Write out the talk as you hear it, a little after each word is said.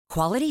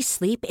Quality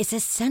sleep is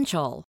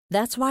essential.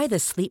 That's why the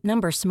Sleep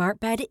Number Smart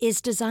Bed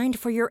is designed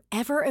for your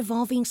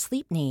ever-evolving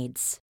sleep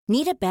needs.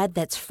 Need a bed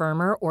that's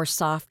firmer or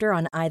softer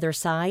on either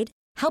side?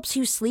 Helps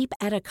you sleep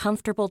at a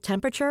comfortable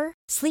temperature?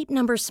 Sleep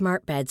Number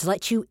Smart Beds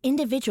let you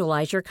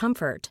individualize your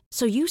comfort,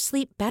 so you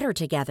sleep better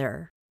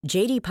together.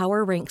 J.D.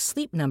 Power ranks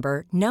Sleep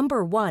Number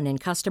number 1 in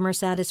customer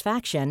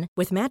satisfaction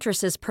with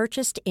mattresses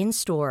purchased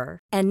in-store.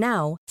 And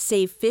now,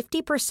 save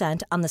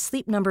 50% on the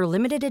Sleep Number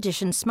Limited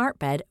Edition Smart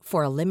Bed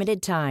for a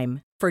limited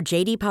time. For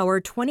J.D. Power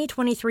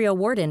 2023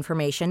 award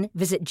information,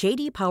 visit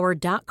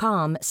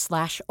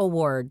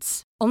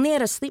jdpower.com/awards. Only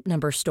at a Sleep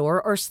Number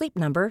store or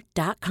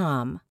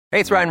sleepnumber.com. Hey,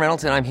 it's Ryan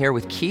Reynolds, and I'm here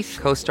with Keith,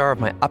 co-star of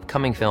my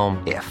upcoming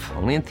film, If,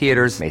 only in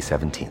theaters May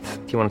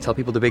 17th. Do you want to tell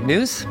people the big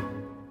news?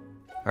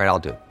 All right, I'll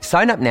do it.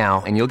 Sign up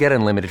now and you'll get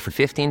unlimited for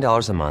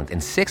 $15 a month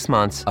and 6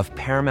 months of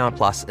Paramount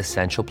Plus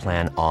Essential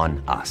Plan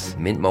on us.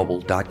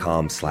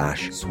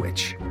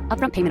 MintMobile.com/switch.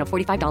 Upfront payment of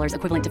 $45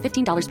 equivalent to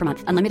 $15 per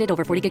month. Unlimited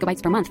over 40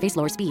 gigabytes per month. Face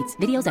lower speeds.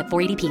 Videos at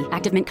 480p.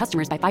 Active Mint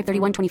customers by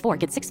 531.24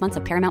 get 6 months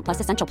of Paramount Plus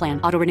Essential Plan.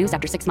 Auto renews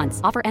after 6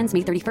 months. Offer ends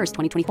May 31st,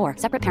 2024.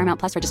 Separate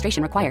Paramount Plus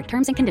registration required.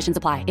 Terms and conditions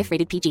apply if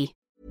rated PG.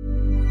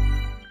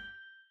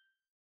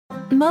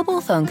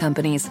 Mobile phone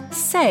companies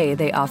say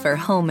they offer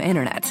home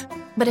internet.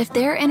 But if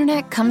their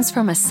internet comes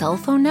from a cell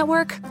phone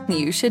network,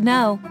 you should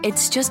know.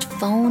 It's just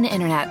phone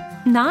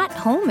internet, not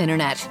home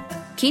internet.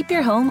 Keep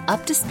your home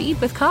up to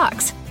speed with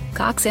Cox.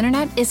 Cox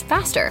internet is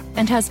faster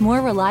and has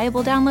more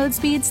reliable download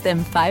speeds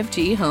than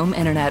 5G home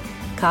internet.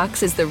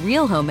 Cox is the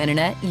real home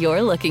internet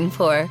you're looking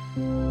for.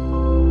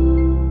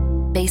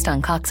 Based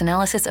on Cox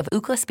analysis of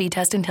Ookla speed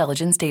test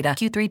intelligence data,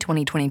 Q3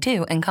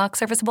 2022, and Cox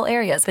serviceable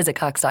areas. Visit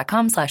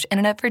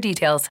cox.com/internet for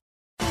details.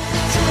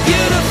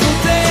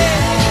 Beautiful day.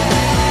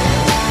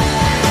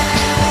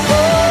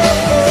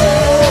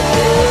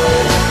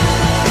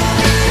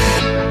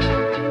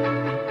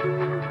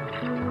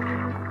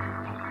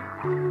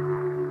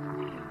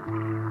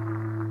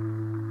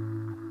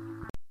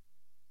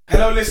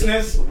 Hello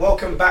listeners,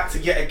 welcome back to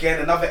yet again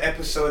another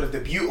episode of the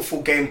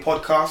Beautiful Game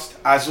Podcast.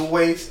 As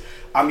always,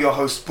 I'm your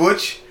host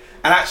Butch,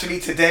 and actually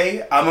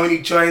today I'm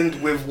only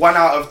joined with one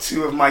out of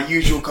two of my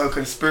usual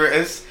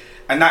co-conspirators,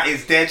 and that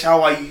is Dej.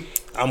 How are you?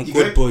 I'm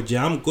good, Bud.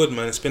 Yeah, I'm good,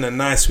 man. It's been a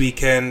nice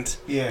weekend.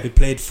 Yeah. We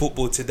played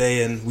football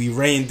today and we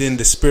reined in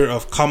the spirit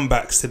of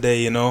comebacks today,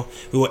 you know.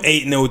 We were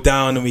 8-0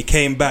 down and we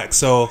came back.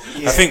 So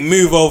I think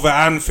move over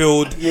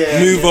Anfield,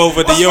 move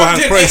over the Johan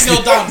Cruyff.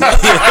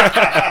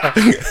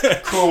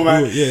 Cool,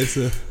 man. Ooh, yeah,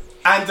 sir.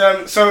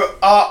 And so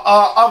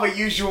our other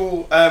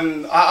usual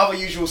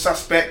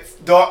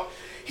suspect, Dot,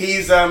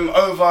 he's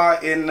over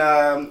in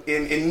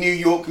New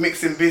York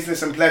mixing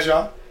business and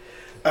pleasure.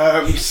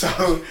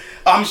 So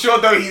I'm sure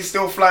though he's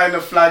still flying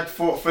the flag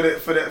for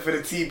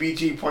the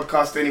TBG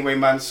podcast anyway,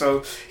 man.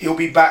 So he'll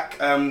be back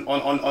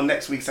on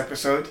next week's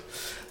episode.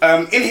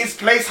 In his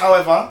place,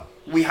 however,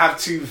 we have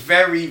two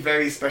very,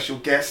 very special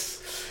guests.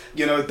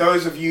 You know,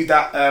 those of you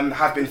that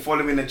have been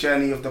following the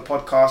journey of the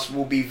podcast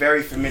will be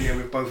very familiar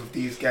with both of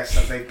these guests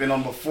as they've been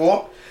on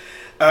before.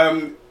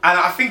 And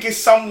I think it's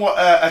somewhat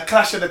a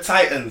clash of the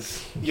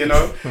titans, you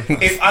know.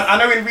 I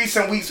know in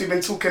recent weeks we've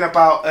been talking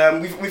about,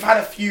 we've had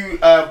a few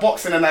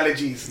boxing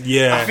analogies.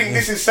 Yeah. I think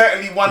this is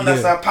certainly one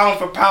that's pound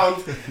for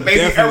pound.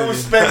 Maybe Errol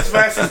Spence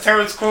versus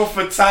Terence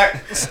Crawford type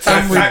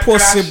Every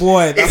pussy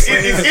boy. It's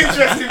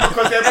interesting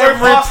because they're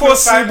both Arsenal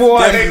fans,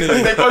 but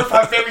they both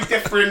have very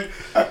different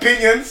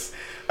opinions.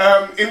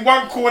 In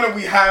one corner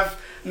we have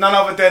none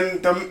other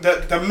than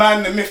the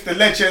man, the myth, the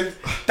legend.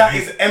 That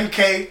is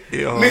MK,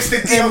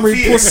 Mr. DLT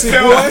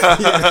himself.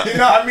 You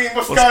know what I mean?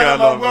 What's going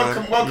on,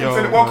 man?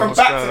 Welcome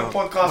back to the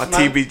podcast, my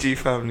man. TBG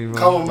family, man.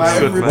 Come on,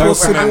 man.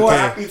 We're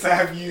happy to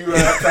have you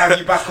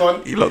back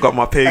on. You lot got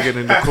my pagan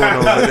in the corner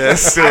over there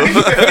still.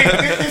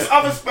 This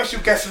other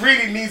special guest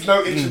really needs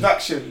no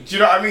introduction. Do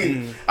you know what I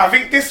mean? I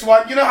think this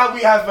one, you know how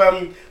we have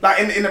like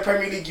in the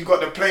Premier League, you got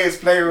the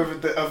player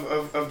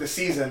of the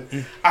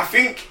season. I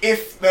think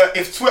if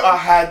Twitter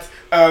had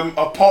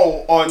a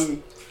poll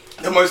on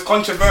the most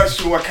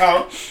controversial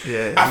account,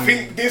 I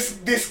think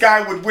this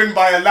guy would win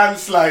by a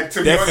landslide,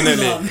 to be honest.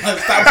 Definitely.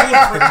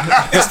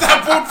 It's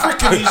that board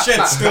prick in his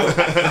shed still.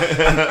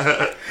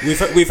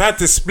 We've had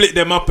to split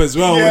them up as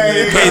well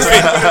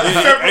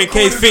in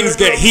case things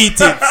get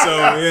heated.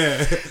 So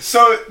yeah.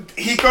 So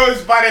he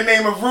goes by the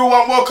name of Real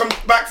One. Welcome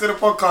back to the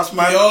podcast,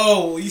 man.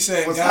 Yo, what you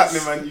saying? What's guys?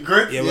 happening, man? You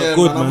good? Yeah, we're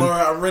good, man. I'm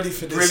alright. I'm ready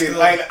for this. Brilliant.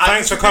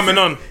 Thanks for coming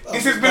on.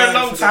 This has been a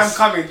long time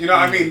coming. You know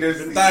what I mean?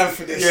 I'm dying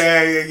for this.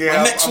 Yeah.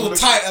 My neck's all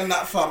tight on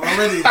that, fam. I'm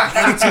ready.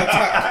 I'm to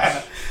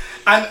attack.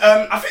 And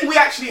I think we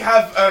actually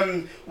have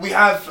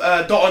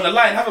Dot on the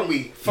line, haven't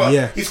we?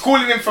 He's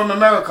calling in from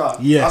America.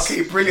 Yes.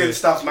 Okay, brilliant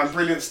stuff, man.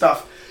 Brilliant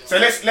stuff. So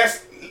let's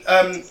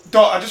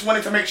Dot, I just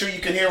wanted to make sure you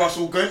can hear us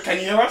all good. Can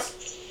you hear us?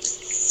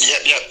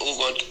 Yep, all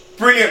good.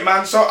 Brilliant,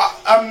 man. So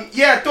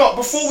Dot,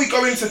 before we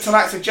go into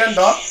tonight's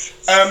agenda,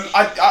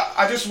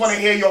 I just want to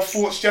hear your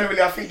thoughts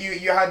generally. I think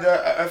you had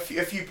a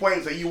few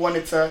points that you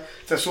wanted to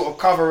sort of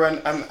cover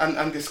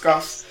and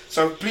discuss.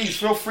 So please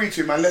feel free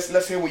to, man.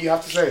 Let's hear what you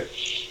have to say.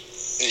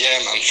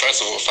 Yeah, man.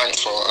 First of all, thanks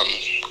for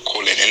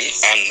calling in,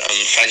 and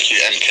thank you,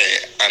 MK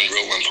and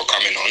Rowan, for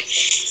coming on.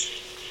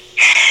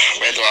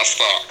 Where do I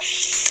start?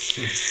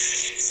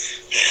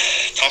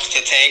 Tough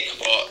to take,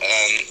 but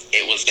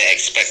it was the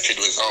expected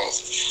result.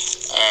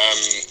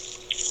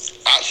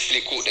 I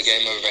actually caught the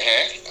game over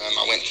here.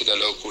 I went to the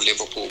local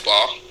Liverpool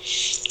bar.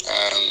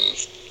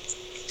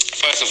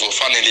 First of all,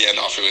 funnily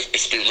enough,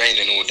 it's been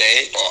raining all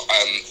day, but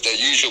the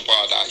usual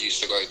bar that I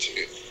used to go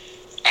to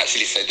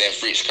actually said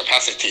they've reached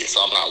capacity.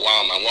 So I'm like,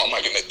 wow, man, what am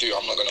I going to do?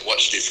 I'm not going to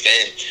watch this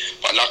game.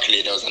 But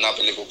luckily, there was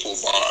another Liverpool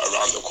bar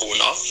around the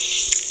corner.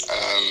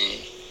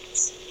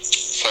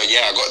 So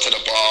yeah, I got to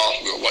the bar,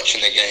 we were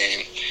watching the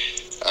game.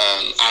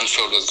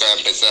 Anfield was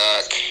going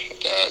berserk.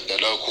 The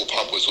local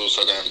pub was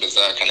also going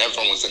berserk, and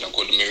everyone was in a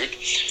good mood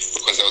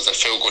because there was a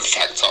feel-good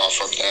factor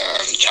from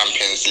the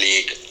Champions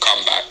League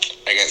comeback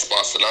against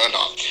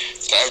Barcelona.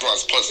 So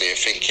everyone's positive,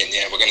 thinking,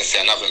 yeah, we're going to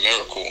see another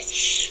miracle.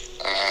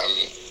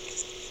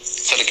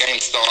 So the game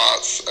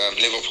starts,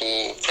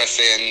 Liverpool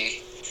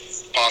pressing,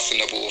 passing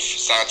the ball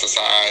side to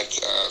side,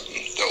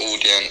 the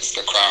audience,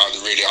 the crowd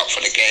really up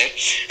for the game,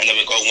 and then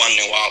we go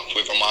 1-0 up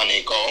with a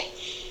Mane goal.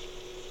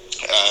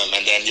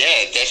 And then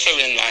they're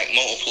showing like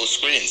multiple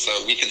screens, so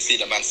we can see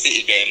the Man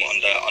City game on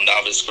the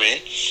other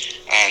screen,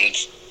 and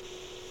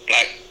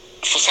like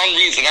for some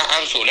reason at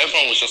Anfield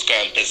everyone was just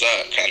going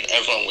berserk and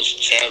everyone was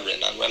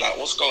cheering, and we're like,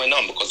 what's going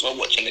on? Because we're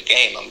watching the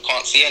game and we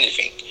can't see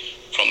anything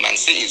from Man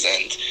City's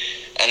end.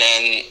 And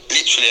then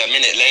literally a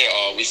minute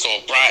later we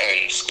saw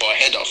Brighton score a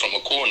header from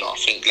a corner. I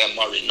think Glenn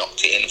Murray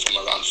knocked it in from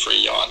around 3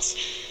 yards,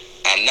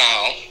 and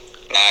now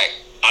like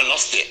I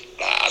lost it.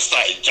 Like I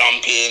started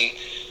jumping,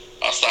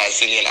 I started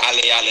singing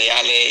Ale Ale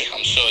Ale.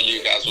 I'm sure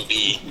you guys will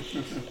be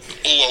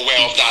all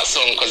aware of that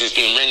song because it's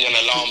been ringing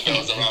alarm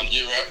bells around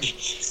Europe.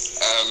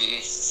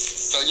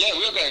 So yeah,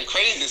 we were going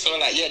crazy. So we're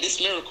like, yeah, this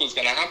miracle's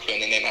gonna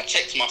happen. And then I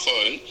checked my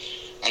phone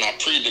and I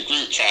pre the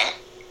group chat,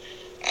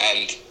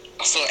 and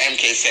I saw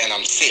MK saying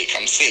I'm sick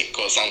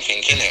or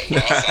something, innit?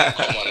 But I was like,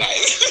 come on, like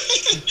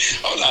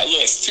I was like,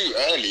 yeah, it's too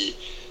early.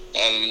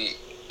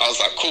 I was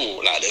like,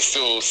 cool, like there's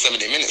still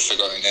 70 minutes to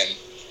go, and then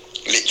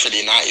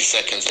literally 90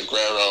 seconds,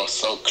 Aguero,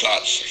 so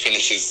clutch,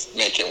 finishes,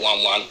 make it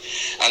 1-1.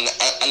 And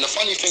the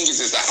funny thing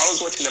is that I was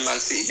watching the Man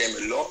City game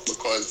a lot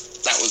because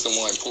that was the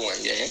more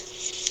important game.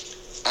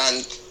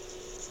 And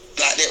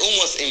like they're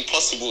almost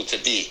impossible to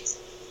beat.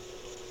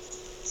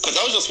 Because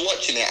I was just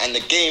watching it and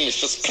the game is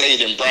just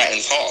played in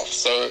Brighton's half.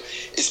 So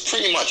it's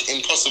pretty much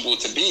impossible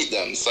to beat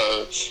them.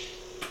 So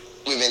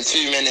within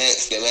 2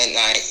 minutes, they went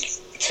like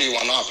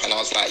 2-1 up, and I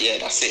was like, yeah,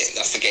 that's it.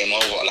 That's the game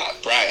over.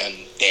 Like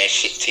Brighton, they're a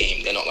shit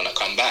team. They're not going to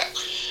come back.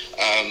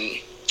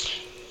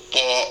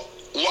 But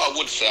what I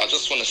would say, I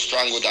just want to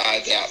strangle the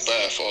idea at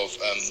birth of,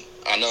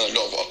 I know a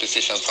lot of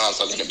opposition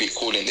fans are going to be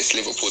calling this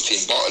Liverpool team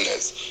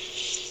bottlers.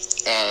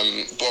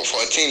 But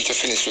for a team to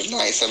finish with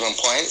 97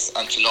 points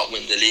and to not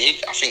win the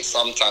league, I think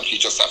sometimes you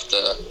just have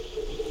to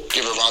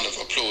give a round of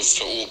applause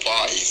to all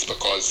parties,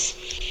 because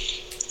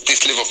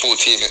this Liverpool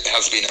team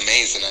has been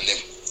amazing and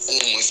they've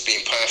almost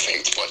been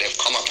perfect, but they've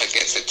come up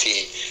against a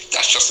team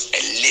that's just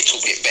a little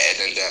bit better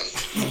than them.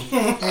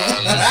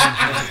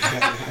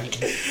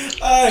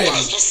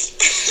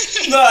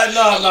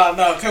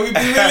 No. Can we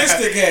be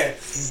realistic here?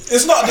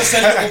 It's not just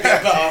a little bit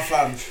better,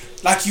 fam.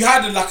 Like, you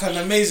had like an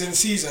amazing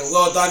season,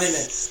 well done,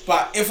 innit?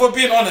 But if we're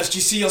being honest,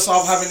 you see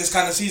yourself having this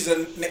kind of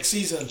season next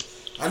season?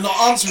 And the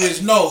answer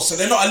is no. So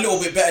they're not a little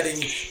bit better than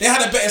you. They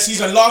had a better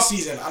season last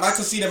season, and I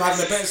can see them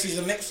having a better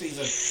season next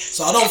season.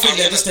 So I don't think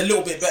they're just a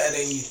little bit better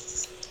than you.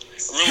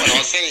 Ruben,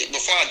 I'll say,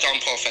 before I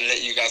jump off and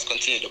let you guys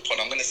continue the pod,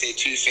 I'm going to say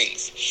two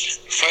things.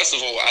 First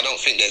of all, I don't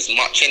think there's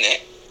much in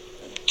it.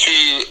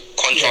 Two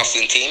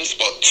contrasting teams,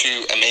 but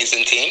two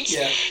amazing teams.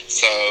 Yeah.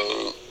 So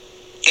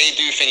they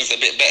do things a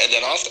bit better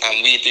than us,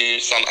 and we do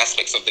some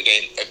aspects of the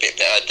game a bit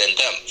better than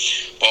them.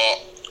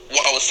 But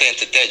what I was saying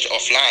to Dej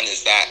offline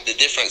is that the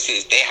difference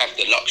is they have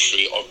the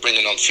luxury of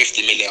bringing on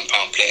 £50 million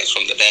players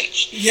from the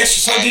bench. Yes,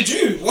 so did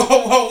you.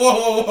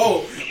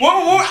 Whoa.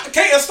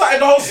 Keita started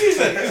the whole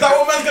season. Is that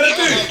what man's going to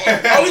do?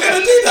 Are we going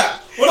to do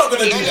that? We're not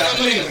going to do that,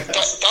 please.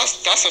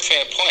 That's a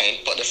fair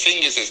point, but the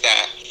thing is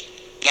that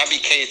Naby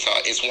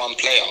Keita is one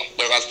player,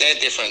 whereas their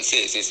difference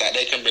is that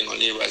they can bring on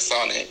Leroy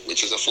Sané,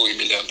 which is a £40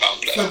 million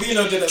player.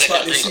 Fabinho didn't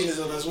start this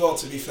season as well,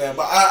 to be fair,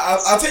 but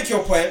I'll take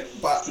your point.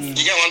 But you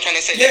get what I'm trying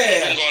to say? Yeah. They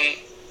can bring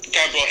on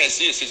Gabriel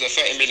Jesus, who's a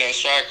 £30 million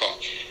striker.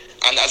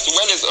 And as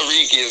well as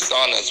Origi has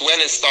done, as well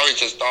as Sturridge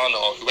has done,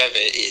 or whoever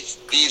it is,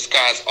 these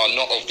guys are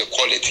not of the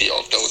quality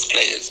of those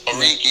players.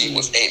 Origi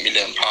was £8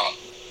 million.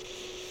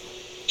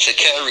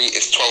 Shaqiri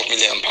is £12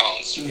 million.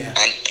 Yeah.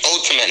 And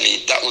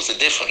ultimately, that was the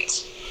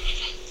difference.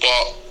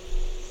 But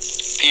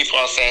people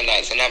are saying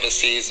that it's another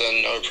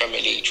season, no Premier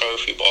League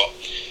trophy. But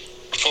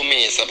for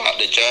me, it's about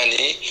the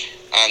journey.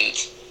 And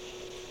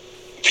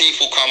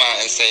people come out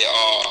and say,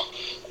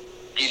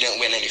 you didn't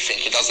win anything,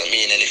 it doesn't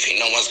mean anything,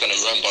 no one's going to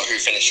remember who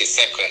finishes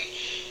second.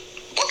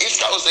 But if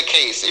that was the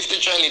case, if the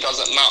journey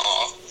doesn't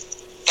matter,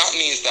 that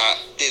means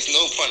that there's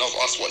no point of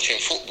us watching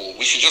football.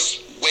 We should just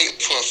wait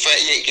for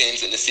 38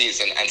 games in the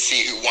season and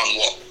see who won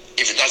what.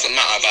 if it doesn't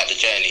matter about the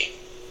journey.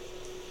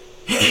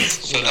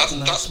 So that's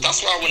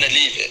why I want to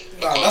leave it.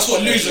 Nah, that's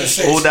what losers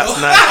say. All that's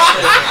nice.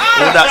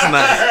 All that's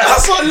nice.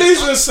 That's what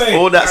losers say.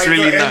 All that's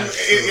really nice.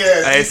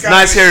 It's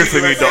nice hearing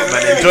from you, Doc,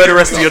 man. Enjoy the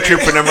rest of your trip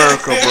in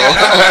America, bro.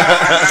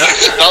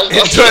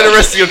 Enjoy the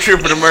rest of your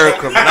trip in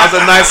America, man. That was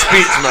a nice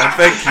speech, man.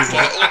 Thank you,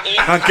 man.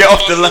 Can't get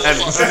off the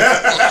line.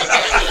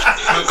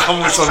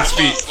 Come with some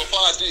speech.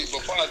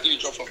 Before I do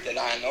drop off the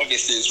line,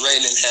 obviously it's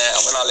raining here,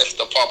 and when I left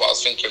the pub, I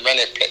was thinking, when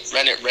it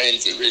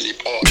rains, it really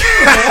pours.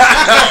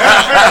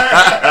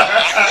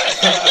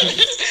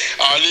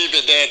 I'll leave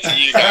it there to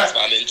you guys,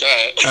 man. Enjoy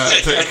it.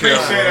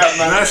 Appreciate that,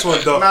 man. Nice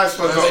one, Doc. Nice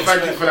one, Doc.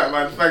 Thank you for that,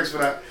 man. Thanks for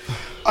that.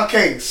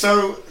 Okay,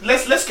 so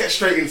let's get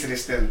straight into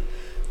this then.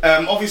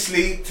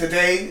 Obviously,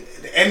 today,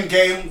 the end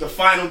game, the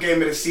final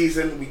game of the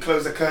season, we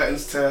close the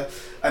curtains to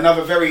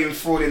another very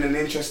enthralling and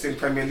interesting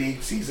Premier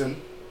League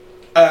season.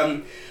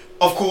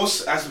 Of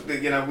course, as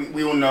you know,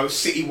 we all know,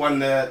 City won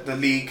the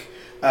league,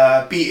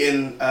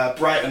 beating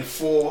Brighton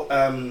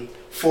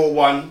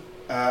 4-1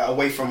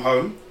 away from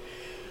home.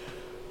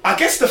 I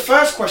guess the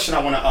first question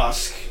I want to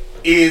ask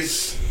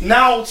is,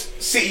 now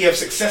City have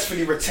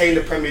successfully retained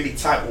the Premier League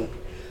title.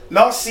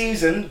 Last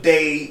season,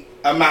 they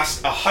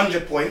amassed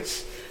 100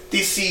 points.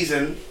 This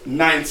season,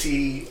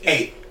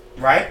 98,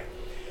 right?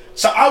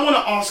 So I want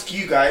to ask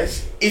you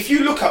guys, if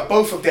you look at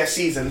both of their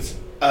seasons,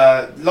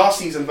 last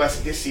season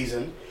versus this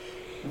season,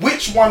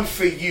 which one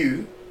for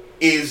you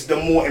is the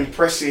more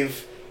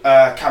impressive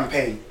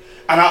campaign?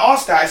 And I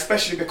ask that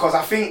especially because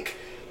I think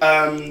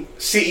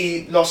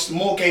City lost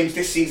more games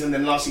this season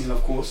than last season,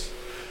 of course.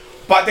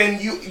 But then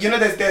you know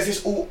there's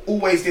this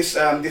always this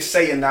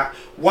saying that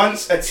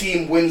once a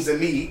team wins the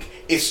league,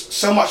 it's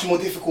so much more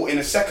difficult in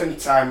the second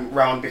time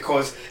round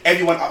because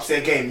everyone ups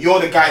their game. You're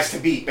the guys to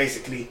beat,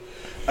 basically.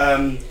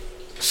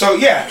 So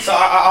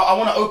I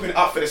want to open it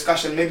up for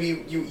discussion.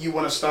 Maybe you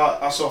want to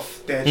start us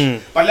off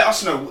there, but let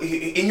us know,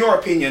 in your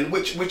opinion,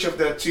 which of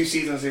the two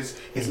seasons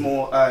is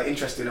more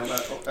interesting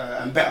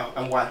and better,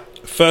 and why.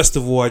 First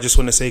of all, I just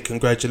want to say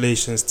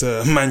congratulations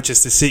to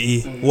Manchester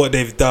City. What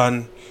they've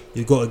done,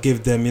 you've got to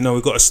give them. You know,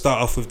 we've got to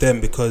start off with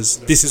them because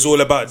this is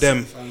all about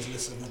them.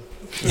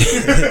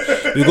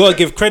 We've got to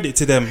give credit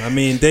to them. I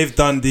mean, they've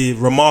done the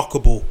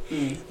remarkable.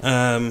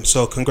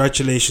 So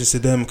congratulations to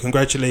them.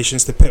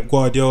 Congratulations to Pep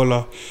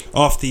Guardiola.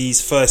 After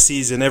his first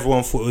season,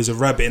 everyone thought it was a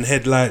rabbit in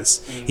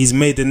headlights. He's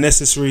made the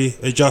necessary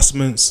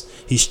adjustments.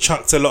 He's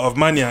chucked a lot of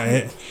money at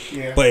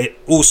it, but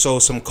also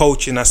some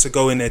coaching has to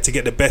go in there to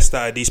get the best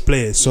out of these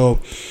players. So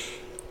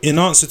in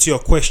answer to your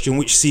question,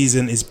 which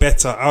season is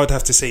better, I would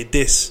have to say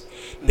this,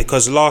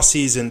 because last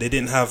season they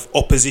didn't have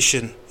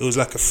opposition. It was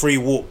like a free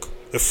walk,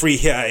 a free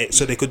hit at it,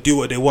 so they could do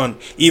what they want.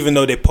 Even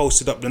though they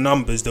posted up the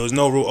numbers, there was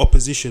no real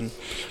opposition.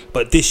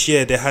 But this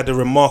year they had a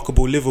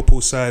remarkable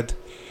Liverpool side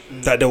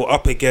that they were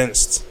up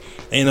against.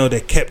 And, you know,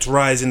 they kept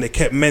rising, they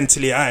kept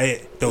mentally at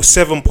it. They were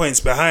 7 points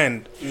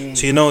behind.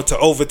 So, you know, to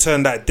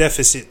overturn that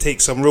deficit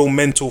takes some real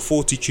mental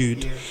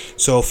fortitude.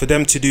 So for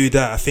them to do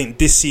that, I think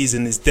this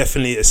season is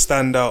definitely a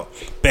standout,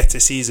 better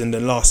season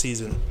than last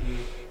season.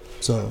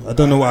 So I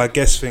don't know what our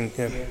guests think.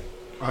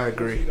 I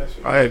agree.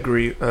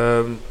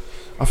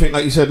 I think,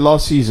 like you said,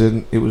 last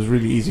season it was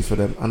really easy for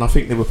them, and I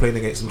think they were playing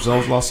against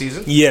themselves last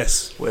season.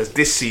 Yes. Whereas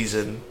this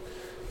season,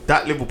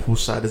 that Liverpool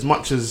side, as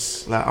much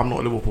as like I'm not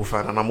a Liverpool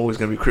fan, and I'm always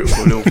going to be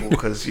critical of Liverpool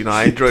because, you know,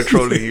 I enjoy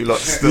trolling you lot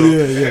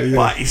still.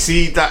 But you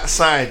see that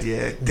side,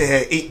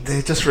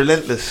 they're just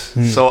relentless.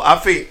 So I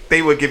think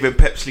they were giving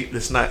Pep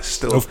sleepless nights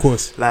still. Of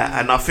course.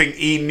 And I think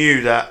he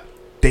knew that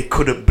they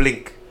couldn't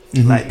blink.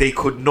 Like they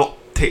could not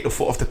take the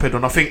foot off the pedal.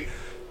 And I think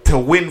to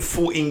win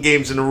 14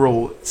 games in a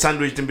row,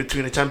 sandwiched in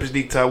between the Champions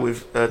League title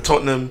with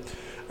Tottenham,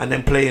 and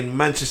then playing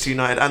Manchester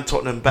United and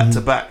Tottenham back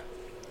to back,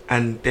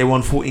 and they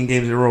won 14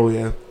 games in a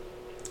row.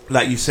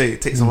 Like you say,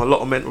 it takes them a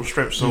lot of mental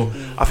strength. So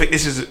I think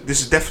this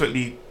is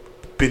definitely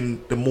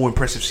been the more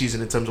impressive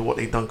season in terms of what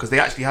they've done, because they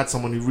actually had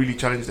someone who really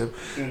challenged them.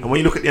 And when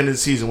you look at the end of the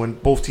season, when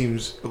both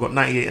teams have got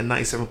 98 and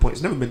 97 points,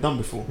 it's never been done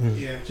before. Do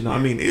you know what I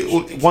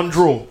mean? One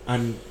draw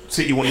and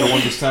City won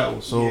this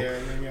title. So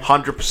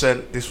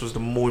 100%, this was the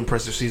more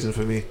impressive season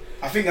for me.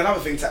 I think another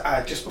thing to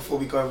add, just before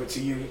we go over to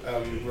you,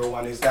 Real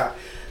One, is that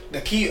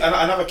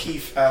another key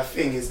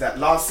thing is that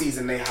last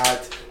season they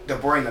had De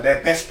Bruyne,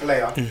 their best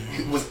player,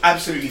 who was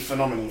absolutely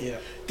phenomenal.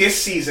 This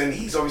season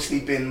he's obviously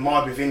been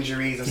marred with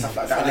injuries and stuff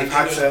like that. They've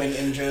had to been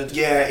injured.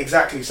 Yeah,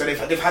 exactly. So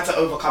they've had to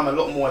overcome a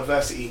lot more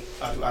adversity.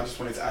 I just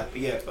wanted to add,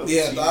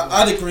 but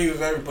I'd agree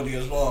with everybody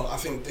as well. I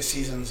think this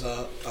season's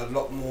a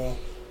lot more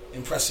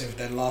impressive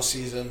than last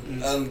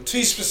season.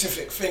 Two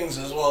specific things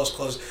as well, is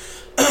because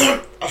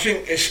I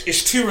think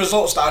it's two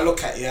results that I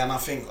look at, and I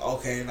think,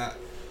 okay, that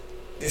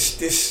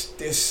this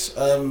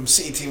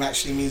City team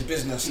actually means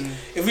business.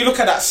 If we look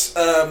at that,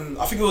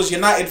 I think it was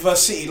United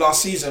versus City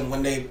last season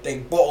when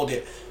they bottled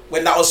it,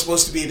 when that was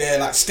supposed to be their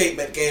like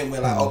statement game. We're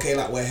like, okay,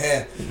 like we're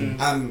here,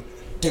 and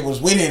they was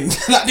winning,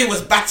 like they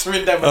was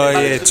battering them.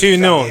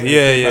 2-0.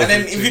 Yeah. And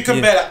then if you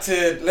compare that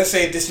to, let's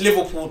say, this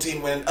Liverpool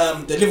team, when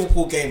the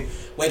Liverpool game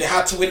where they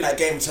had to win that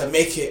game to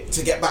make it,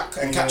 to get back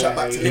and catch up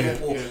back to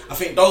Liverpool. I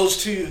think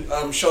those two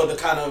show the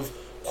kind of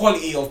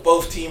quality of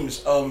both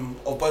teams,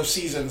 of both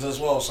seasons as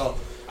well. So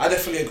I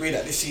definitely agree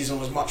that this season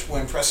was much more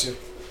impressive.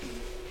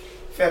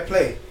 Fair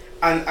play.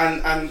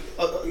 And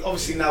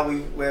obviously now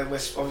we're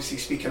obviously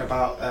speaking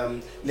about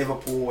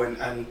Liverpool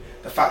and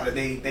the fact that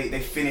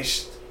they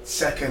finished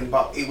second,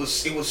 but it was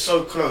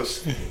so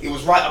close. It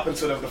was right up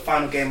until the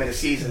final game of the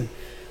season.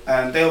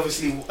 They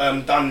obviously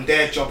done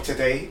their job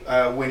today,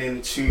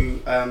 winning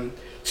 2-0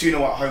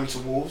 at home to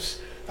Wolves.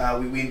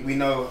 We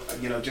know,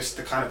 just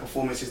the kind of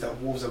performances that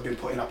Wolves have been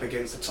putting up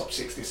against the top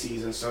 6 this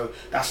season, so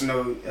that's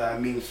no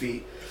mean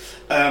feat.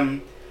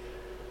 And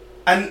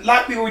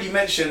like we already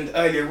mentioned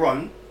earlier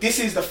on, this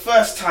is the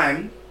first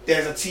time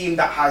there's a team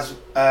that has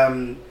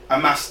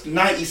amassed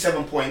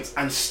 97 points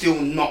and still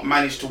not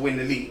managed to win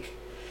the league.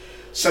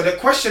 So the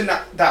question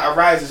that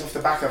arises off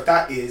the back of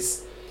that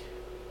is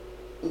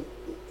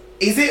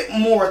it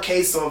more a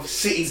case of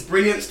City's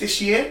brilliance this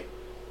year,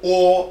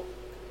 or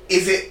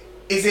is it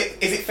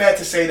fair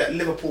to say that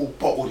Liverpool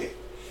bottled it,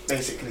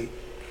 basically?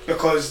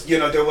 Because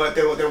there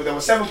were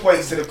 7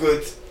 points to the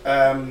good.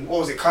 What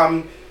was it?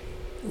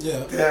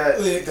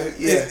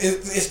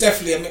 It's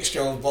definitely a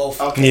mixture of both.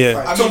 Okay,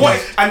 yeah.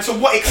 To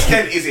what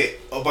extent is it?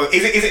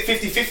 Is it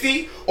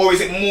 50-50, or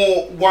is it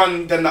more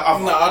one than the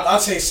other? No,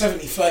 I'd say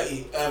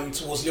 70-30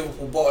 towards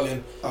Liverpool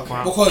bottling. Okay.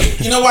 Wow. Because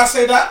you know why I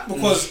say that?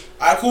 Because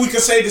we could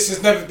say this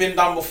has never been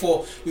done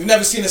before. We've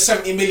never seen a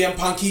 £70 million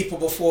keeper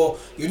before.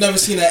 You've never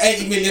seen an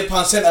 £80 million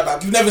centre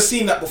back. You've never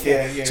seen that before.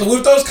 Yeah. So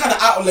with those kind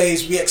of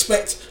outlays, we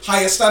expect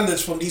higher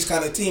standards from these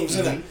kind of teams,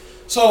 innit?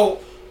 So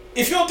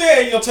if you're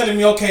there and you're telling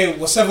me, okay,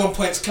 we're 7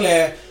 points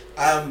clear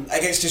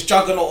against this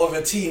juggernaut of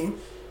a team,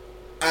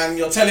 and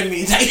you're telling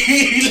me that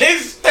he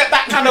lives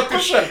that kind of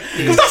cushion,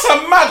 because that's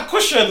a mad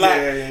cushion. Like,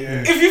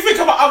 if you think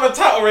about other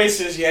title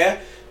races,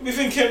 we're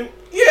thinking,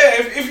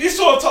 if you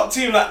saw a top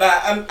team like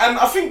that, and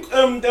I think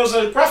there was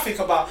a graphic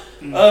about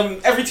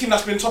every team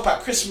that's been top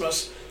at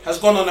Christmas has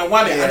gone on and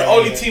won it, and the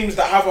only teams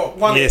that haven't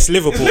won it is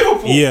Liverpool.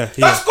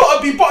 That's got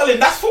to be bottling.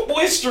 That's football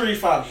history,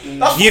 fam.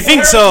 You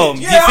think so?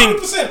 Yeah, you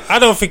think? 100%. I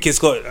don't think it's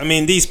got. I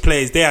mean, these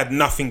players, they had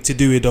nothing to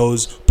do with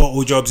those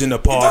bottle jobs in the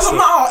past. It doesn't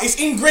matter. It's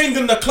ingrained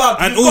in the club.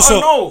 And you've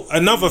also, know.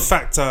 another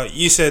factor,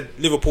 you said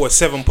Liverpool was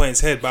 7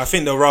 points ahead, but I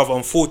think they're rather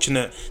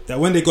unfortunate that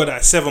when they got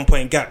that 7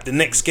 point gap, the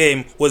next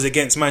game was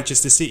against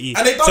Manchester City.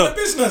 And they done the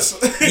business.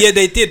 Yeah,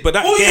 they did, but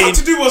that all game... you had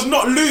to do was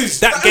not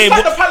lose. That game...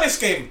 Like the Palace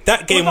game.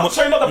 That game... not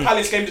the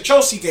Palace game, the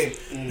Chelsea game,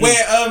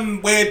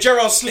 where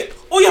Gerrard slipped.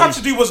 All you had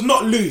to do was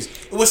not lose.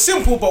 It was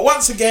simple, but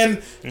once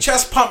again,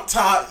 chest pumped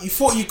out, you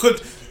thought you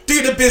could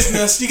do the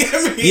business, you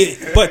get me?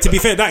 Yeah, but to be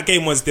fair, that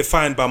game was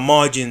defined by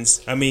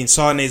margins. I mean,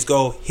 Sane's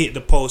goal hit the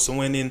post and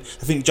went in.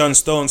 I think John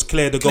Stones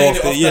cleared the goal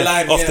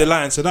off the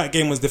line. So that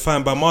game was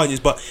defined by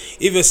margins. But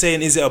if you're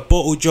saying, is it a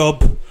bottle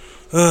job?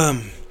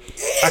 I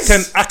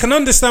can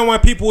understand why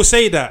people will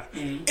say that.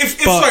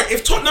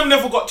 If Tottenham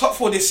never got top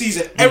 4 this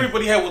season,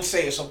 everybody here would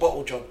say it's a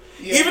bottle job.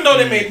 Even though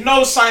they made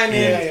no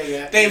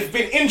signing, they've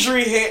been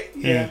injury hit,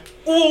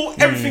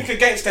 everything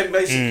against them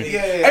basically.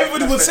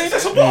 Everybody would say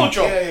that's a bottle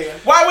job.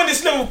 Why when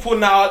it's Liverpool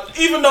now,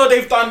 even though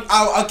they've done,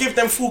 I'll give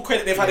them full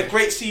credit, they've had a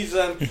great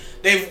season,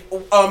 they've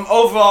have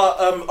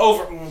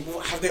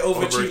they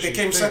overachieved? They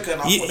came second.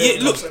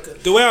 Look,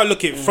 the way I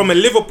look at it, from a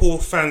Liverpool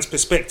fan's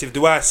perspective, the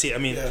way I see it, I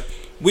mean,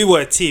 we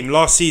were a team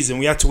last season,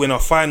 we had to win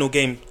our final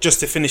game just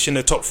to finish in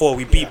the top 4.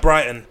 We beat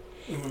Brighton.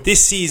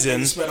 This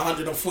season, you spent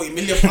 £140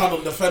 million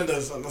on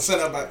defenders and the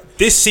centre back.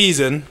 This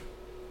season,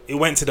 it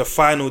went to the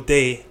final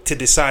day to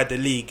decide the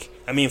league.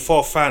 I mean, for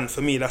a fan,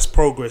 for me, that's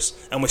progress,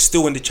 and we're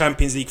still in the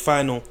Champions League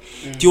final.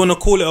 Do you want to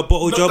call it a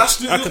bottle job?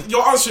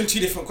 You're answering 2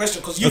 different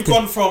questions, because you've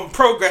gone from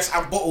progress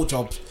and bottle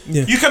jobs.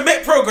 You can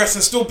make progress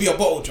and still be a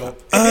bottle job.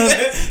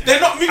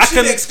 They're not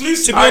mutually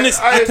exclusive. To be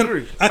honest, I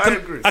agree.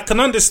 I can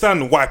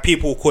understand why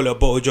people call it a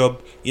bottle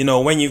job. You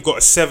know, when you've got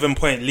a 7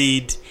 point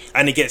lead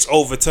and it gets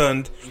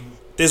overturned.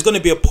 There's going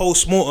to be a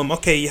post-mortem.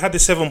 Okay, you had the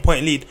 7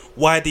 point lead.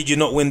 Why did you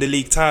not win the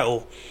league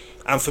title?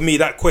 And for me,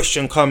 that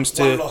question comes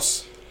to... One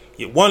loss.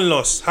 Yeah, one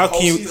loss. How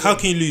can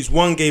you lose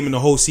one game in the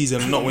whole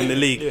season and not win the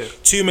league?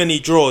 Too many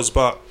draws.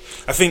 But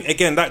I think,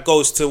 again, that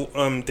goes to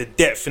the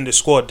depth in the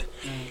squad.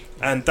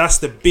 And that's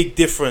the big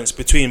difference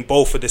between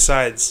both of the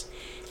sides.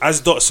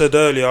 As Dot said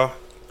earlier,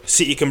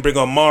 City can bring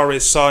on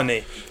Mahrez,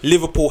 Sane.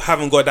 Liverpool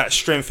haven't got that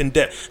strength in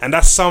depth. And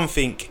that's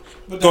something...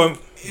 But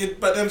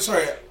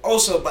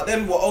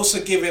then we're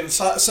also giving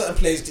certain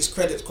players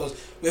discredit, because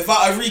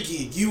without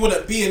Origi, you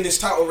wouldn't be in this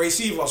title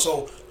race either.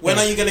 So when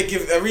are you going to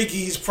give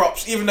Origi his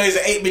props? Even though he's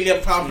an £8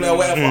 million player or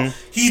whatever,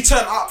 he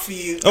turned up for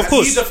you. Of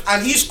course.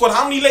 And he scored.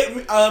 How many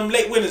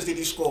late winners did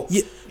he score?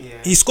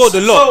 He scored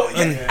a lot. So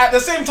at the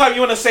same time,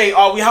 you want to say,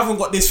 we haven't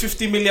got this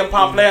 £50 million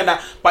player and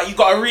that, but you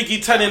got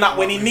Origi turning up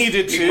when he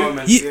needed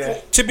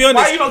to. To be honest,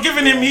 why are you not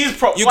giving him his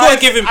props? You got to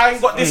give him. I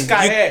ain't got this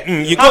guy here.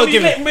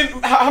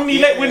 How many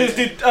late winners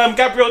did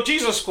Gabriel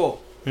Jesus score?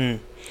 You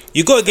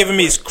got to give him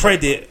his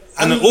credit.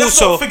 And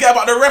let's also not forget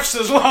about the refs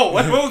as well.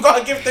 We've got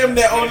to give them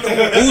their own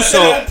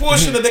little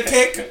portion of the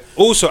cake.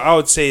 Also, I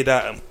would say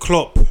that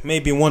Klopp,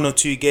 maybe 1 or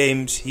 2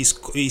 games,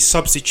 his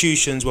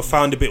substitutions were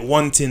found a bit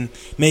wanting.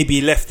 Maybe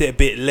he left it a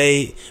bit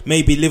late.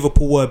 Maybe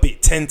Liverpool were a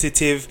bit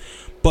tentative.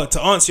 But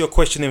to answer your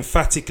question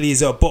emphatically,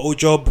 is it a bottle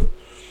job?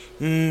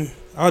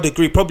 I'd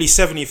agree. Probably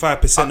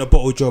 75% a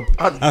bottle job.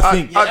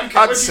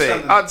 I'd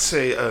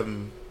say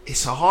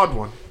it's a hard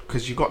one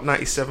because you got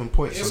 97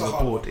 points on the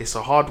board. It's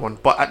a hard one,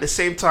 but at the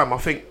same time, I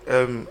think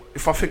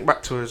if I think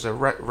back to his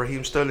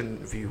Raheem Sterling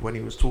interview when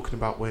he was talking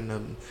about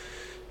when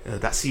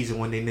that season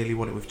when they nearly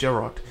won it with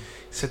Gerrard,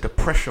 he said the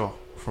pressure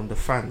from the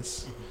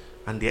fans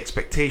and the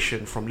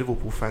expectation from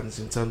Liverpool fans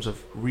in terms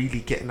of really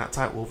getting that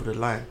title over the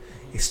line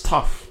is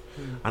tough,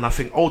 and I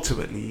think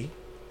ultimately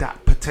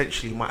that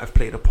potentially might have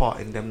played a part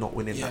in them not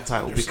winning that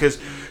title because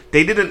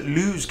they didn't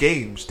lose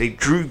games. They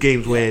drew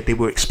games where they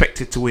were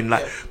expected to win.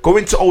 Like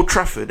going to Old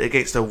Trafford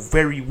against a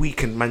very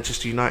weakened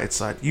Manchester United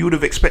side, you would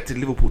have expected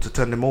Liverpool to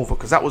turn them over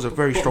because that was a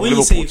very strong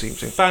Liverpool team.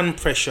 Fan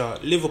pressure,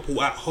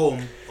 Liverpool at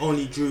home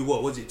only drew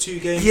 2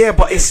 games? Yeah,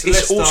 but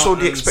it's also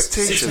the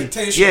expectation.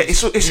 Yeah,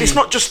 it's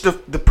not just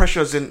the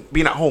pressures in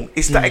being at home.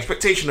 It's that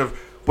expectation of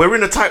we're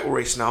in a title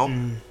race now.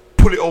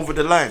 Pull it over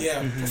the line,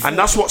 and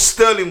that's what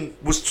Sterling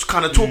was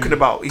kind of talking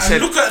about. He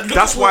said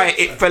that's why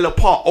it fell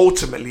apart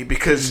ultimately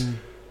because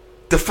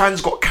the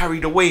fans got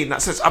carried away in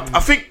that sense.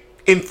 I think,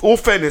 in all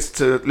fairness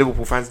to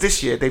Liverpool fans,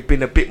 this year they've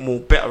been a bit more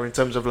better in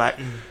terms of like,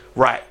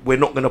 right, we're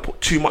not going to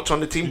put too much on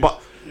the team,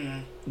 but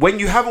when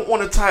you haven't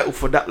won a title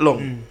for that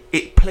long,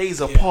 it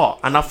plays a part.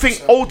 And I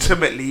think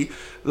ultimately,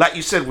 like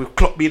you said, with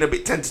Klopp being a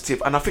bit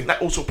tentative, and I think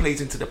that also plays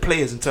into the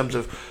players in terms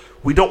of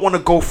we don't want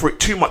to go for it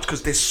too much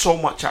because there's so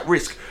much at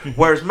risk.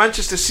 Whereas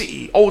Manchester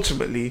City,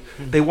 ultimately,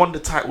 they won the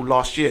title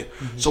last year.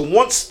 So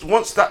once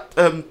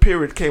that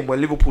period came where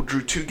Liverpool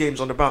drew 2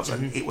 games on the bounce,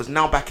 and it was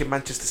now back in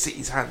Manchester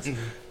City's hands,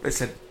 they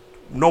said,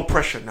 no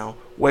pressure now.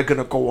 We're going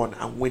to go on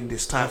and win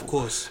this title. Of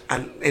course.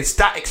 And it's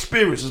that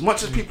experience, as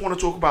much as people want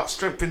to talk about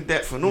strength in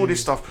depth and all this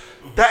stuff,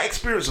 that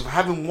experience of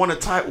having won a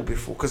title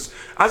before, because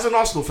as an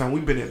Arsenal fan,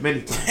 we've been here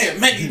many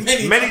times.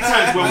 many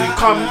times when we've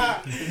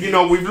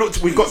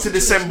come, we've got to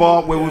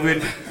December where we've been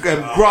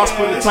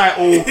grasping the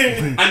title,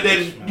 and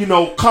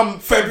then, come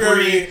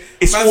February,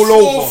 it's all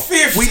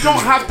over. We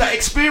don't have that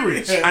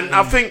experience. And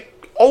I think,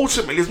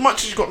 ultimately, as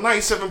much as you got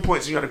 97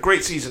 points and you had a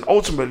great season,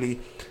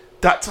 ultimately,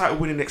 that title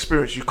winning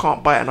experience you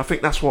can't buy it, and I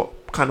think that's what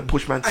kind of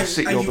pushed Manchester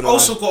City over the line. And you've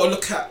also got to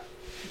look at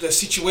the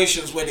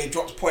situations where they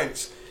dropped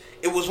points.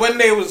 It was when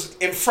they was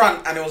in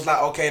front and it was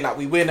like, okay, like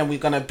we win and we're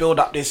going to build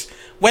up this.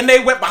 When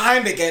they went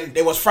behind again,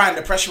 they was fine.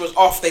 The pressure was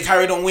off. They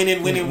carried on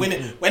winning. When they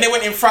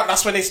went in front,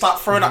 that's when they start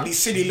throwing up these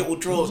silly little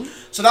draws.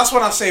 So that's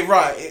when I say,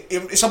 right,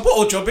 it's a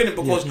bottle job, innit?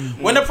 Because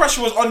when the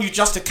pressure was on you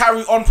just to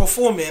carry on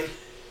performing,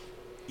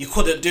 you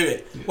couldn't do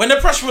it. When the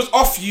pressure was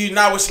off you,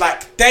 now it's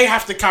like they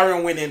have to carry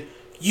on winning.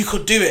 You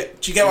could do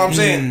it. Do you get what I'm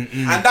saying?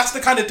 And that's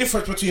the kind of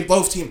difference between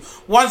both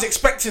teams. One's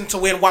expecting to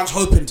win, one's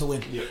hoping to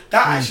win.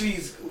 That actually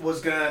was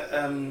going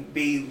to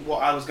be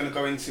what I was going to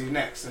go into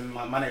next. And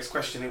my next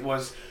question, it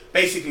was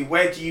basically,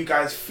 where do you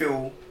guys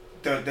feel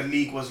the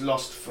league was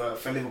lost for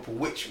Liverpool?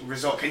 Which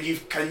result? Can you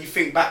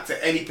think back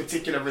to any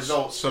particular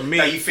results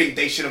that you think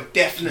they should have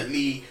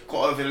definitely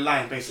got over the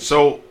line, basically?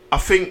 So I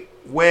think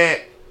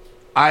where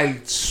I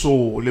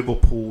saw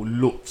Liverpool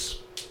looked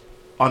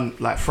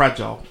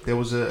fragile. There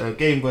was a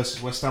game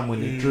versus West Ham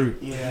when they drew,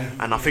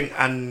 and I think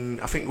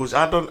it was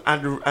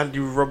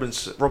Andrew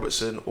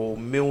Robertson or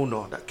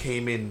Milner that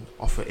came in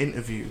off an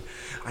interview,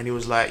 and he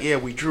was like, "Yeah,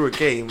 we drew a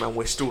game and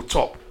we're still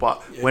top,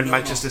 but when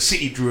Manchester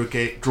City draw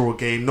a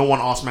game, no one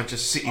asked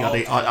Manchester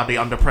City are they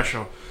under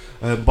pressure,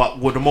 but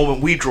with the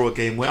moment we draw a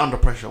game, we're under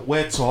pressure.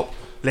 We're top.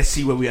 Let's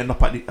see where we end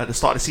up at the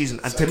start of the season."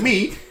 And to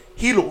me,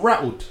 he looked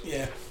rattled.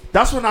 Yeah,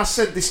 that's when I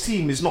said this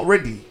team is not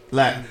ready.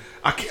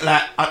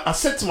 I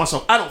said to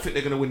myself, I don't think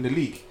they're going to win the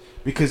league,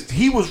 because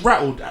he was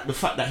rattled at the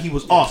fact that he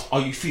was asked,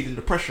 "Are you feeling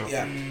the pressure?"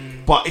 Yeah.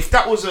 But if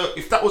that was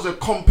a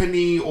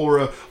company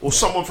or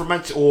someone from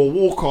Manchester or a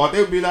Walker,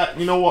 they would be like,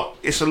 you know what,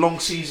 it's a long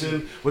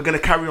season, we're going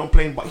to carry on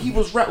playing. But he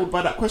was rattled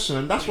by that question,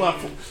 and that's why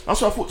I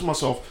thought to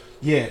myself,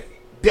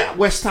 that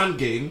West Ham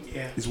game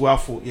is where I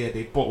thought,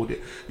 they bottled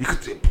it. You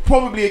could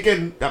probably,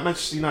 again, that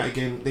Manchester United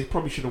game, they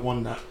probably should have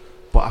won that.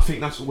 But I think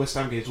that's the West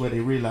Ham games where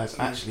they realised,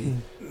 actually,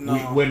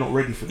 we're not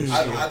ready for this.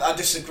 I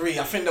disagree.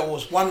 I think there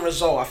was one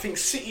result. I think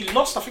City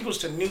lost. I think it was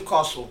to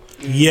Newcastle.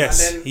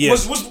 Yes. And then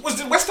was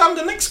the West Ham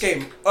the next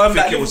game? I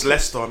think it was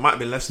Leicester. It might have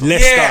been Leicester.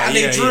 And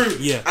they drew.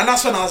 Yeah. And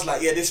that's when I was like,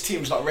 this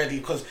team's not ready.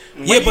 Because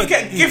when you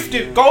get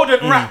gifted,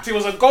 golden wrapped, it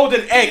was a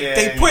golden egg.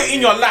 They put it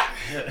in your lap.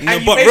 And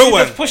you basically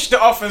just pushed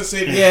it off and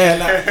said,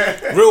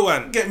 real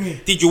one. Get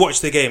me. Did you watch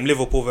the game,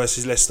 Liverpool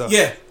versus Leicester?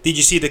 Yeah. Did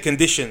you see the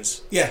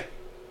conditions? Yeah.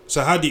 So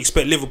how do you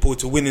expect Liverpool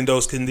to win in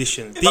those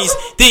conditions? Didn't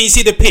you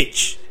see the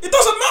pitch? It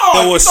doesn't matter.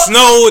 There was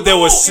snow, there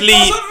was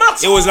sleet.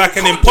 It was like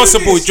an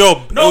impossible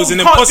job. It was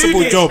an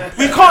impossible job.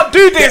 We can't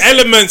do this. The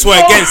elements were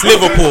against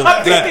Liverpool.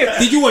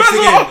 Did you watch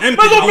the game?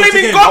 Man's not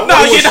blaming God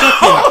now, you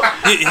know.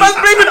 Man's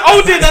blaming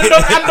Odin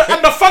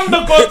and the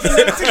thunder gods and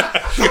everything.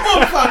 Come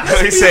on, fam.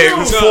 They say it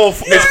was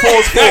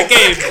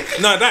 4-4.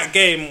 That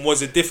game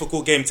was a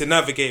difficult game to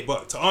navigate.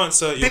 But to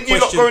answer your Didn't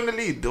question, you lot go in the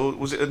lead, or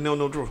was it a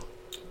 0-0 draw?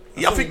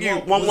 I think you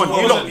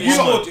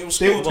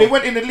 1-1. They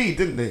went in the lead,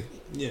 didn't they?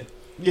 Yeah.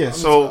 Yeah.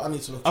 So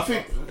I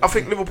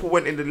think Liverpool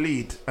went in the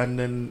lead, and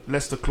then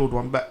Leicester clawed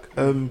one back.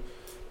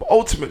 But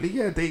ultimately,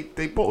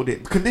 they bottled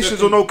it.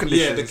 Conditions or no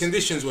conditions. Yeah, the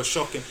conditions were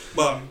shocking.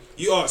 But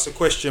you asked the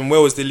question,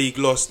 where was the league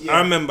lost? I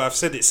remember I've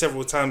said it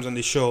several times on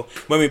the show.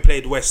 When we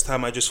played West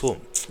Ham, I just thought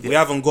we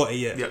haven't got it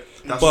yet. Yeah,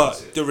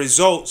 but the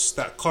results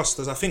that cost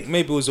us, I think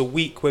maybe it was a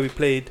week where we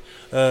played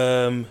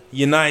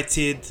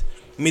United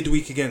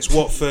midweek against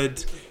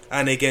Watford.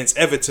 And against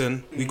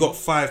Everton, we got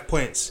 5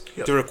 points.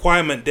 Yep. The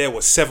requirement there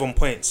was 7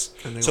 points.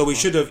 So we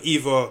should have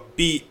either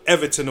beat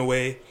Everton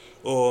away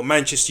or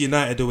Manchester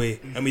United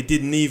away. And we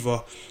did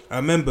neither. I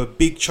remember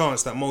big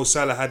chance that Mo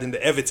Salah had in the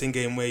Everton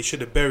game where he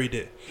should have buried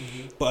it.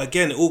 But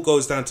again, it all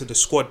goes down to the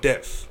squad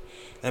depth.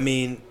 I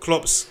mean,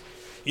 Klopp's,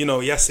 he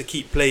has to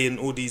keep playing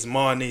all these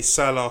Mane,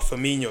 Salah,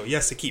 Firmino. He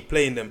has to keep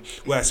playing them.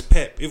 Whereas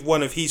Pep, if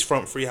one of his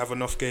front three have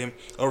enough game,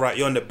 all right,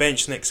 you're on the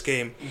bench next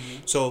game.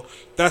 So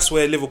that's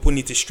where Liverpool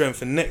need to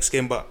strengthen next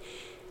game. But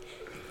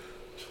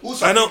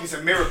also, I think it's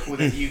a miracle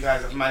that you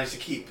guys have managed to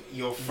keep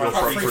your front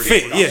three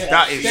fit. Yeah,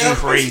 that is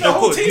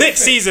crazy.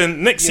 Next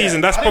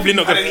season, that's probably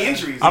not going to.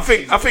 Injuries. I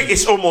think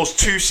it's almost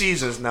 2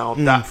 seasons now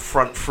that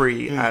front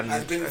three and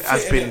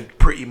has been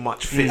pretty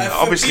much fit.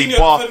 Obviously,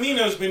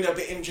 Firmino's been a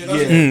bit injured.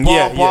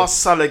 Bar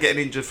Salah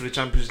getting injured for the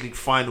Champions League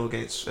final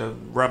against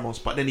Ramos,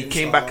 but then he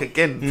came back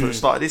again for the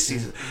start of this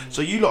season.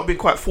 So you lot have been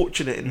quite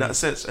fortunate in that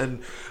sense.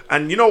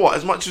 And you know what?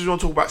 As much as we want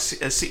to talk about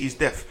City's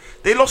depth,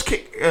 they lost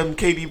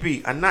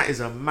KDB, and that is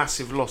a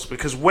massive loss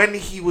because when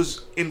he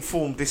was in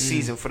form this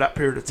season for that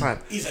period of time,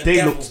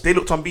 they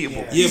looked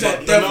unbeatable. Yeah,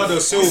 but Bernardo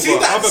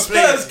Silva, other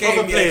players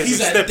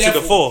stepped to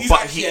the fore.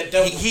 But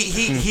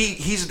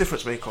he's a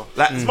difference maker.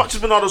 Like as much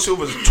as Bernardo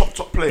Silva is a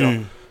top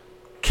player,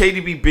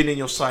 KDB being in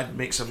your side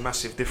makes a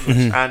massive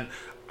difference. And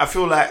I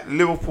feel like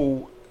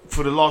Liverpool,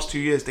 for the last 2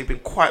 years, they've been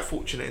quite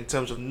fortunate in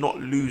terms of not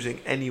losing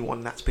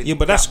anyone that's been. Yeah,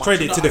 but that's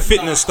credit to the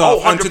fitness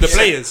staff and to the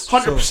players.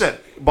 100%.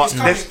 But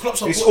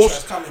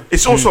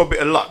it's also a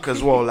bit of luck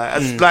as well.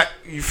 Like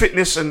you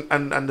fitness and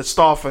the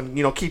staff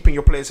and keeping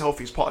your players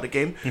healthy is part of the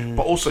game.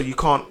 But also you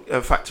can't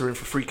factor in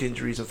for freak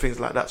injuries and things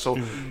like that. So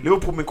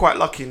Liverpool have been quite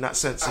lucky in that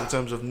sense in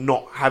terms of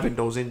not having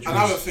those injuries.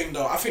 Another thing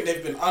though, I think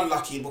they've been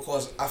unlucky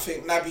because I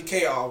think Naby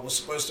Keita was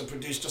supposed to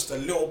produce just a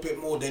little bit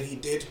more than he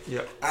did.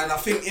 Yeah. And I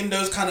think in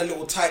those kind of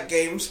little tight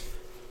games,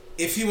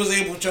 if he was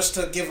able just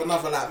to give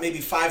another maybe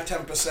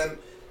 5-10%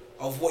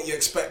 of what you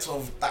expect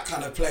of that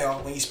kind of player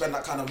when you spend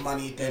that kind of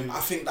money, then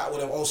I think that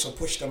would have also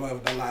pushed them over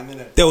the line,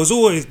 innit? There was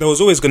always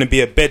going to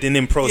be a bedding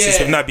in process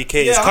with Naby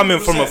Keita. He's coming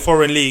from a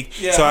foreign league,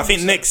 so I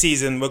think next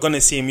season we're going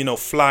to see him,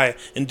 fly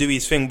and do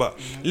his thing. But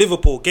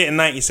Liverpool getting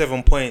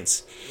 97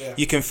 points,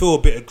 you can feel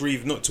a bit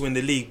aggrieved not to win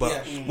the league.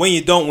 But when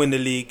you don't win the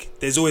league,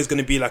 there's always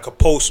going to be like a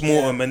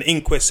post-mortem, an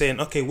inquest saying,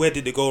 okay, where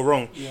did it go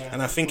wrong?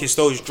 And I think it's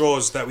those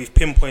draws that we've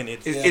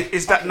pinpointed.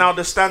 Is that now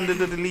the standard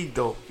of the league,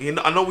 though?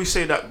 I know we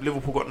say that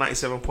Liverpool got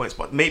 97 points,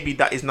 but maybe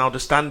that is now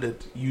the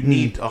standard. You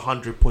need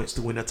 100 points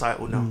to win a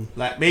title now.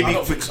 Like maybe, I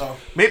don't think so.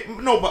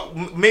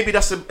 Maybe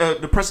that's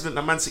the precedent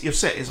that Man City have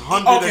set is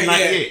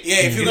 198.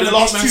 If you're going to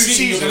last 2 seasons,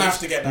 you're going to have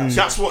to get that.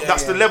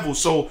 That's the level.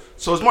 So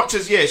as much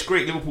as it's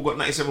great, Liverpool got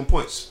 97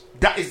 points.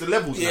 That is the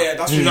levels now. Yeah,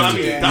 that's what I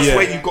mean. That's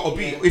where you've got to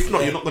be. If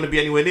not, you're not going to be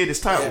anywhere near this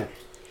title.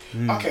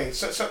 Okay,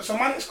 so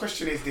my next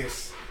question is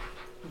this: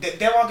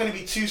 there are going to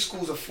be 2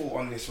 schools of thought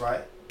on this,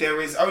 right? There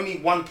is only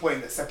 1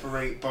 point that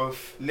separate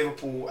both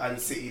Liverpool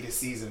and City this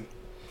season.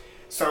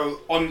 So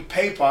on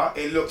paper,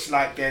 it looks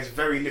like there's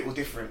very little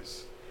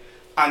difference,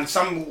 and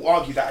some will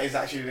argue that is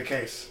actually the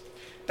case.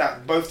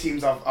 That both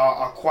teams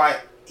are quite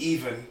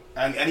even,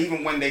 and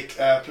even when they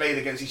played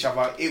against each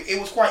other, it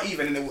was quite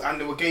even, and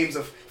there were games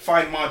of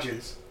fine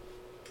margins.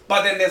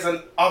 But then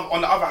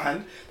on the other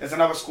hand, there's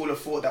another school of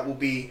thought that will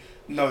be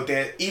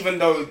even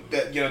though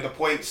the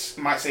points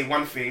might say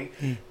one thing,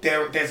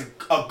 there's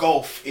a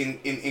gulf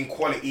in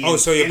quality. Oh,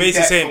 so you're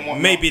basically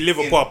saying maybe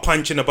Liverpool are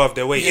punching above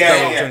their weight.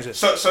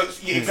 So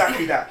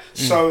exactly that.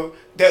 So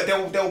there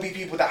will be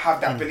people that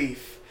have that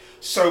belief.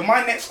 So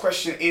my next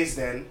question is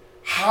then,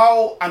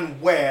 how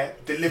and where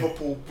did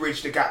Liverpool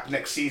bridge the gap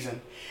next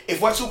season?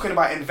 If we're talking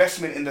about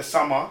investment in the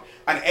summer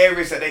and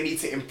areas that they need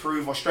to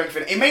improve or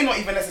strengthen, it may not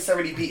even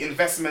necessarily be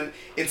investment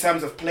in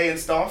terms of playing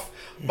staff,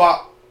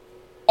 but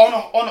on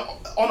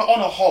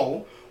a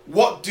whole,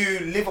 what do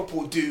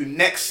Liverpool do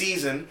next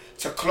season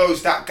to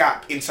close that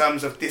gap in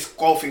terms of this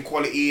golfing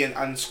quality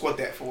and squad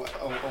depth or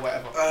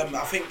whatever?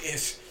 I think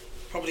it's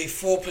probably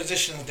 4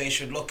 positions they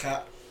should look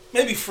at,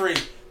 maybe 3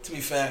 to be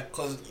fair,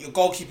 because your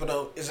goalkeeper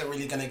though isn't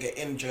really going to get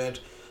injured.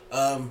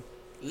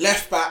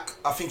 Left back,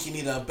 I think you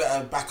need a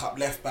better backup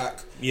left back.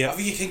 Yeah. I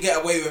think you can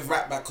get away with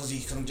right back because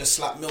you can just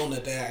slap Milner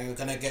there and you're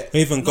gonna get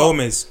even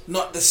Gomez.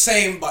 Not the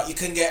same, but you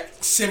can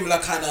get similar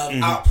kind of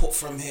output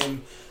from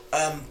him.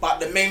 But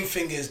the main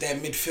thing is their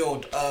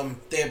midfield.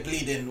 They're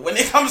bleeding when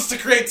it comes to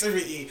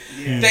creativity.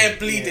 They're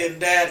bleeding.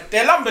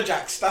 They're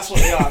lumberjacks. That's what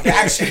they are. They're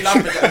actually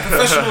lumberjacks,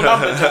 professional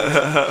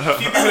lumberjacks. A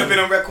few people have been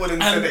on record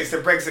and said that it's the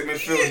Brexit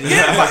midfield.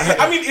 Yeah, but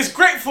I mean, it's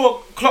great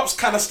for Klopp's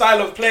kind of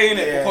style of playing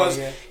it because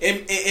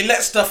it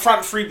lets the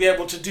front three be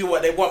able to do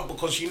what they want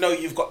because you know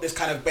you've got this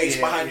kind of base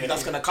behind you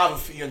that's going to cover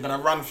for you and going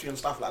to run for you and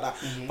stuff like that.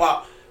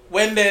 But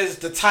when there's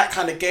the tight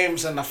kind of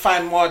games and the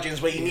fine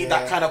margins where you need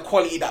that kind of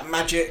quality, that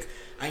magic,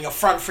 and your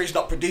front three's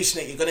not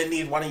producing it, you're going to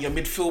need one of your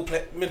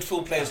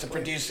midfield players to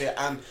produce it,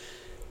 and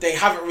they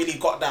haven't really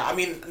got that. I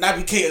mean,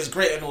 Naby Keita's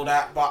great and all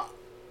that, but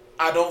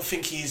I don't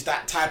think he's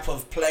that type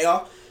of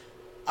player.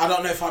 I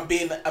don't know if I'm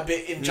being a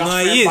bit unjust. No,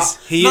 he is.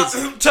 He is.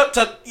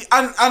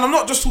 And I'm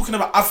not just talking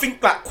about, I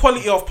think like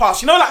quality of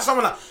pass. You know, like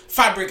someone like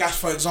Fabregas,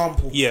 for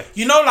example. Yeah.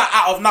 You know, like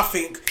out of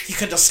nothing, he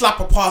can just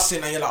slap a pass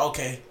in and you're like,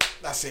 okay,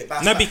 that's it.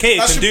 Naby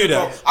Keita can do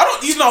that. I don't.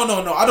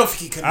 No. I don't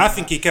think he can. I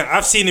think he can.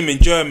 I've seen him in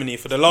Germany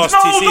for the last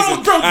 2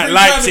 seasons at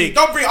Leipzig.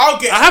 Don't bring. I'll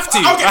get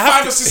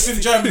 5 assists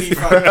in Germany,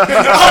 fam. I'll get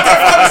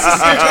 5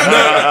 assists in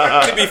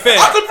Germany. To be fair,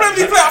 I could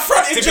probably play up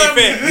front in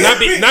Germany. To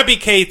be fair, Naby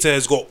Keita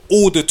has got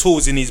all the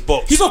tools in his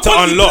box He's a to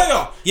unlock.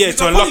 Player. Yeah, He's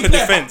to unlock a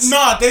defense.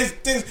 Nah, there's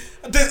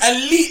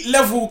elite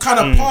level kind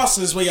of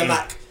passes where you're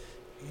like,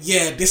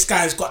 yeah, this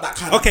guy's got that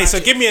kind of. Okay, magic.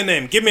 so give me a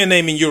name. Give me a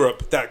name in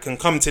Europe that can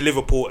come to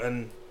Liverpool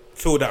and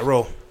fill that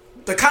role.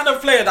 The kind of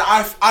player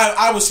that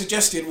I was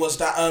suggesting was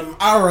that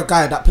our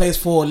guy that plays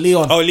for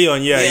Lyon. Oh,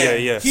 Lyon,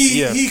 yeah.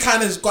 He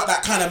kind of got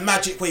that kind of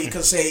magic where you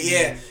can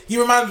say, he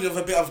reminds me of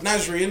a bit of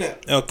Nasri,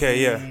 innit?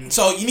 Okay, yeah.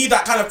 So you need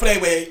that kind of player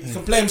where you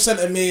can play him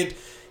centre mid,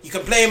 you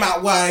can play him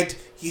out wide.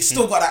 He's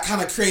still got that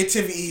kind of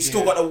creativity. He's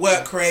still got the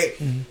work rate.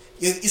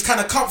 He's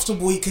kind of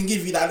comfortable. He can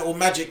give you that little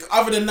magic.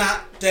 Other than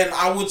that, then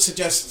I would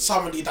suggest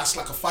somebody that's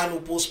like a final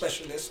ball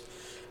specialist,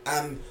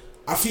 and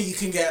I think you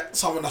can get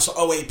someone that's an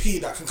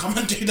OAP that can come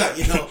and do that,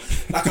 you know,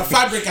 like a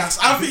Fabregas.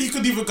 I think you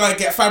could even go and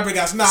get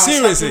Fabregas now.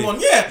 Seriously? And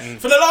slap him on.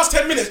 For the last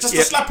 10 minutes, just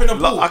to slap in a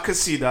ball. I could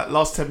see that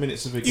last 10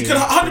 minutes of a game. You can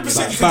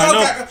 100%.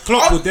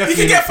 You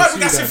can get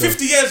Fabregas in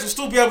 50 years and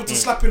still be able to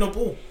slap in a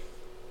ball.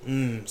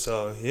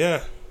 So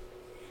yeah.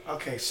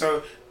 Okay,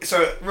 so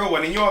real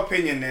one. In your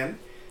opinion, then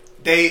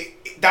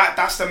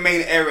that's the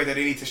main area that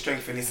they need to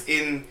strengthen is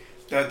in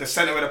the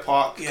centre of the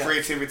park,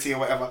 creativity or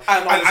whatever,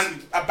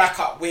 and a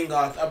backup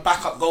winger, a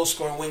backup goal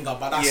scoring winger,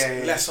 but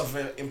that's less of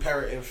an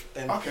imperative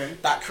than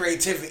that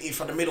creativity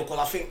for the middle. Because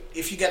I think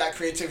if you get that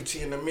creativity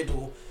in the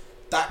middle,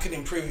 that can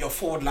improve your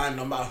forward line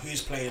no matter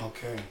who's playing.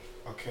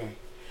 Okay.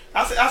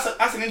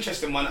 That's an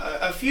interesting one.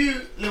 A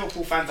few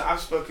Liverpool fans that I've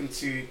spoken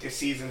to this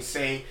season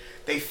say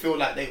they feel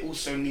like they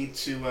also need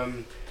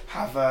to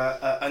have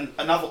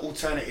another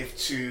alternative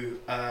to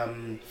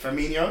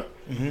Firmino.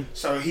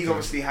 So he's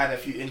obviously had a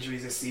few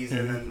injuries this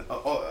season, and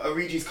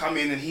Origi's come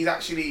in and he's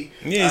actually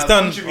he's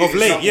done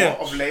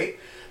of late.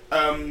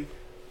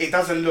 It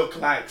doesn't look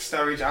like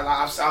Sturridge.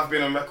 I've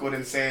been on record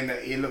in saying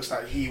that it looks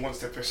like he wants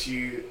to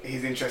pursue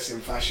his interest in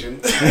fashion.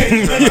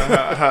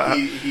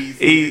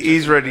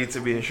 He's ready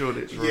to be in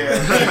Shoreditch. Right? Yeah,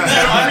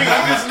 I think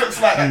it just looks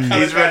like that.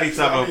 He's ready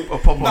to have a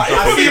pop-up.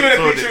 I see him in a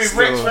picture with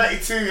Rex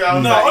 32.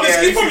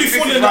 Honestly, he's probably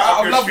falling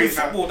out of love with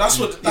football. That's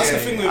the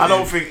thing with him.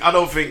 I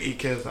don't think he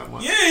cares that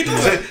much. Yeah, he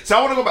does. So I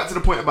want to go back to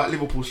the point about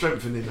Liverpool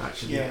strengthening.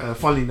 Actually,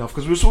 funnily enough,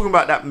 because we were talking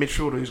about that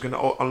midfielder who's going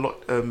to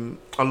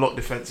unlock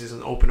defenses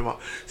and open them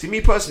up. See,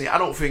 me personally, I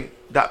don't think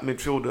that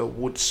midfielder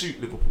would suit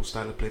Liverpool's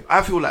style of play.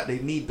 I feel like they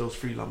need those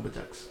 3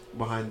 lumberjacks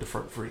behind the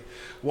front 3.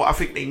 What I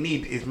think they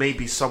need is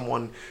maybe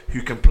someone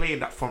who can play in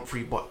that front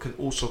 3 but can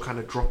also kind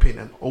of drop in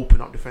and open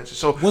up defenses.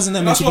 So wasn't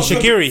that meant to be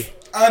Shaqiri?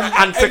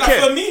 And Fekir.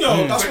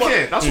 Firmino,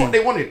 that's what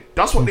they wanted.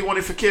 That's what they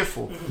wanted Fekir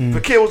for.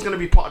 Fekir was going to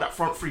be part of that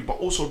front 3 but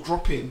also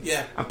drop in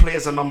and play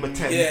as a number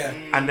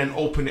 10 and then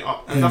open it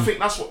up. And I think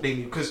that's what they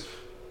need, because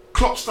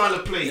Klopp's style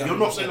of play, you're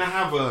not going to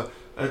have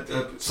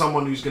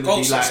someone who's going to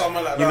be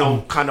like you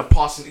know, kind of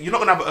passing. You're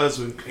not going to have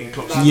Ozil in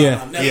Klopp's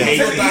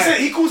style.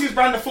 He calls his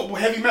brand of football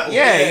heavy metal.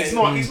 He's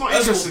not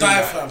interested in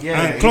that.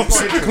 And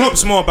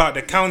Klopp's more about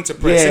the counter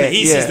press. And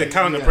he sees the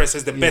counter press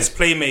as the best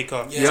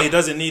playmaker, so he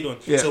doesn't need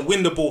one. So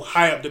win the ball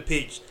high up the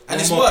pitch,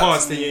 and more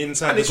pass than you're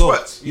inside the goal.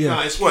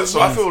 It's worked. So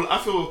I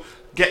feel.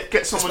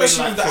 Get someone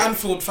especially in with the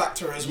Anfield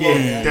factor as well.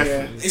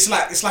 Definitely. It's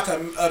like a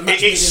match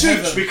made it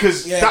suits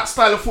because that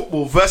style of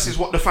football versus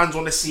what the fans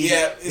want to see.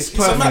 It's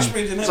a match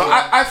made in heaven. So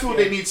I feel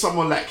they need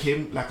someone like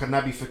him, like a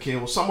Naby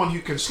Fekir, or someone who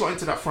can slot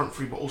into that front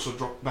 3 but also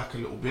drop back a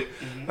little bit.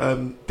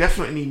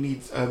 Definitely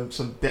needs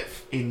some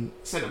depth in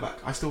centre back.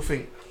 I still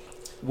think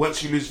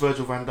once you lose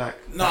Virgil van Dijk,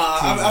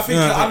 I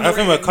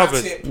think we're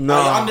covered. You're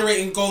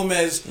underrating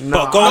Gomez.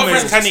 But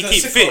Gomez, can he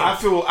keep fit?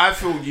 I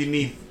feel you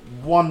need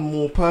one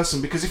more person,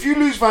 because if you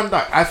lose Van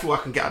Dijk, I feel I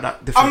can get out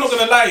that defense. I'm not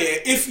gonna lie,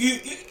 if you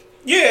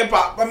Yeah,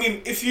 but I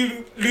mean, if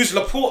you lose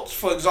Laporte,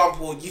 for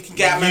example, you can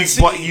get Man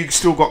City. But you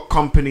still got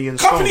Company and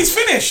Company's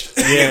Stones. finished.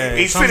 Yeah,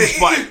 He's finished,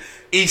 but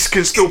he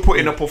can still put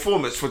in a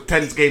performance for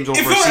 10 games over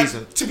a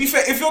season. To be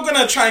fair, if you're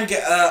gonna try and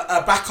get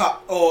a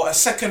backup or a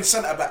second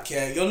centre back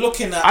here, you're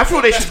looking at. I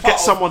feel they should get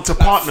someone to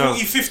partner.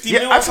 40, 50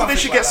 yeah, I feel they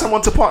should get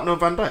someone to partner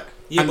with Van Dijk.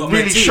 Yeah, and but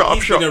really shut up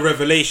he's shop. been a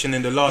revelation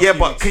in the last. Yeah, few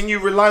but weeks. can you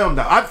rely on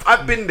that?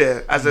 I've been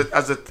there as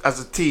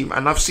a team,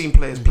 and I've seen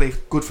players play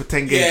good for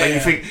 10 games, and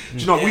you think, do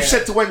you know, we've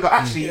said to Wenger,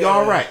 actually, you're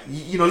all right.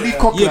 You know, leave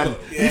Coquelin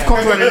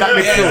in that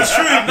midfield. It's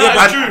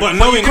true. But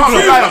knowing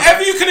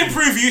whatever you can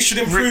improve, you should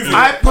improve.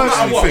 I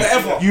personally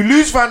think whatever. you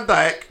lose Van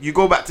Dijk, you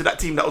go back to that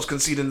team that was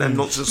conceding them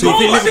nonsense. So you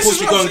think this Liverpool is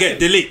should what go I'm and get saying.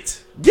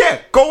 Delete? Yeah,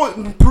 go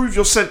and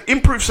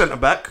improve centre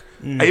back,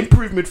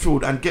 improve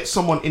midfield, and get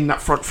someone in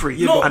that front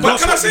three. No, and but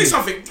that's can I what say you-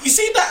 something? You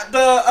see that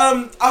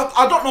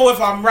I don't know if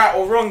I'm right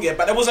or wrong here,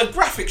 but there was a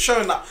graphic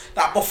showing that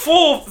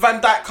before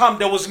Van Dijk come,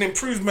 there was an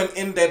improvement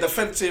in their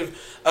defensive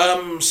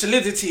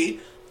solidity.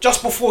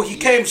 Just before he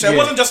came, so it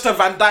wasn't just a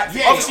Van Dijk.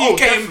 Yeah, Obviously, he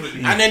came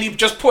definitely. and then he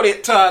just put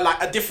it to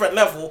like a different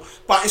level.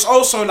 But it's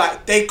also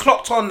like they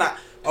clocked on that.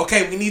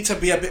 Okay, we need to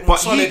be a bit more But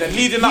solid and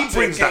leading up he to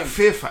brings the game. that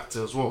fear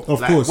factor as well.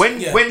 Of course. When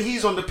Yeah. when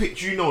he's on the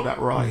pitch, you know that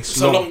right. It's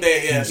a long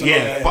day, yeah. It's a long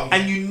day. But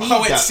and you need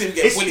can't wait to that. see him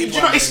get It's, bullied do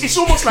you know, one it's, day. it's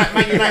almost like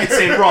Man United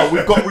saying, "Right,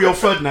 we've got Rio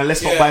Ferdinand.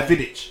 Let's not Yeah. buy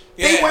Vidic."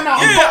 They Yeah. went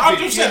out and Yeah, bought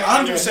 100%, Vidic.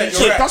 100%. So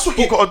You're right. that's what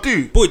you got to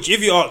do. Budge,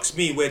 if you ask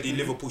me where did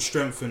Liverpool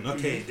strengthen,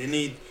 okay, they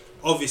need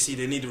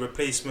a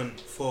replacement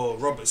for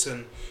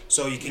Robertson,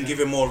 so you can give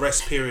him more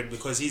rest period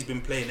because he's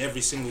been playing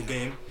every single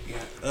game.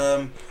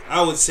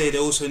 I would say they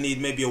also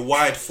need maybe a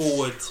wide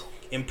forward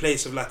in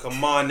place of like a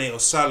Mane or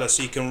Salah,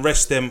 so you can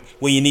rest them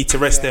when you need to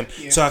rest them.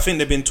 So I think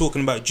they've been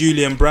talking about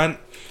Julian Brandt.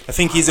 I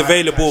think he's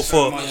available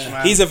for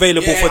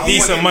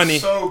decent money.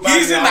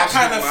 He's in that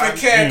kind of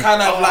Fekir,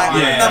 kind of like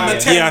number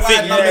 10.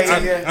 Yeah, number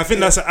 10. I think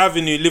that's an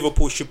avenue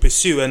Liverpool should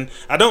pursue, and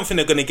I don't think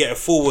they're going to get a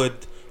forward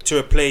to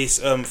replace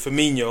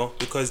Firmino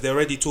because they're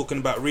already talking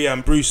about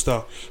Ryan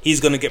Brewster. He's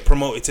going to get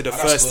promoted to the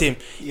first team.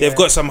 They've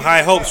got some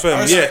high hopes for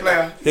him.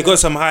 Yeah, they've got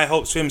some high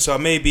hopes for him. So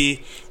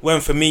maybe when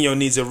Firmino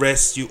needs a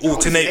rest, you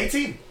alternate.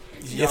 18.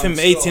 I think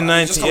 18,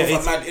 19. Just Yeah, come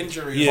off a mad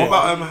injury. Yeah. What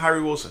about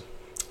Harry Wilson?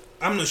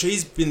 I'm not sure.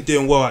 He's been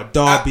doing well at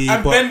Derby,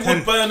 and but Ben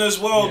Woodburn as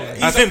well.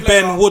 He's I a think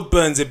player. Ben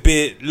Woodburn's a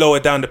bit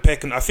lower down the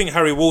peck, and I think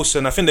Harry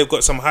Wilson. I think they've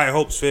got some high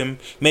hopes for him.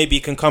 Maybe he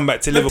can come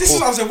back to But Liverpool. this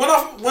is what I'm saying.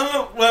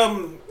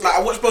 When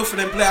I watched both of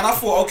them play, and I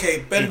thought,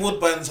 okay, Ben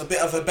Woodburn's a bit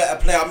of a better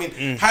player. I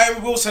mean, Harry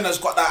Wilson has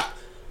got that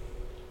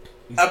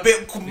a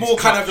bit more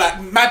kind of like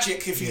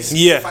magic,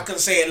 if I can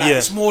say it. Like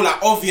it's more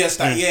like obvious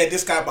that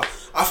this guy. But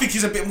I think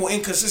he's a bit more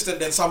inconsistent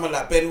than someone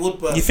like Ben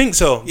Woodburn. You think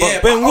so? Yeah,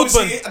 but Ben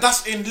obviously Woodburn.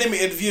 that's in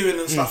limited viewing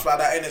and stuff like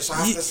that, innit? So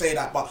I have to say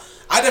that. But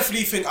I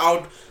definitely think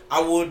I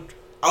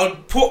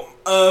would put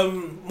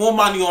more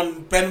money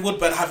on Ben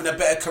Woodburn having a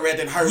better career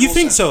than Harry Wilson. You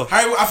think so?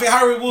 I think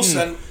Harry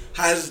Wilson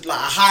has like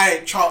a high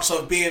chance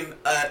of being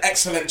an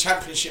excellent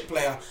championship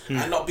player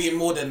and not being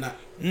more than that.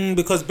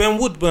 Because Ben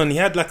Woodburn, he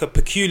had like a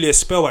peculiar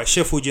spell at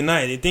Sheffield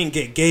United. He didn't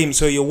get games,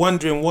 so you're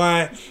wondering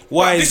why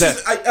is that?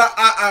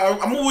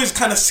 I'm always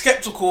kind of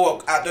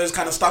skeptical at those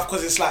kind of stuff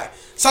because it's like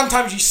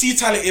sometimes you see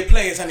talented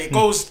players and they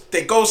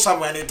go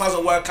somewhere and it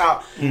doesn't work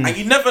out and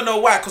you never know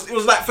why. Because it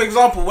was like, for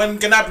example, when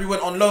Gnabry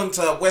went on loan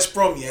to West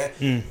Brom,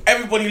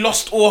 everybody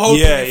lost all hope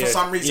in him for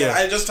some reason. And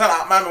it just turned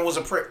out Maman was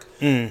a prick.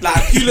 Like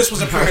Pulis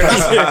was a prick.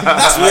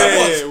 That's what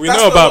it was. We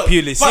know about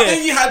Pulis. But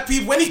then you had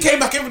people when he came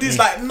back, everybody's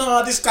like,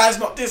 "Nah, this guy's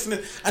not this."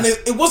 And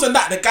it wasn't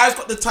that. The guy's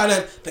got the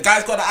talent. The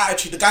guy's got the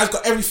attitude. The guy's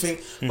got everything.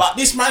 But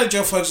this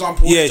manager, for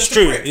example, is it's just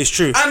true. a prick. It's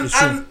true.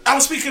 And I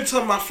was speaking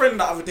to my friend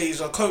the other day.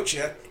 He's a coach,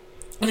 and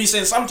he's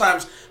saying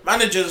sometimes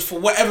managers, for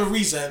whatever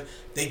reason,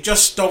 they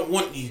just don't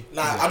want you.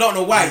 Like I don't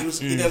know why.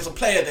 There's a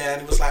player there,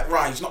 and he was like,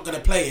 right, he's not going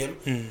to play him.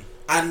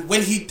 And when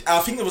I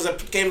think it was a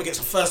game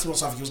against the first team or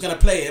something, he was going to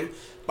play him.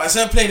 But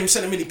instead of playing him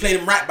centre mid, he played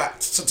him right back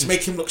to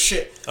make him look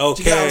shit. Okay,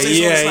 Do you get what I'm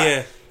saying? So it's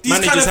like, these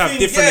managers kind of have things,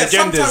 different agendas.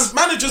 Sometimes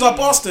managers are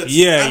bastards.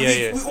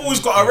 And we always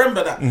got to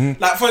remember that.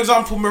 Like, for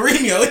example,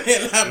 Mourinho,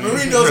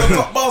 Mourinho's a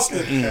top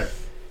bastard.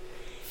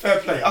 Fair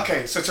play.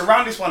 Okay, so to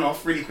round this one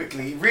off really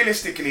quickly,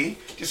 realistically,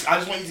 I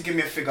just want you to give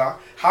me a figure.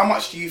 How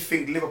much do you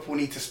think Liverpool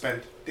need to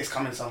spend this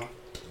coming summer?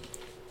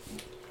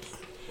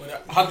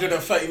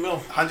 130 mil.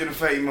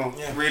 130 mil,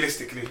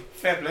 realistically.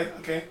 Fair play,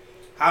 okay.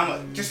 How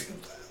much, just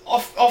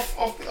off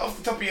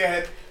the top of your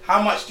head,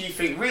 how much do you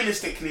think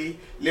realistically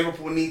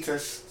Liverpool need to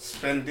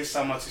spend this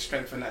summer to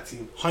strengthen that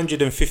team?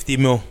 150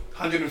 mil.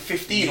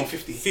 115 or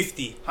 50?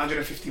 50.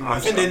 150 mil. I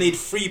think they need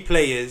 3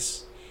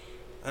 players.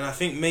 And I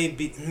think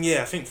maybe,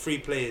 3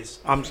 players.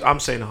 I'm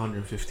saying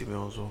 150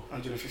 mil as well.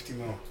 150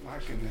 mil. My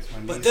goodness,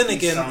 man. But then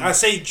again, I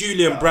say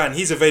Julian Brandt,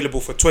 he's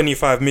available for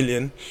 25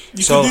 million.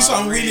 You can do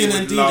something wheeling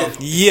and dealing.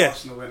 Yeah.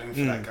 Arsenal went in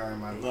for that guy,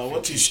 man. No,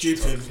 what too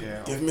stupid.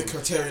 Give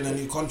Mkhitaryan a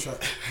new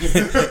contract.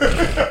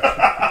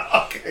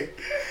 Okay.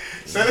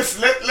 So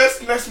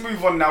let's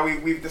move on now.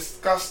 We've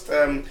discussed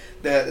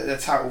the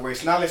title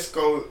race. Now let's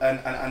go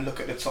and look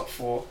at the top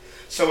four.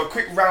 So a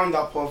quick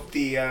roundup of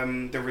the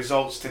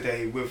results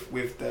today with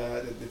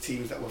the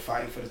teams that were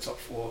fighting for the top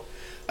four.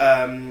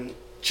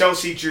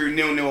 Chelsea drew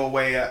 0-0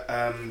 away at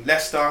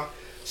Leicester.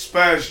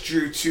 Spurs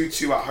drew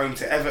 2-2 at home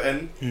to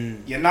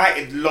Everton.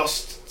 United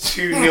lost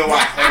 2-0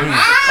 at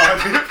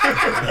home to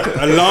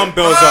Cardiff. Alarm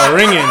bells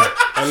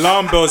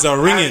are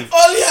ringing.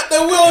 Only at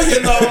the will,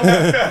 you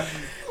know.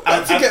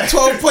 And to get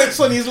 12 points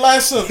on his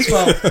license,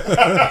 bro.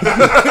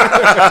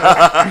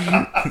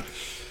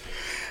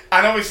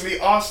 And obviously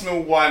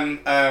Arsenal won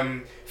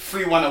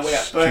 3-1 away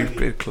at Burnley.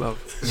 Stupid club.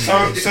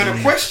 So the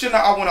question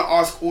that I want to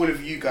ask all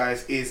of you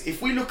guys is,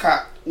 if we look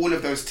at all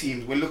of those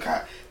teams, we look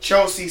at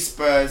Chelsea,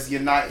 Spurs,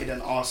 United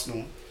and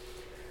Arsenal.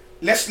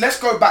 Let's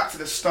go back to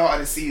the start of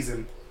the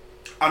season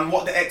and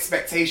what the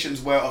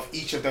expectations were of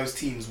each of those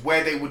teams,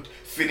 where they would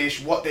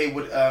finish, what they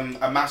would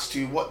amass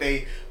to, what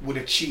they would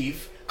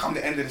achieve come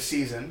the end of the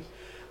season.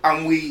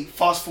 And we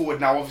fast forward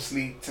now,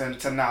 obviously,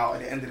 to now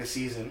at the end of the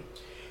season.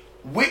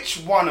 Which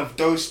one of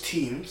those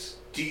teams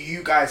do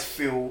you guys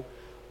feel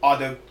are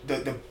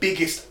the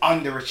biggest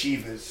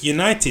underachievers?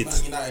 United.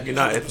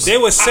 United. They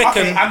were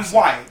second. Okay, and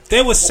why?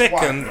 They were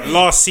second Why?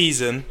 last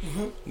season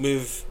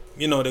with,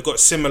 they got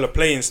similar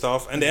playing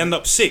staff and they end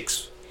up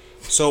 6th.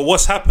 So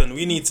what's happened?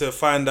 We need to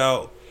find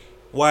out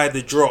why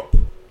the drop.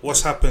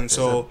 What's happened? There's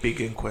So a big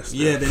inquest.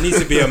 yeah, there needs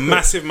to be a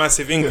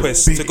massive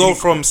inquest to go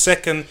from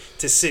 2nd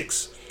to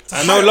 6th.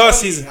 I know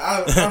last season.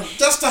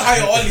 Just to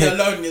hire Oli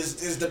alone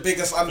is the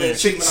biggest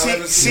underachievement I've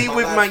ever seen. See in my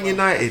with life, Man bro.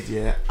 United,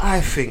 yeah, I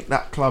think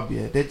that club,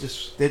 yeah, they're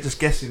just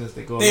guessing as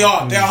they go. They're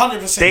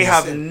 100%. They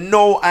have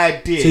no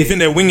idea. So you think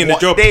they're winging the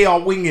job? They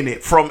are winging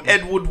it from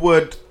Ed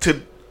Woodward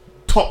to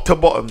top to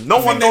bottom. No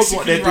one knows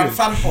what they're doing.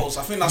 Fan polls.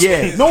 I think that's what it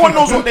Yeah, is. no one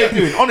knows what they're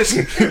doing.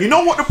 Honestly, you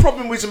know what the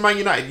problem is in Man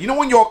United? You know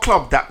when you're a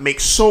club that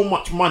makes so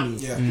much money,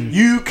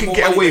 you can More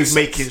get money away makes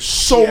with making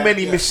so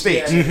many Yeah.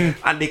 mistakes, Yeah.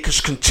 and they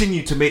just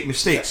continue to make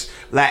mistakes.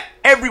 Like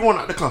everyone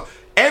at the club,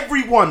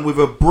 everyone with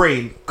a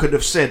brain could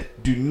have said,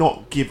 "Do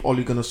not give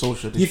Ole Gunnar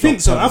Solskjaer this You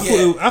think so?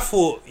 job." I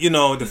thought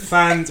the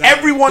fans.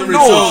 Everyone the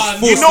knows. results You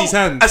forced know, his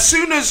hand. as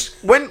soon as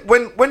when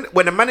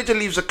a manager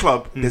leaves a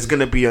club, there's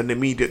gonna be an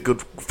immediate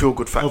feel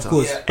good factor. Of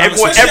course. Yeah.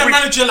 Everyone, Especially a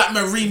manager like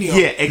Mourinho.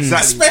 yeah,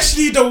 exactly.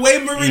 Especially the way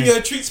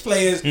Mourinho treats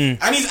players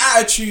and his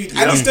attitude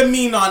and his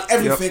demeanour and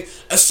everything.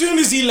 As soon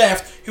as he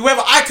left,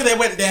 whoever I could have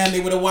went there and they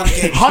would have won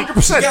games.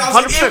 100%, Yeah, I was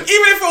like, 100%.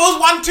 even if it was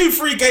 1, 2,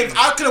 3 games,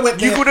 I could have went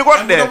there. You could have won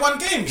and there. would have won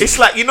games. It's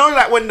like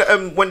like when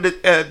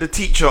the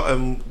teacher,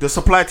 the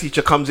supply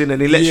teacher comes in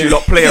and he lets you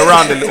lot play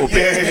around a little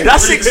bit.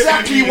 That's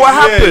exactly what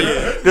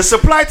happened. The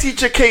supply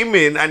teacher came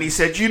in and he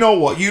said, "You know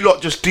what? You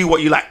lot just do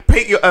what you like.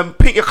 Paint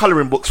your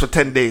colouring books for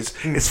 10 days.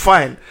 It's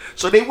fine."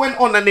 So they went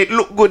on and it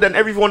looked good and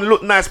everyone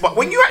looked nice. But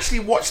when you actually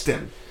watch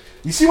them,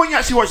 you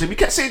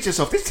kept saying to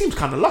yourself, "This team's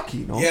kind of lucky,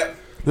 you know." Yeah.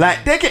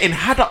 Like they're getting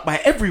had up by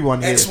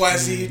everyone here.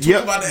 XYZ. Talk Yeah,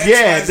 about the XYZ.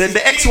 yeah, the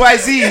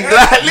XYZ,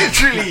 like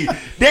literally,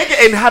 they're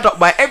getting had up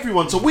by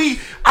everyone. So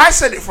I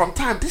said it from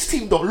time. This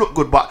team don't look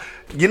good, but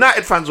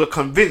United fans were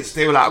convinced.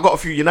 They were like, I got a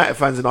few United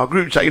fans in our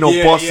group chat,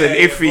 Boss and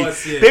Iffy.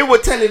 Boss, yeah. They were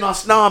telling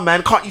us, "Nah,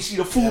 man, can't you see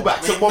the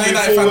fullbacks are bombing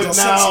United forward fans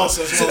are now?"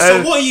 senseless as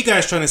So what are you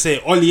guys trying to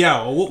say? Oli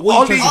out? Or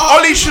what are you trying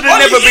to Oli should have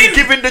Oli never been in.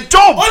 given the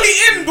job. Only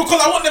in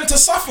because I want them to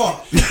suffer.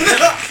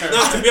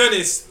 No, to be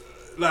honest,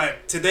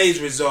 like today's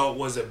result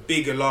was a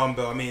big alarm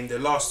bell. I mean, the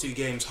last 2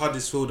 games,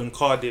 Huddersfield and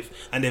Cardiff,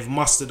 and they've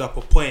mustered up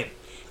a point.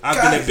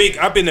 I've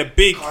been a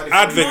big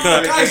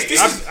advocate. Guys,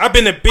 this is- I've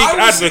been a big I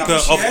was advocate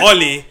rubbish, of yeah.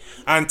 Oli,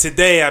 and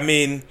today, I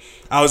mean,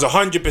 I was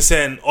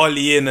 100%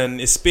 Oli in, and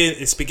it's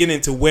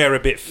beginning to wear a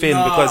bit thin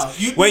because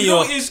when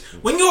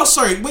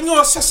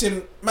you're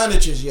assessing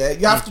managers, yeah,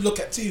 you have to look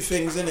at 2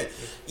 things, innit?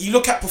 You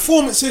look at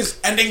performances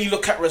and then you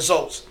look at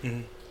results.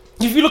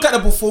 If you look at the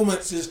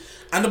performances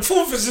and the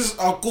performances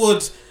are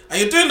good and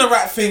you're doing the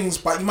right things,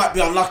 but you might be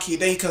unlucky,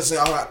 then you can say,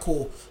 "All right,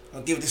 cool,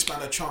 I'll give this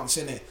man a chance,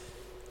 innit?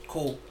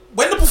 Cool."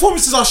 When the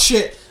performances are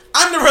shit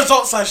and the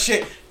results are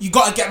shit, you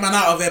got to get man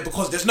out of there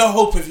because there's no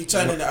hope of you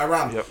turning it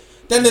around. Yep.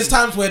 Then there's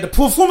times where the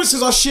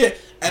performances are shit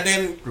and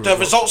then the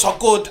results are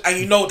good and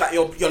you know that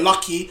you're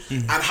lucky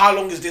and how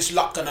long is this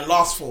luck gonna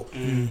last for?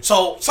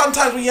 So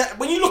sometimes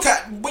when you looked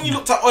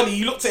at Oli,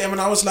 you looked at him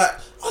and I was like,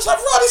 "Wow,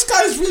 this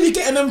guy is really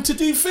getting them to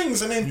do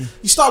things." And then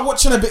you start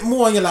watching a bit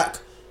more and you're like,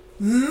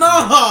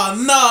 "Nah.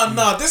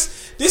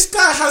 This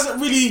guy hasn't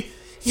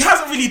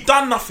really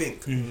done nothing."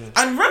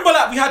 And remember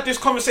that we had this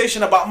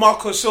conversation about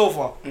Marco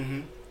Silva.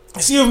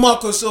 See, with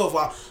Marco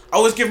Silva, I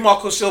always give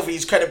Marco Silva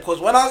his credit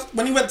because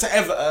when he went to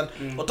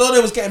Everton, although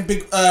they was getting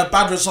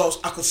bad results,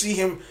 I could see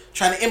him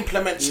trying to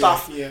implement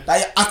stuff. yeah.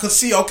 Like I could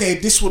see, okay,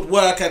 this would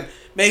work, and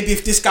maybe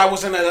if this guy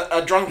wasn't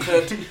a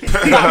drunkard, that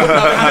wouldn't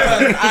have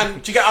happened.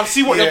 And do you get? I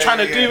see what you're trying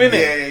to do,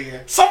 innit?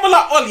 Yeah. Someone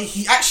like Oli,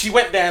 he actually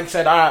went there and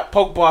said, "All right,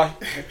 Pogba,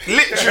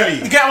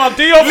 Literally. you get what I'm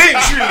doing?"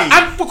 Literally.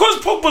 And because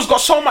Pogba's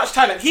got so much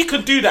talent, he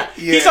could do that.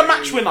 He's a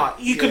match winner.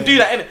 He can do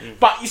that, innit?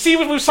 But you see,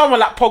 with someone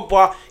like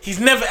Pogba, he's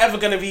never ever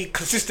going to be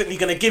consistently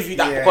going to give you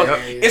that because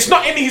it's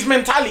not in his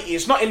mentality.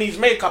 It's not in his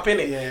makeup,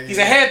 innit? He's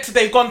a here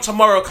today, gone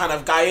tomorrow kind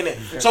of guy,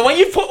 innit? So when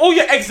you put all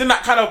your eggs in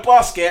that kind of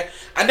basket,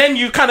 and then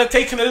you kind of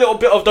taken a little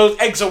bit of those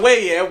eggs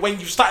away, when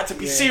you started to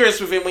be serious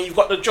with him, when you've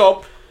got the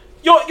job,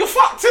 you're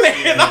fucked,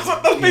 innit? That's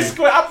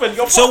basically what happened.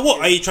 So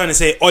what are you trying to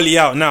say? Oli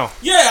out now?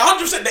 Yeah,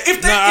 100%.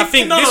 I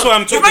think this is what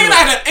I'm talking If Man about.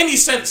 United had any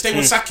sense, they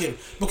would sack him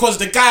because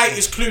the guy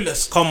is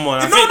clueless. Come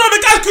on, the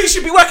guy's clueless. He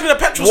should be working in a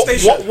petrol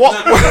station.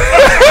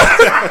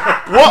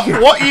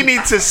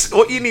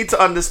 What you need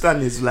to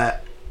understand is like,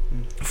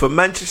 for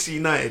Manchester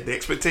United, the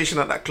expectation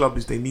at that club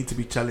is they need to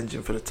be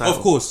challenging for the title. Of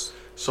course.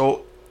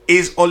 So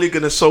is Ole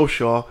Gunnar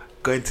Solskjaer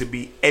going to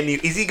be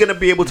is he going to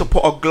be able to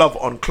put a glove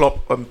on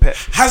Klopp and Pep?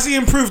 Has he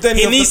improved any?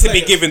 He of needs the to be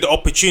players? given the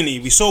opportunity.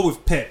 We saw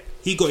with Pep.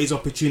 He got his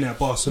opportunity at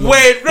Barcelona.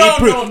 Wait,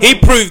 no. He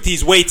proved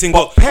his waiting.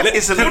 But Pep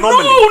is an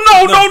anomaly. No, we're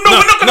not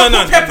going to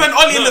put Pep and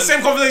Oli in the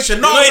same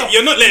conversation. No,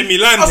 You're not letting me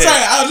land I'm here.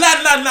 sorry, I'll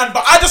land.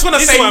 But I just want to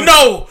This say is what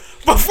no.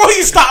 Before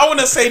you start, I want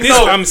to say This no.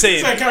 is what I'm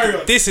saying. Sorry, carry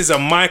on. This is a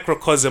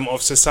microcosm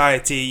of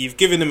society. You've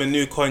given him a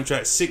new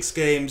contract, 6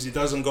 games. It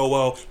doesn't go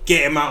well.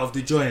 Get him out of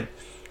the joint.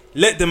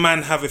 Let the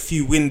man have a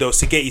few windows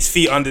to get his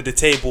feet under the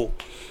table.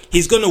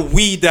 He's going to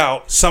weed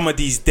out some of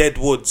these dead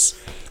woods.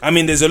 I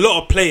mean, there's a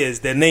lot of players,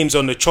 their names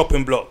on the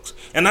chopping blocks.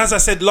 And as I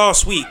said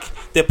last week,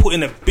 they're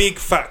putting a big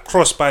fat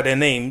cross by their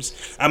names.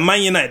 And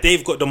Man United,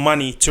 they've got the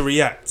money to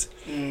react.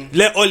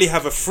 Let Oli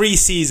have a free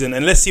season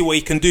and let's see what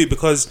he can do,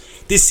 because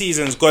this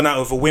season's gone out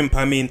with a wimp.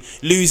 I mean,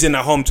 losing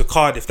at home to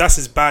Cardiff, that's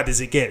as bad as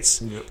it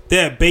gets.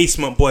 They're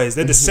basement boys.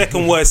 They're the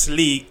second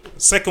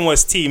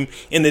worst team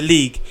in the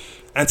league.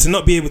 And to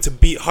not be able to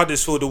beat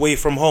Huddersfield away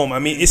from home, I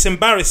mean, it's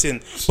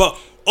embarrassing. But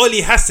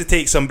Oli has to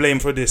take some blame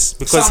for this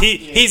because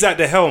he's at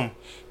the helm.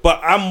 But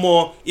I'm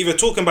more, if you're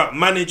talking about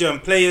manager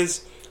and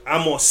players,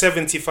 I'm more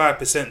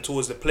 75%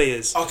 towards the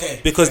players. Okay.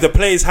 Because the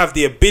players have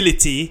the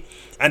ability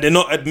and they're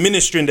not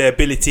administering their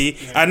ability.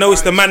 I know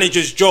it's the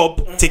manager's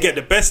job to get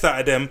the best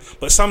out of them,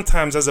 but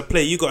sometimes as a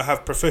player, you got to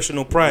have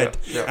professional pride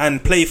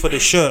and play for the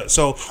shirt.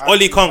 So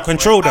Oli can't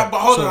control that.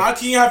 But hold on, how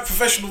can you have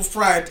professional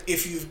pride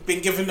if you've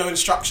been given no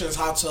instructions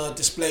how to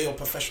display your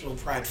professional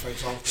pride, for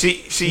example?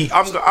 See,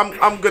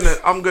 I'm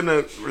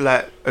gonna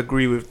like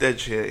agree with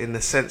Dej here in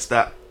the sense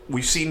that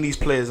we've seen these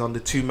players under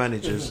 2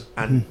 managers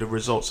and the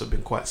results have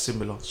been quite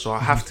similar. So I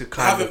have to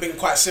They haven't been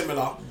quite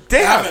similar.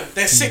 They haven't.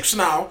 They're 6th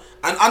now,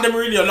 and under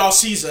Mourinho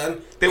last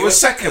season they were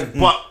second.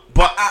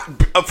 But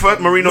for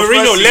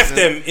Mourinho left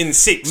them in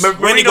 6.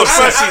 When he got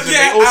first season,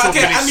 they also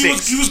finished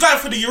 6. He was going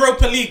for the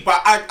Europa League,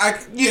 but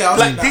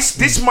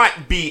this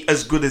might be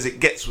as good as it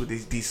gets with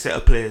these set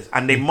of players,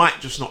 and they might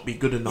just not be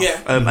good enough.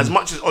 As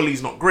much as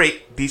Oli's not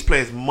great, these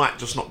players might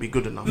just not be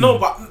good enough. No,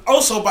 but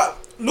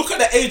look at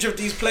the age of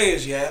these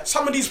players,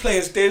 Some of these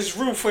players, there's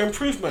room for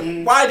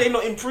improvement. Why are they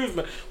not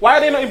improving?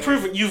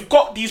 You've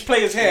got these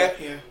players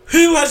here.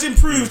 Who has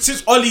improved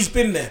since Oli's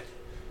been there?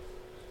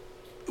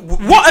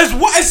 What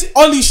is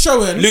Oli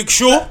showing? Luke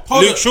Shaw?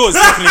 Luke Shaw is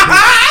definitely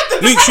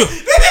improved. Luke Shaw.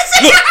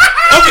 Look,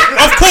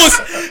 okay, of course,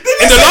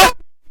 in the last...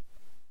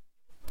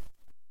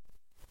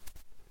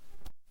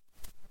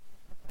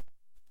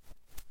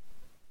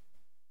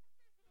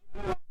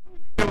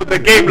 The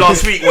game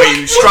last week where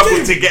you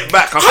struggled to get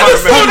back. I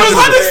can't remember.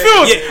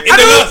 Huddersfield. Yeah,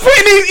 And he was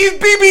putting his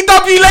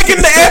BBW leg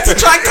in the air to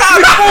try and cut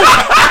the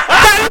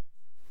ball.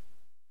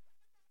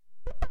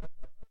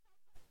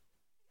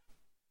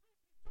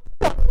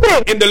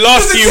 In the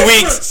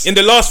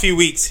last few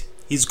weeks,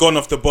 he's gone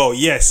off the ball.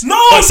 Yes, No,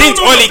 but since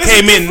Oli there's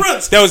came a in,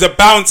 difference. there was a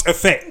bounce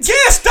effect.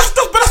 Yes, that's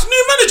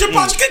new manager.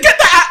 But you can get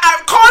that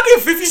at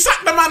Cardiff if you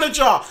sack the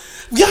manager.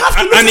 You have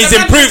to look And at he's the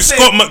improved manager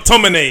Scott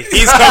McTominay.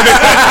 He's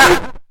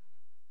coming.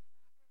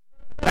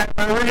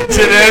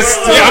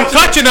 I'm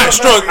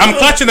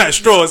clutching at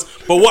straws.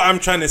 But what I'm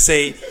trying to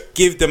say,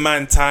 give the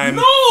man time.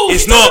 No,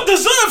 it's he doesn't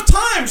deserve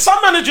time.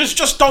 Some managers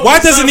just don't. Why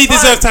doesn't he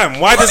deserve time?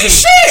 Why doesn't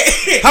he's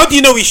he? shit? How do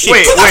you know he's shit?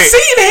 Because I've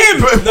seen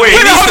him.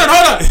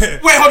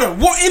 Wait, Hold on.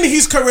 What in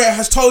his career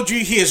has told you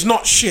he is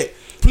not shit?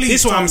 Please.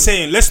 This is what I'm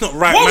saying. Let's not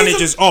write What was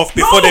managers the- off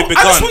before No, they've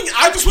begun. I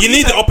just want You you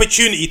need to- the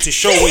opportunity to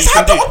show what He's you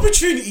had can the do.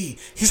 opportunity.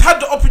 He had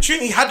the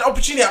opportunity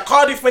at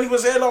Cardiff when he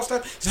was here last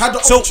time. He's had the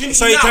opportunity.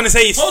 So you're now. trying to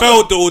say he's Hold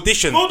failed on. the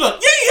audition? Hold on. Yeah,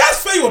 he has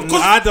failed.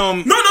 'Cause- I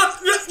don't- No.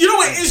 You know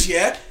what it is?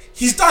 Yeah,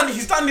 he's done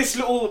this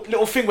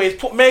little thing where he's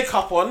put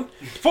makeup on.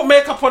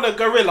 A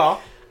gorilla.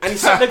 And he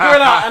set the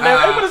gorilla out, and then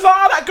everybody's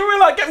like, that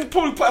gorilla,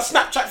 probably put a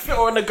Snapchat filter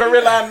on the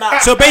gorilla and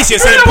that. So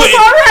basically, you're saying Gorilla was put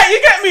it- alright,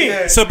 you get me?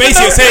 Yeah. So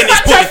basically, you're saying he's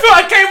Snapchat putting-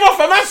 filter came off,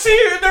 and I see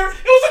it was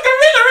a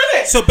gorilla,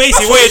 innit? So basically,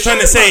 That's what you're he's trying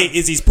to showing, say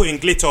is he's putting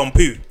glitter on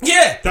poo.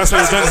 Yeah, That's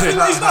what he's trying to say.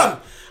 what he's done.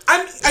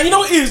 And you know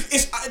what it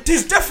is?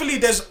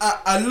 There's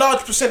a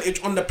large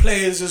percentage on the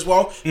players as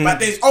well, but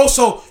there's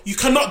also, you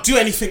cannot do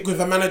anything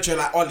with a manager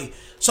like Oli.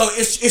 So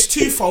it's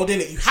twofold,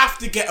 innit? You have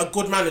to get a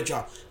good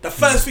manager. The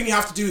first thing you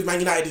have to do with Man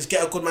United is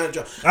get a good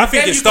manager. I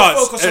think it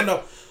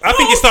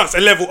starts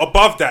a level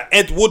above that.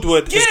 Ed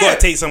Woodward has got to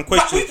take some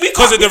questions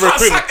because of the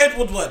recruitment. Ed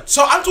Woodward.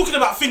 So I'm talking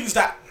about things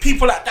that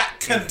people like that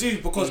can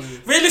do, because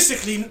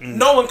realistically,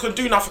 no one can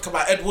do nothing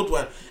about Ed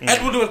Woodward.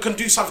 Ed Woodward can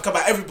do something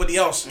about everybody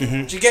else. Do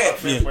you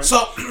get it? Yeah.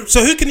 So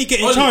who can he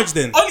get in charge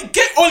then?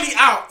 Get Oli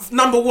out,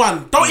 number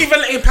one. Don't even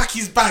let him pack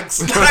his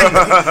bags.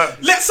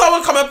 Let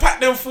someone come and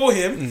pack them for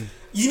him.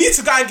 You need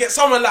to go and get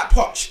someone like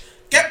Poch.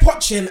 Get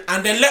Poch in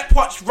and then let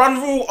Poch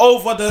rule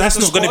over the That's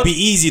not going to be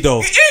easy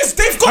though. It is.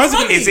 They've got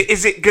money.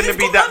 Is it going to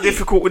be that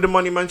difficult with the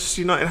money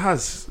Manchester United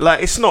has?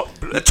 Like, it's not.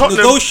 Tottenham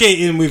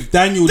negotiating with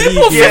Daniel Levy. They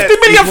bought 50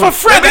 million for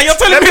Fred, and you're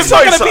telling me it's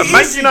not going to be easy.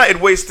 Man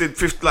United wasted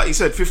 50, like you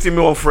said, 50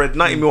 million on Fred,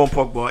 90 million on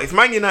Pogba. If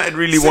Man United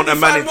really want a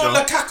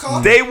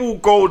manager, they will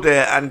go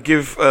there and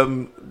give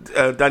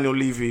Daniel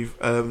Levy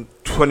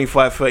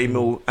 25-30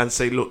 mil and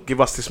say, look,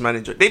 give us this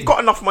manager. They've got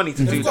enough money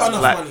to do that.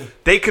 Like,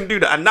 they can do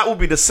that, and that will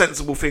be the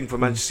sensible thing for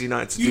Manchester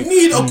United to do. You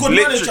need a good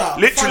manager.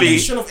 Literally,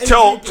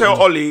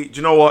 tell Oli, do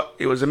you know what?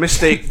 It was a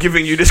mistake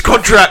giving you this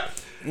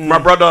contract, my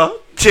brother.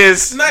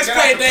 Cheers. Nice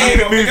play, Dave.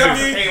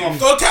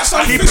 Go catch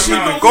some fish.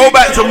 Go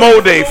back to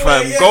Molde,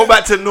 fam. Go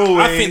back to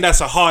Norway. I think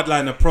that's a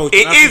hardline approach.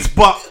 It is,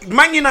 but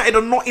Man United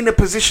are not in a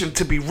position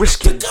to be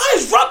risking. The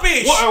guy's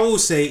rubbish. What I will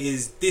say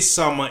is this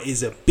summer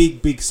is a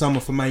big summer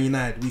for Man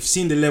United. We've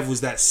seen the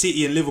levels that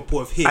City and Liverpool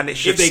have hit. And it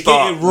should if they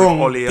get it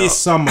wrong this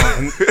summer,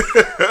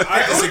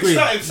 I disagree.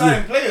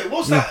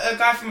 What's that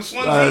guy from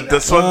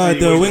Swansea?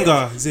 The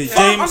winger. Is it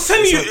James? I'm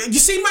telling you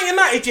see Man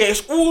United,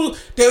 it's all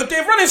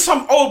they're running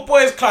some old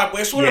boys club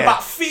where it's all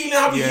about feeling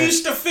how we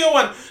used to feel,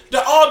 and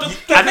the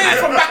men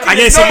from back in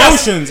the it's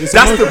emotions.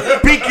 That's the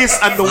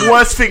biggest and the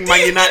worst thing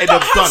Man United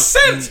have done.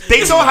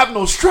 They don't have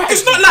no strategy.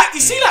 It's not like,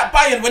 you see, like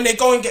Bayern, when they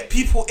go and get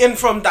people in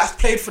from that's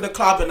played for the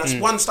club and that's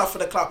won stuff for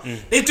the club,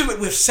 they do it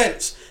with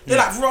sense. They're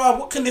like, raw,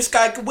 what can this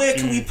guy, where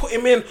can we put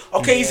him in?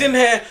 Okay, he's in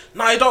here.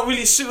 Nah, he don't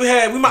really suit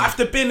here. We might have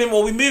to bin him,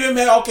 or we move him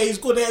here. Okay, he's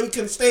good here. We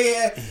can stay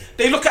here.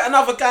 They look at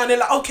another guy and they're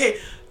like, okay,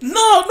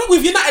 no, not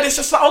with United. It's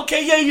just like,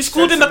 okay, yeah, you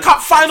scored in the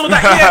cup final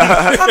that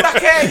year. Come back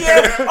here,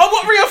 yeah. Oh,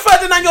 what, Rio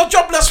Ferdinand, you're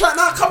jobless right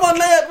now. Come on,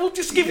 we'll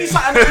just give you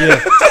something.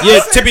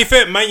 To be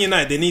fair, Man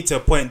United, they need to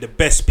appoint the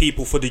best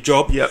people for the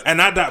job. Yep.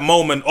 And at that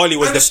moment, Oli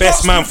was the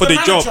best man for the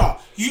job.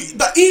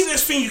 The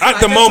easiest thing you can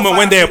at the moment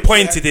when they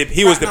appointed him,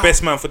 he was the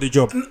best man for the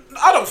job.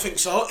 I don't think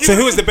so. So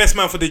who was the best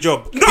man for the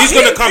job? He's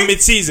going to come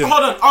mid-season.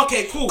 Hold on,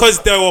 okay, cool. Because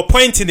they were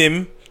appointing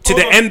him to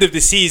the end of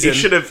the season.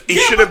 He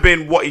should have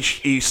been what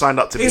he signed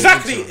up to be.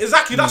 Exactly.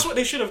 That's what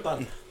they should have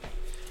done.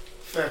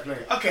 Fair play.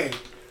 Okay,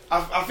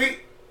 I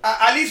think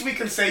at least we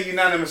can say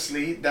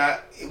unanimously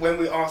that when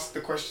we ask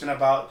the question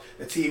about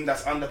the team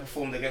that's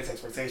underperformed against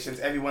expectations,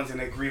 everyone's in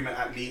agreement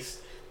at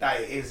least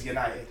that it is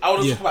United. I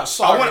want to talk about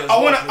Sarri.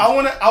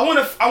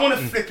 I want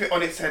to flip it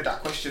on its head,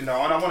 that question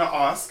though, and I want to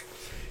ask,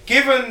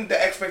 given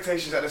the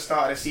expectations at the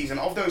start of the season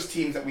of those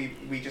teams that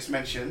we just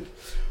mentioned,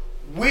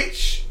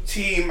 which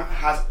team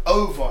has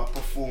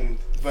overperformed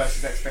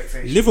versus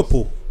expectations?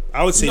 Liverpool.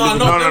 I would say Liverpool.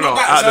 No.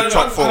 Out of the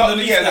top four.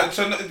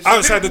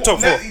 Outside the top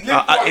four.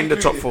 In the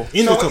top four.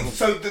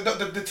 So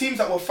the teams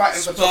that were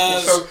fighting for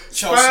top four.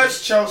 So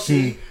Spurs,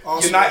 Chelsea,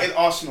 United,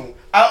 Arsenal.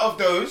 Out of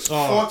those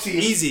 4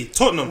 teams, easy.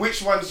 Tottenham.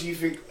 Which ones do you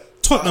think?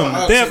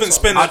 Tottenham. They haven't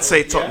spent. I'd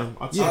say Tottenham.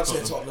 I'd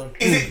say Tottenham.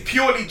 Is it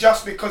purely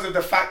just because of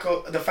the fact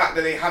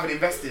that they haven't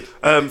invested?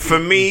 For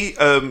me,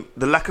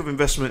 the lack of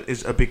investment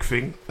is a big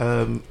thing.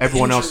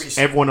 Everyone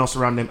else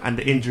around them, and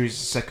the injuries is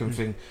the second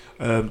thing.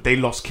 They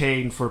lost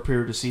Kane for a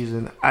period of the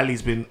season.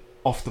 Ali's been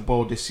off the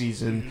ball this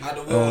season.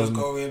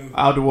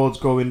 Alderweireld's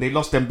going. They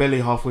lost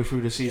Dembele halfway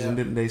through the season,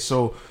 didn't they?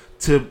 So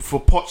for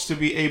Poch to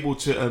be able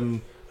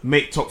to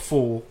make top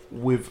four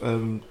with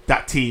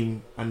that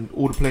team and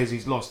all the players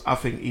he's lost, I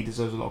think he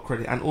deserves a lot of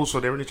credit. And also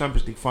they're in the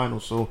Champions League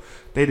final, so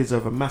they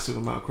deserve a massive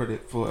amount of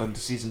credit for the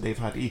season they've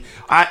had.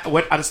 At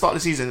the start of the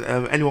season,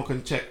 anyone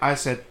can check, I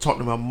said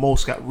Tottenham are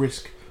most at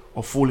risk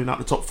of falling out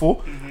the top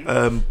four,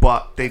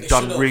 but they've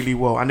done really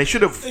well, and they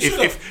should have.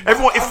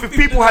 If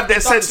people had their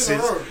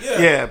senses,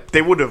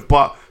 they would have.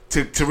 But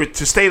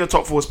to stay in the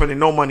top four, spending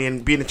no money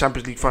and be in the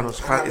Champions League final,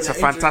 it's a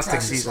fantastic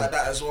season. Like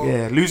that as well.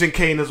 Yeah, losing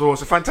Kane as well,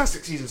 it's a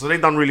fantastic season. So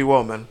they've done really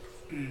well, man.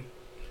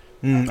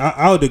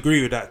 I would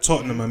agree with that.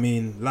 Tottenham, I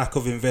mean, lack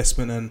of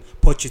investment, and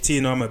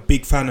Pochettino, I'm a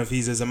big fan of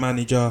his as a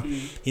manager.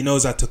 He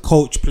knows how to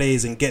coach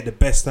players and get the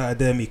best out of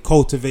them. He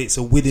cultivates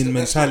a winning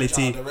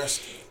mentality.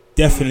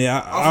 Definitely,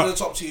 after the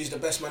top two, he's the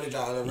best manager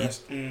out of the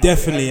rest.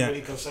 Definitely,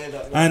 everybody can say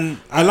that. And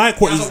I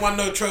like what he hasn't won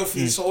no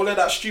trophies. So all of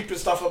that stupid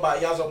stuff about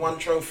he hasn't won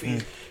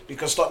trophies, you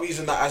can stop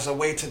using that as a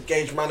way to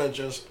gauge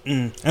managers.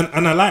 And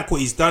I like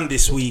what he's done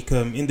this week.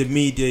 In the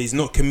media, he's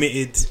not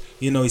committed.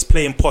 You know, he's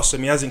playing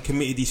possum. He hasn't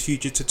committed his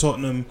future to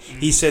Tottenham.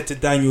 He said to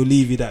Daniel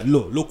Levy that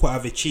look what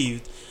I've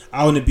achieved.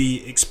 I want to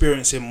be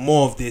experiencing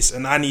more of this,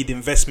 and I need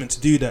investment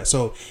to do that.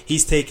 So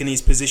he's taken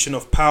his position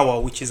of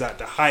power, which is at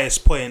the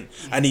highest point,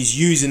 and he's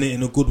using it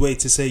in a good way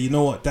to say, you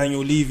know what,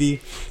 Daniel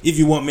Levy, if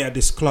you want me at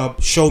this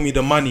club, show me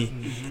the money.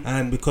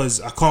 And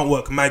because I can't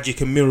work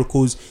magic and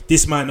miracles,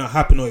 this might not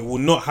happen, or it will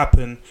not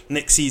happen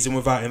next season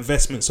without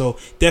investment. So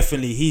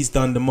definitely he's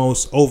done the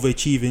most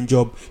overachieving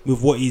job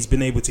with what he's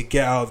been able to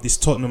get out of this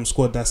Tottenham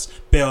squad that's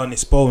bare on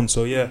its bones.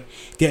 So yeah,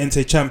 getting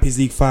to a Champions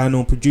League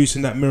final,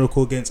 producing that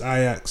miracle against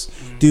Ajax,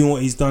 doing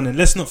what he's done. And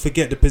let's not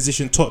forget the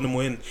position Tottenham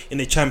were in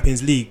the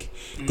Champions League.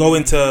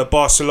 Going to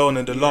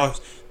Barcelona,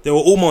 they were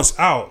almost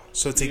out.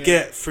 So to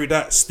get through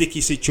that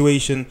sticky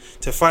situation,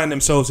 to find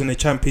themselves in the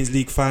Champions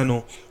League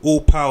final,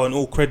 all power and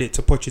all credit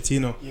to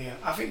Pochettino. Yeah,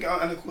 I think,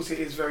 and of course it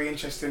is very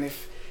interesting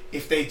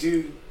if they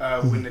do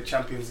win the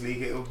Champions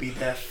League, it will be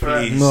their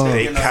first. Please,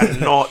 they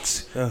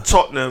cannot.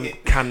 Tottenham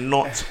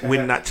cannot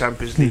win that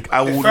Champions League.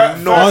 I will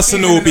not.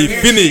 Arsenal will be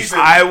finished.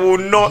 I will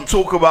not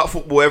talk about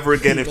football ever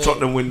again if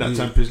Tottenham win that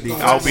Champions League.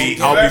 I'll be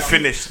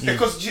finished.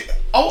 Because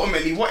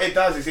ultimately, what it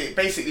does is it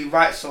basically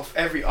writes off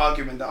every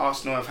argument that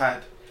Arsenal have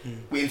had.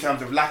 In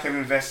terms of lack of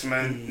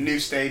investment, new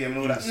stadium,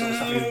 and all that sort of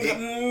stuff.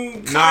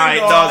 It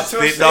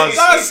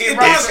does. It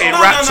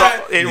wraps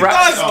up. It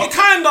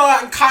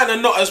kind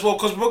of not as well,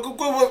 because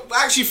we're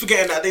actually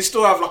forgetting that they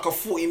still have like a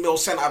 40 mil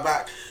centre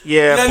back.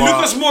 Yeah, and then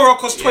Lucas Moura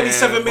cost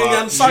 27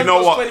 million. You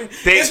know what?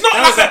 It's not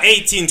that was like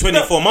 18,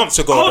 24 months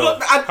ago. No, but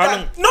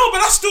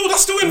that's still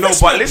investment. No,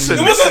 but listen,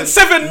 it wasn't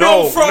 7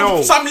 mil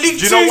from some League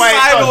 2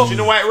 side. Do you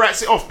know why it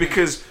writes it off?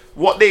 Because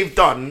what they've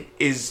done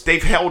is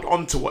they've held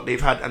on to what they've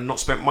had and not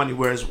spent money,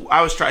 whereas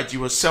our strategy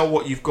was sell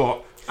what you've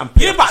got and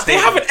pay. Yeah, but they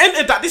haven't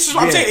entered that. This is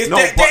what I'm saying.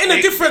 They're in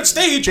a different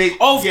stage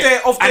of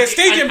their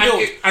stadium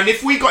build. And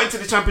if we got into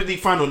the Champions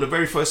League final the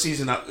very first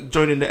season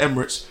joining the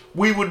Emirates,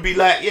 we would be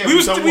like,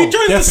 we joined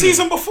the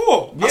season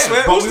before. Yeah,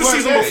 it was the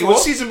season before. It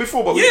was season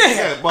before, but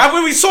and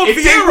when we sold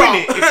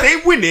Vieira, if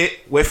they win it,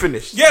 we're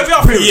finished. Yeah, we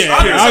are finished.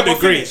 I'd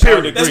agree.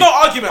 There's no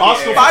argument.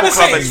 Arsenal but I'm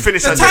saying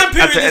the time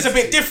period is a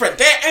bit different.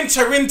 They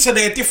enter into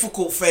their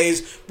difficult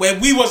phase where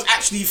we was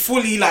actually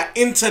fully like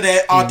into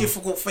our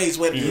difficult phase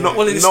when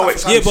all of this stuff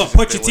is happening. But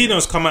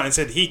Pochettino's come out and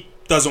said he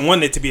doesn't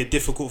want it to be a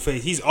difficult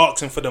phase. He's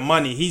asking for the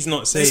money. He's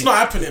not saying it's not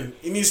happening.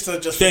 He needs to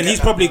just. Then he's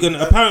probably going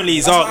to. Apparently,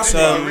 he's asked.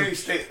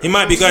 He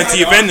might be going to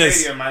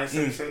Juventus.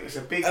 It's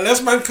a big.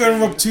 Unless man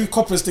can rub 2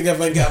 coppers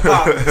together and get a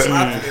bar, it's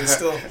not happening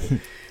still.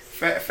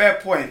 Fair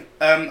point.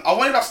 I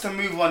wanted us to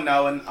move on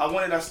now, and I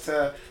wanted us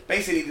to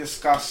basically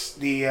discuss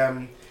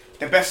the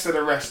best of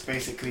the rest,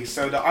 basically.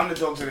 So the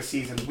underdogs of the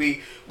season.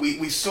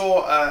 We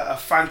saw a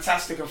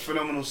fantastic and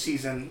phenomenal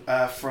season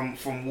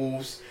from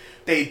Wolves.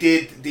 They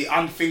did the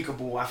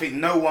unthinkable. I think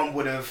no one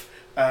would have,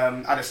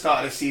 at the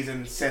start of the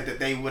season, said that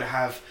they would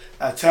have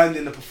turned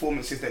in the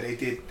performances that they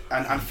did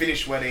and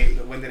finished where they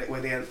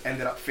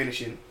ended up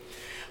finishing.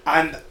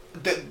 And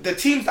the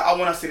teams that I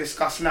want us to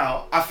discuss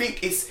now, I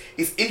think it's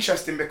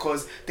interesting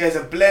because there's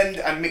a blend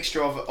and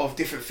mixture of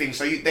different things.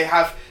 So they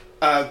have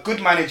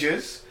good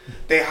managers.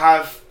 They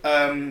have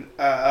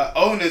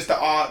owners that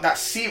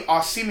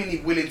are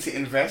seemingly willing to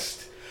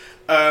invest.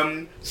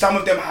 Some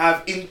of them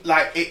have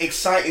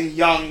exciting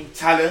young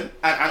talent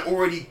and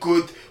already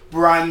good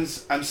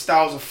brands and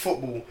styles of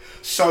football.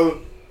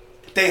 So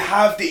they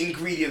have the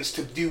ingredients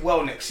to do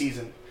well next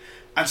season.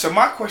 And so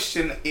my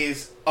question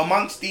is,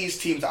 amongst these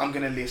teams that I'm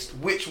going to list,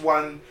 which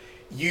one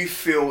you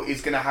feel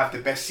is going to have the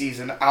best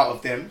season out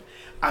of them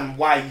and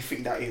why you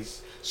think that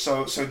is?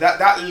 So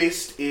that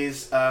list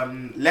is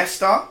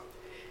Leicester,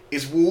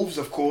 is Wolves,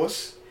 of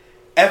course,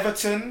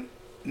 Everton,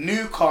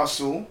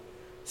 Newcastle,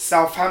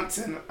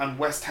 Southampton and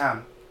West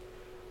Ham.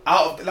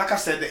 Like I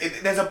said,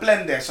 there's a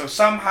blend there. So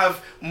some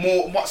have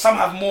more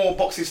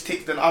boxes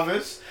ticked than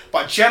others,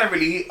 but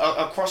generally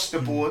across the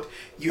board,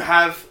 you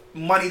have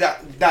money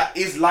that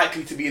is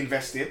likely to be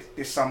invested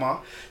this summer.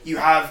 You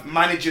have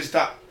managers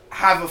that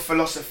have a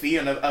philosophy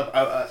and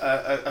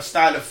a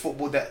style of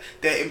football that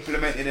they're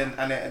implementing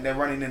and they're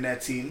running in their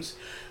teams.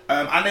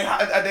 And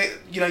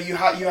you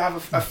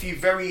have a few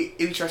very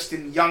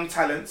interesting young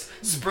talents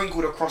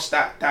sprinkled across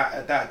that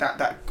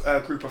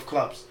group of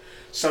clubs.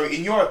 So,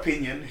 in your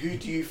opinion, who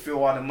do you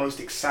feel are the most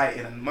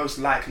exciting and most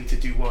likely to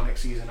do well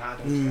next season?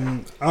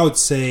 I would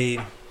say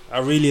I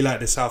really like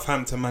the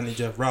Southampton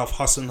manager, Ralph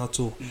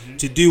Hasenhuttl,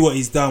 to do what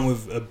he's done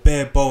with a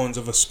bare bones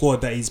of a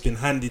squad that he's been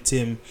handed to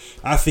him.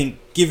 I think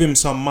give him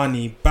some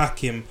money, back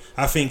him.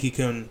 I think he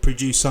can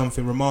produce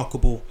something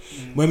remarkable.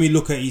 When we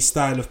look at his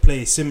style of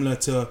play, similar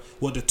to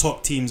what the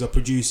top teams are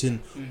producing,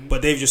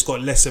 but they've just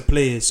got lesser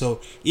players. So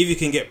if you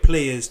can get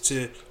players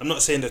to, I'm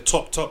not saying the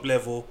top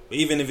level, but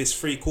even if it's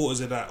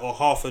 3/4 of that or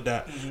half of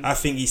that, I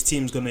think his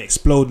team's going to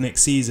explode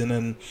next season.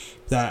 And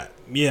that,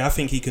 I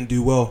think he can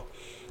do well.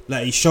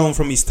 Like he's shown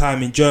from his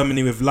time in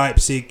Germany with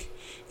Leipzig,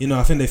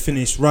 I think they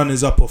finished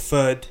runners up or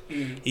third.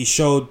 He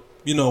showed,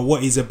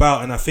 what he's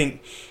about, and I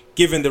think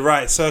given the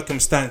right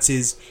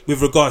circumstances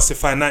with regards to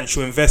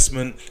financial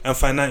investment and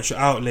financial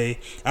outlay,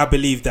 I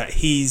believe that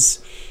he's,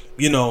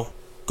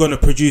 going to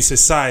produce a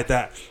side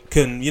that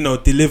can,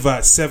 deliver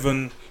at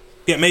 7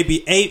 get maybe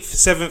 8th,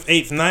 7th,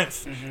 8th,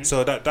 9th.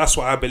 So that's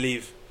what I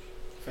believe.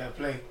 Fair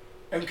play.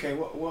 MK,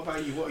 what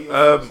about you? What are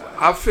your thoughts?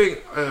 I think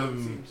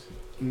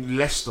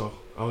Leicester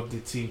are the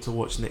team to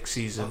watch next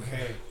season.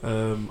 Okay.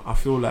 I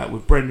feel like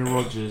with Brendan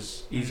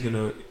Rodgers, he's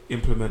gonna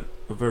implement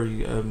a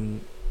very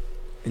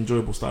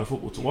enjoyable style of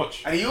football to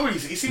watch. And he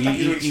seems like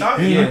he's already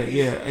started.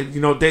 Yeah. And,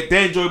 you know,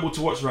 they're enjoyable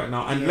to watch right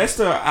now. And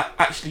Leicester are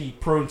actually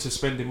prone to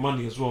spending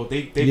money as well.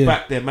 They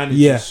back their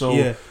managers.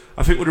 So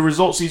I think with the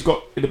results he's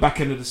got in the back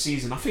end of the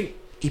season, I think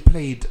he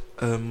played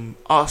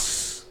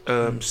us,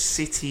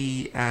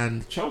 City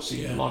and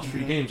Chelsea in the last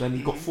 3 games, and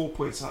he got 4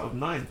 points out of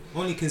 9.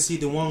 Only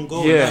conceding 1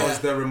 goal. Yeah. That was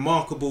the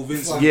remarkable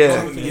Vincent.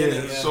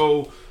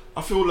 So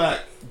I feel like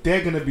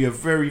they're going to be a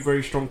very,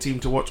 very strong team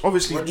to watch.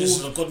 Obviously, Rodgers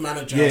is a good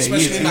manager, Yeah,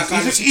 especially in that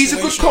kind of he's a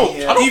good situation. coach.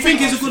 Yeah. I don't You think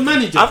he's a good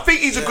manager? I think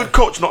he's a good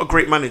coach, not a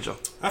great manager.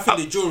 I think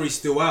the jury's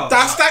still out.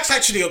 That's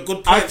actually a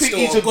good point. I think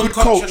he's a good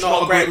coach,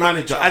 not a great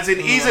manager. As in,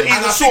 he's And a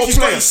I sort think of he's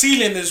got player. his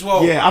ceiling as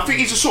well. Yeah, I think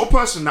he's the sort of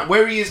person that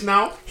where he is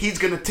now, he's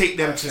going to take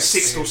them to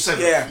 6th or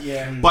 7th.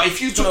 Yeah. But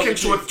if you took him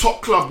to a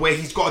top club where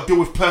he's got to deal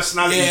with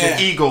personalities and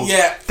egos,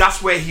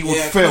 that's where he would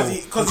fail.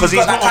 Because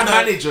he's not a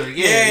manager.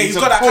 He's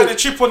got that kind of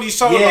chip on his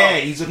shoulder. Yeah,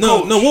 he's a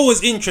coach. No, what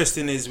was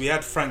interesting is we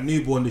had Frank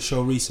Newbo on the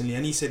show recently,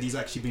 and he said he's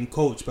actually been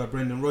coached by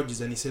Brendan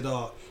Rodgers, and he said,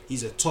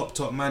 he's a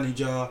top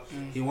manager.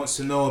 He wants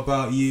to know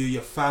about you,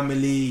 your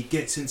family,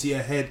 gets into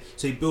your head,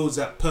 so he builds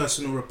that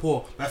personal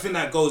rapport. But I think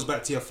that goes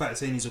back to your fact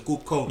saying he's a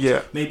good coach.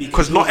 Yeah, maybe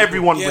because not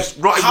everyone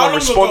responds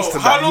to that.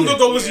 How long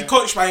ago was he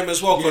coached by him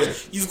as well?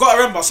 Because you've got to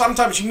remember,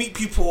 sometimes you meet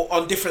people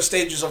on different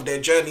stages of their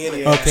journey,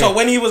 innit? Okay. So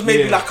when he was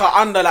maybe like a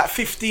under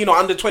 15 or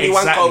under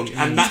 21 coach,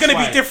 and he's going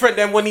to be different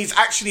than when he's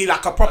actually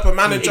like a proper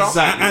manager.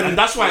 Exactly, and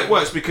that's why it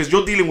works, because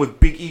you're dealing with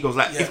big egos.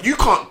 Like if you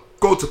can't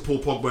go to Paul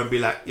Pogba and be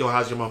like, "Yo,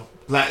 how's your mum?"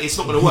 Like, it's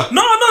not going to work.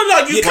 No,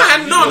 you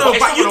can.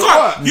 But you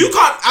can't. You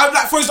can't.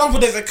 Like, for example,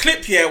 there's a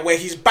clip here where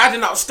he's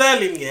badding out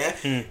Sterling.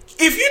 If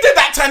you did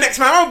that to our next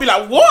man, I would be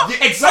like, what?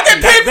 Yeah, exactly.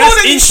 I get paid more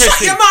than you.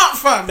 Shut your mouth,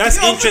 fam. That's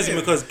interesting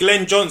because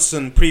Glenn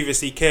Johnson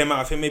previously came out,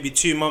 I think maybe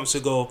 2 months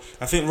ago.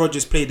 I think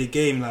Rodgers played a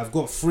game. Like, I've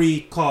got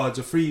 3 cards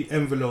or 3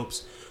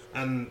 envelopes,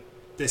 and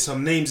there's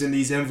some names in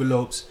these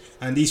envelopes,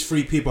 and these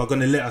 3 people are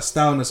going to let us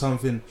down or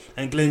something.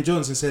 And Glenn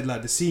Johnson said,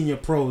 like, the senior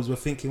pros were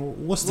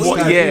thinking, what's this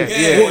guy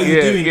doing? What are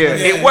you doing?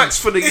 It works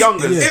for the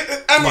youngers.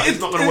 It's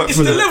not going to work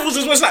for the them. levels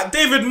as well. It's like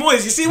David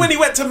Moyes. You see, when he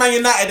went to Man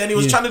United and he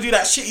was trying to do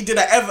that shit he did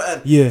at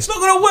Everton, it's not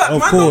going to work.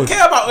 Man don't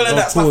care about all of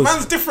that stuff.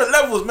 Man's different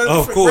levels. Man's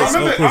different course.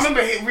 levels. I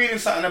remember reading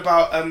something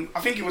about I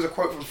think it was a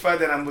quote from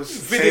Ferdinand was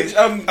saying,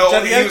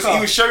 he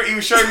was showing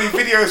me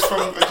videos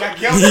from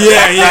Jagielka.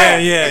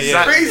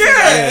 Yeah.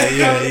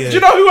 Crazy. Do you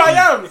know who I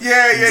am?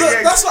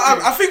 Yeah. That's what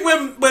I think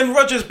when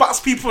Rodgers butts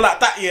people like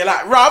that,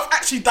 like, I've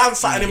actually done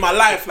something in my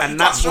life, and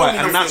that's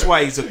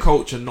why he's a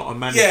coach and not a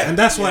manager. And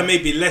that's why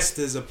maybe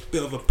Leicester's a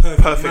bit of a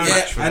perfect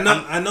match.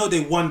 I know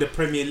they won the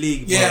Premier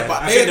League,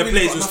 but I think the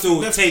players will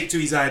still take to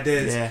his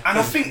ideas. And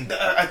I think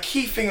a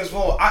key thing as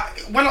well,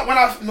 when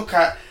I look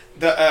at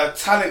the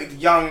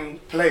talented young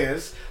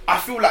players, I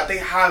feel like they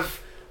have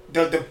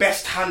the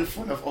best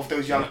handful of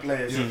those young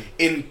players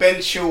in Ben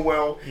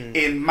Chilwell,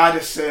 in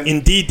Maddison,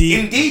 in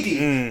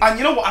Ndidi. And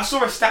you know what? I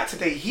saw a stat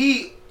today.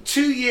 He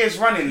 2 years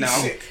running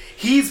now.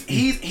 He's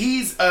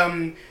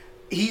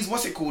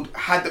what's it called?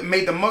 Had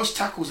made the most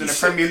tackles in the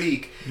Premier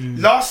League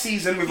last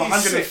season with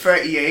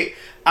 138,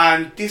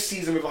 and this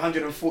season with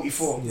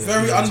 144.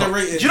 Very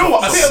underrated. Do you know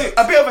what?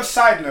 A bit of a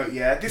side note.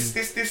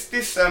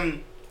 This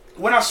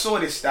when I saw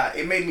this stat,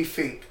 it made me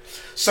think.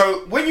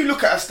 So when you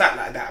look at a stat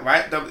like that,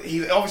 right?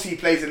 He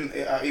plays in.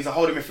 He's a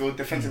holding midfield,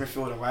 defensive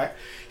midfielder, right?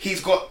 He's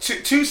got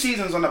two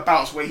seasons on the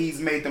bounce where he's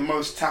made the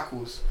most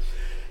tackles.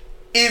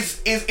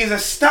 Is a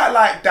stat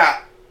like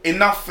that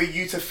enough for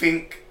you to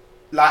think,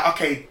 like,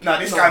 okay, now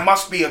this guy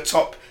must be a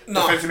top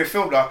defensive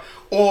midfielder?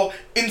 Or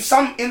in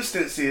some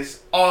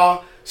instances,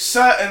 are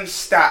certain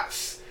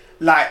stats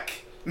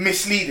like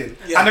misleading?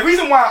 And the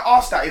reason why I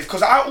asked that is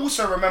because I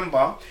also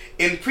remember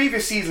in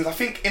previous seasons, I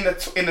think in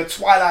the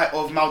twilight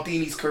of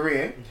Maldini's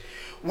career,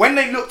 when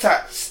they looked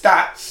at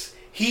stats,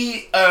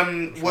 he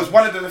was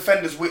one of the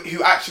defenders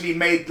who actually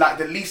made like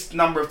the least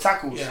number of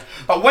tackles.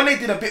 But when they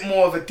did a bit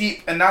more of a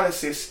deep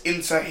analysis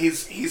into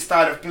his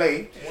style of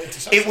play,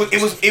 it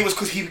was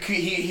because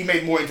he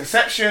made more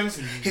interceptions.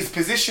 His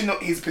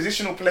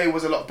positional play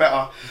was a lot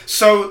better.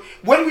 So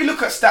when we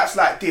look at stats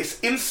like this,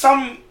 in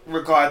some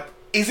regard,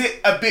 is it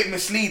a bit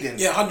misleading?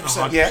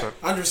 100%.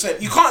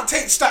 100%. You can't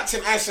take stats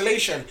in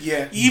isolation.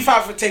 You either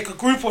have to take a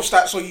group of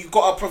stats, or you've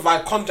got to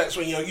provide context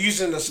when you're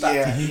using the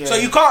stats. So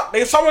you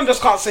can't. Someone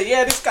just can't say,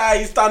 this guy,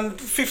 he's done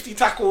 50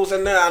 tackles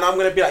and I'm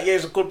going to be like,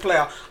 he's a good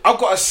player. I've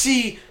got to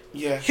see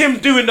him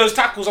doing those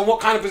tackles and what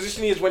kind of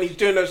position he is when he's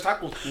doing those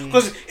tackles.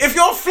 Because if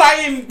you're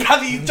flying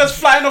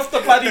off the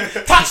bloody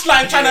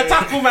touchline trying to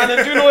tackle, man,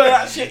 and doing all of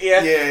that shit,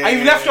 and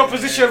you've left your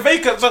position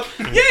vacant, so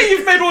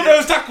you've made all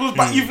those tackles,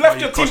 but you've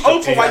left your team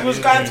open while you was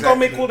going to go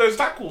make all those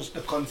tackles.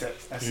 The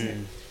context, that's it.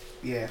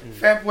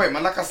 Fair point,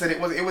 man. Like I said, it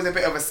was a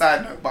bit of a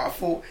side note, but I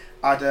thought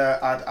I'd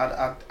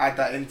add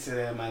that into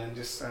there, man, and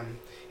just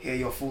hear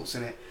your thoughts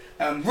on it.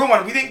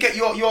 Roman, we didn't get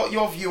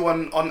your view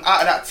on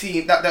out of that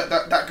team,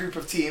 that group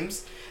of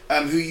teams,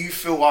 who you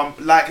feel are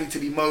likely to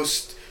be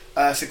most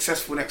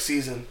successful next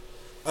season.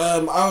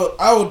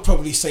 I would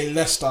probably say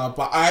Leicester,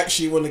 but I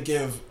actually want to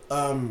give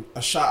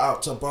a shout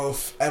out to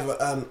both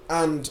Everton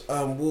and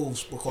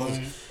Wolves, because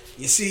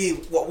you see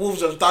what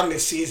Wolves have done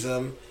this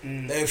season.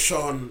 They've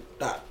shown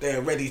that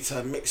they're ready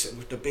to mix it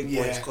with the big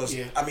boys, because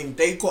I mean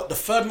they got the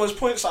third most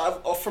points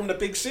off from the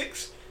big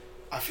six.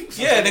 I think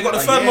so. Yeah, they got the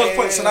third most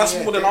points, so that's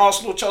more than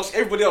Arsenal, Chelsea.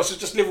 Everybody else is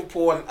just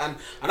Liverpool, and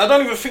I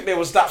don't even think they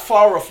was that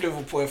far off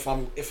Liverpool, if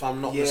I'm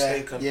not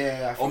mistaken.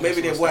 Yeah, or maybe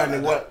they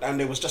were, and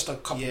there was just a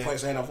couple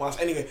points ahead of us.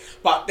 Anyway,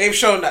 but they've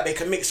shown that they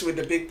can mix it with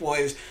the big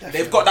boys. Definitely.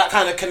 They've got that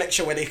kind of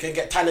connection where they can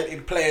get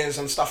talented players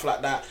and stuff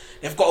like that.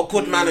 They've got a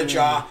good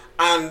manager,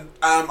 and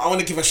I want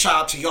to give a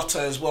shout out to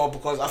Jota as well,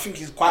 because I think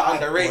he's quite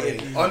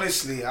underrated.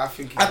 Honestly, I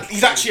think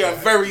he's actually a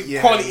very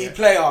quality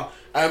player.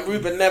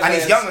 Ruben Neves, and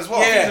he's young as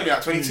well. He's only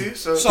like 22.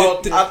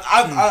 So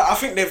I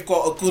think they've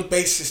got a good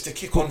basis to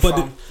kick on from.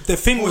 But the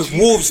thing with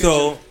Wolves,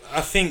 though,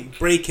 I think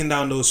breaking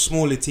down those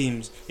smaller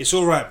teams, it's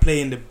all right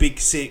playing the big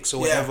six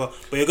or whatever,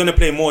 but you're going to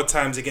play more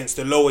times against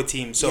the lower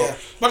teams. So,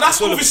 but that's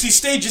obviously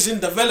stages in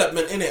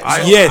development, innit?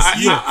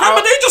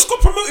 Remember, they just got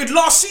promoted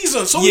last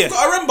season, so we've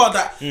got to remember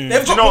that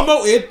they've got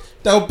promoted.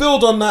 They'll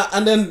build on that,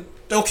 and then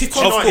they'll kick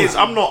on.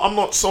 I'm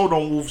not sold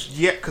on Wolves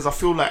yet, because I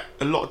feel like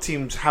a lot of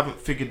teams haven't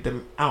figured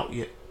them out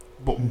yet.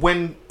 But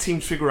when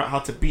teams figure out how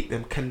to beat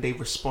them, can they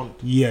respond?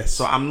 Yes.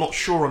 So I'm not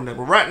sure on them.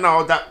 But right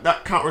now,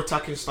 that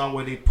counter-attacking style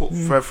where they put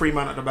for a free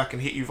man at the back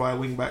and hit you via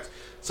wing-backs,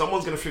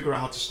 someone's going to figure out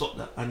how to stop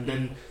that. And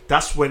then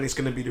that's when it's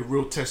going to be the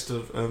real test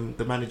of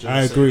the manager.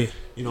 I agree.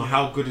 You know,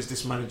 how good is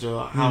this manager?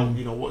 How,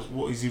 you know,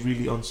 what is he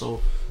really on?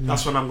 So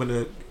that's when I'm going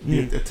to be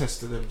a test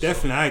to them.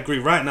 Definitely, I agree.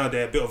 Right now,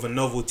 they're a bit of a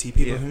novelty.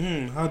 People,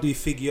 how do you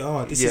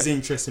figure, this is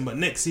interesting. But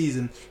next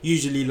season,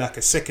 usually like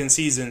a second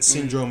season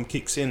syndrome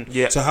kicks in.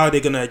 Yeah. So how are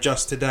they going to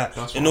adjust to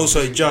that? And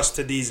also adjust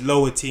to these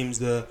lower teams,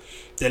 the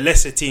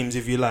lesser teams,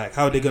 if you like.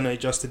 How are they going to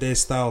adjust to their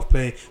style of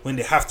play when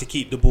they have to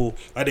keep the ball?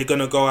 Are they going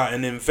to go out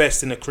and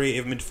invest in a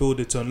creative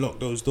midfielder to unlock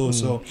those doors?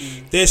 So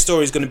their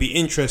story is going to be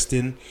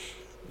interesting,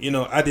 you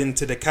know, adding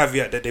to the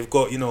caveat that they've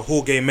got, you know,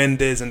 Jorge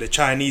Mendes and the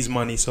Chinese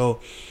money. So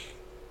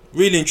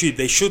really and truly,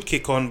 they should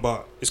kick on,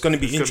 but it's going to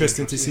be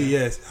interesting to see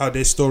how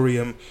their story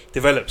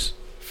develops.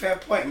 Fair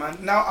point, man.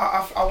 Now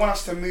I want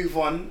us to move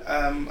on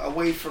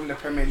away from the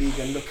Premier League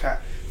and look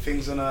at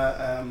things on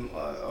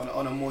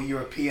a more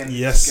European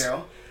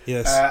scale.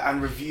 Yes.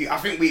 And review. I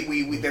think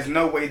we there's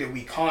no way that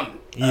we can't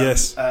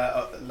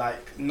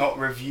like not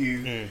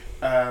review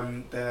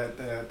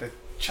the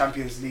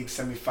Champions League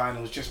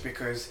semi-finals, just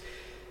because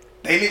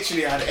they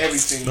literally had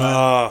everything.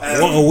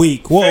 What a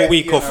week! What a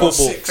week of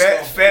football.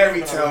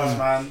 Fairy tales,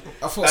 man.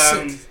 I felt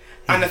sick.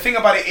 And the thing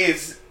about it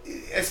is,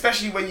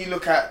 especially when you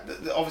look at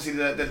obviously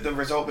the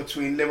result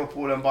between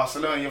Liverpool and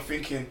Barcelona, you're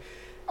thinking,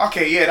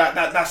 okay,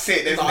 that's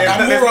it. There's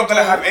not going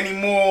to have any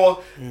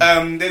more.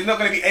 There's not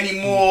going to be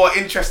any more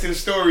interesting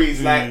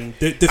stories. Like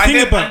the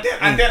thing about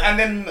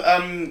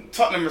then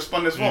Tottenham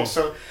respond as well.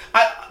 So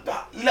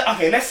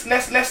let's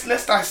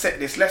dissect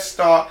this. Let's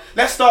start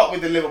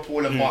with the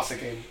Liverpool and Barca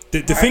game.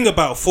 The thing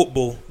about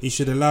football, it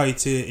should allow you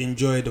to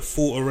enjoy the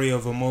full array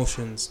of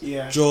emotions.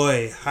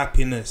 Joy,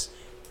 happiness,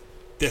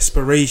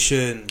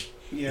 desperation.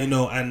 You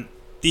know, and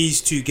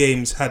these two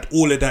games had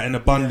all of that in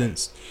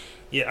abundance.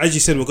 Yeah, as you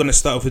said, we're going to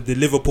start off with the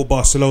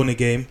Liverpool-Barcelona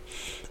game.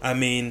 I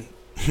mean,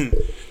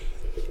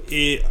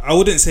 I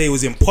wouldn't say it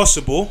was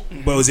impossible,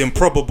 but it was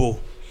improbable.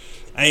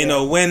 And, you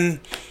know,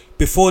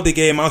 before the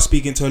game, I was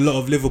speaking to a lot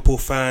of Liverpool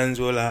fans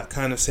who were like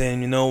kind of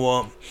saying, you know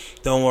what,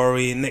 don't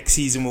worry, next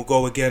season we'll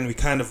go again. We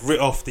kind of writ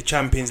off the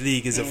Champions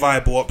League as a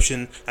viable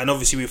option. And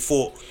obviously we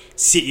thought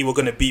City were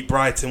going to beat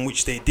Brighton,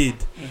 which they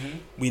did.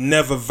 We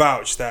never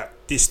vouched that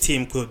this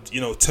team could,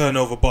 you know, turn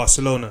over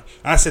Barcelona.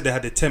 I said they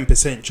had a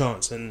 10%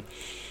 chance, and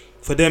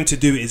for them to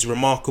do it is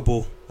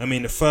remarkable. I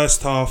mean, the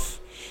first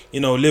half, you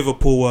know,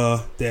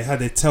 Liverpool they had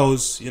their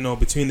tails, you know,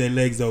 between their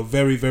legs. They were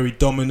very, very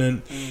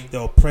dominant. They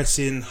were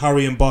pressing,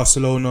 hurrying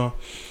Barcelona.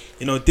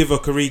 You know,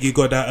 Divock Origi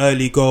got that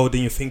early goal.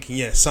 Then you're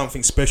thinking,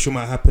 something special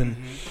might happen.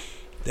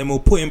 Then we're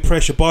putting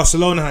pressure.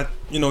 Barcelona had,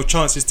 you know,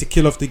 chances to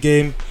kill off the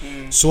game.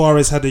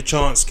 Suarez had a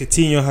chance.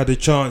 Coutinho had a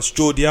chance.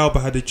 Jordi Alba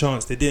had a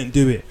chance. They didn't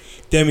do it.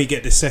 Then we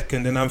get the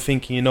second, and I'm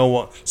thinking, you know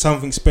what,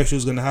 something special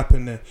is going to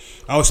happen there.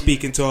 I was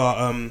speaking to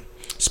our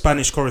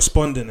Spanish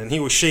correspondent, and he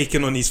was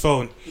shaking on his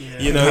phone.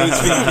 You know, he was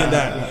thinking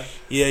that,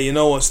 you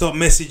know what, stop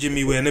messaging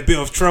me, we're in a bit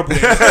of trouble.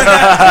 He was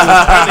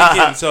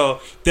panicking.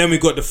 So then we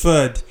got the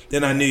third.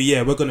 Then I knew,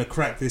 we're going to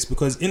crack this,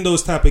 because in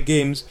those type of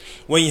games,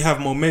 when you have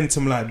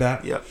momentum like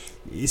that,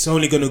 it's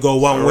only going to go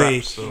one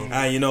way.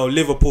 And, you know,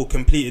 Liverpool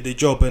completed the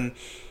job. And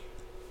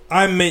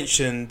I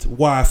mentioned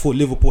why I thought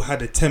Liverpool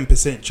had a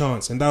 10%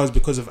 chance, and that was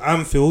because of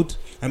Anfield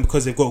and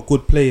because they've got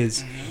good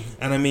players.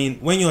 And I mean,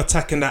 when you're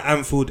attacking that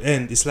Anfield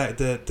end, it's like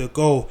the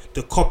goal,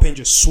 the Coppin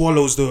just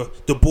swallows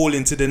the ball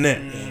into the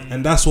net.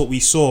 And that's what we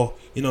saw.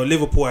 You know,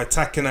 Liverpool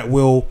attacking at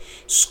will,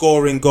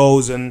 scoring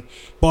goals, and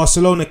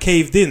Barcelona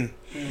caved in.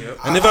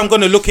 And if I'm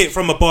going to look at it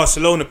from a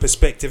Barcelona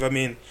perspective, I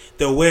mean,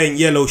 they're wearing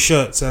yellow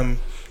shirts.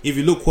 If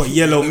you look what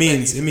yellow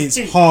means, it means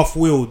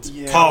half-willed,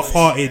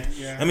 half-hearted.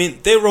 I mean,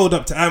 they rolled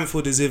up to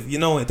Anfield as if,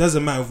 it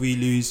doesn't matter if we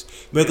lose.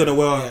 We're going to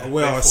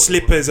wear our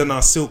slippers and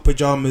our silk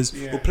pyjamas.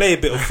 We'll play a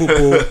bit of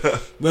football.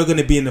 We're going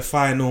to be in the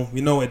final.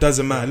 It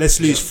doesn't matter. Let's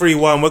lose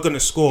 3-1. We're going to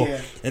score.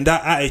 And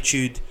that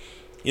attitude,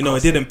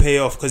 it didn't pay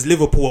off because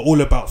Liverpool are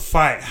all about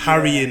fight,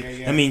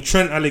 harrying. I mean,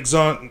 Trent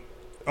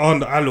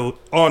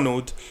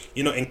Alexander-Arnold,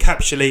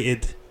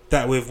 encapsulated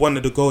that with one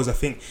of the goals. I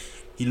think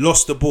he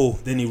lost the ball,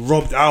 then he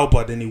robbed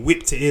Alba, then he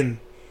whipped it in.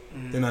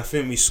 Then I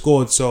think we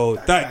scored. So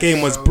that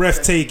game was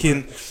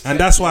breathtaking, and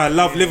that's why I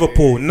love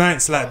Liverpool.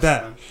 Nights like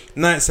that.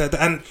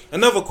 And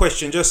another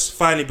question, just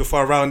finally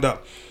before I round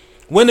up.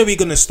 When are we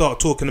going to start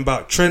talking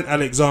about Trent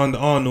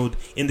Alexander-Arnold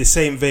in the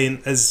same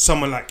vein as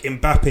someone like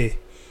Mbappe?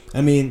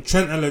 I mean,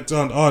 Trent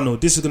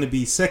Alexander-Arnold, this is going to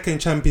be second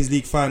Champions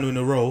League final in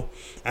a row.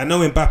 I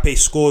know Mbappe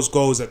scores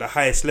goals at the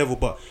highest level,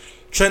 but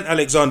Trent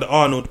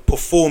Alexander-Arnold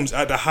performs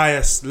at the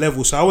highest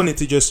level. So I wanted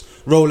to just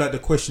roll out the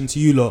question to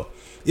you lot.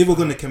 If we're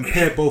going to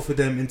compare both of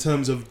them in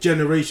terms of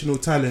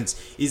generational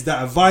talents, is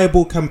that a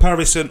viable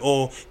comparison,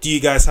 or do you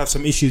guys have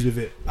some issues with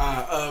it?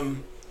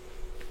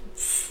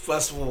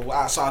 First of all,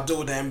 so I'll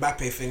do the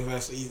Mbappe thing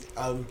first.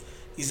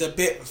 He's a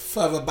bit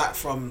further back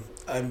from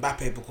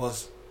Mbappe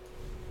because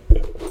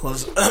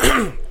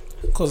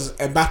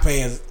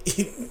Mbappe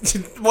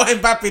what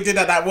Mbappe did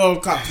at that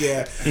World Cup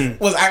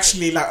was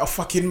actually like a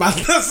fucking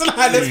madness. Like,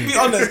 let's be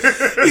honest,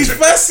 his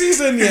first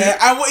season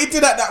and what he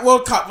did at that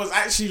World Cup was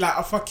actually like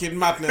a fucking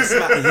madness.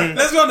 Like,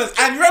 let's be honest.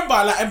 And remember,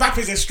 like,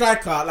 Mbappe's a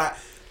striker.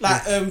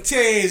 TAA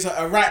is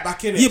a right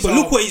back in it. Yeah, but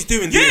look what he's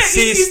doing.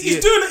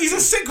 He's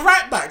a sick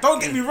right back. Don't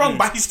get me wrong,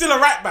 but he's still a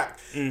right back.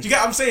 Do you get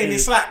what I'm saying?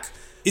 It's like,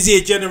 is he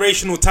a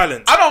generational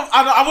talent?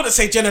 I wouldn't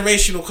say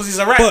generational because he's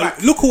a right back.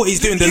 But look at what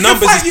he's doing. The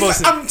numbers he's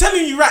posting. I'm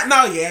telling you right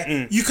now,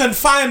 you can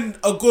find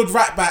a good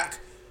right back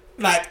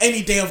like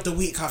any day of the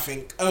week. I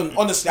think.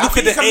 Honestly, look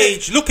at the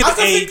age.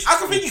 I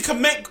can think you can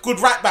make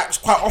good right backs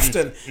quite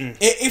often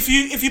if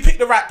you pick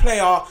the right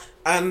player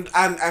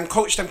and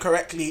coach them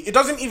correctly. It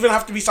doesn't even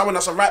have to be someone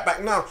that's a right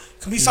back now.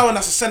 It can be someone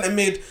that's a centre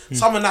mid,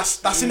 someone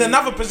that's in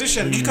another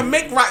position. You can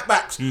make right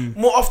backs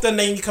more often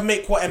than you can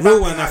make what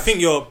Mbappe has. I think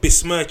you're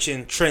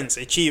besmirching Trent's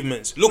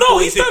achievements. Look no,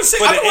 what he's done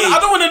sick. I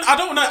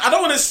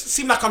don't want to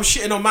seem like I'm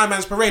shitting on my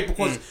man's parade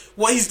because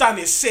what he's done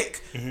is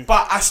sick.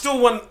 But I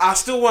still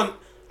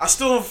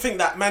think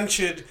that man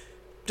should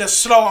just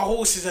slow our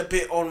horses a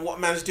bit on what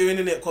man's doing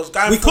in it, because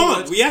going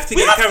forward, we have to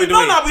get carried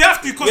away. We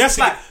have to, because it's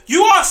like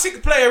you are a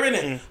sick player in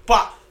it,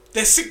 but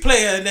there's sick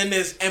player and then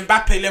there's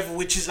Mbappe level,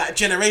 which is like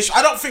generation.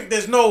 I don't think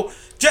there's no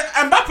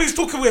Mbappe's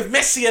talking with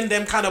Messi and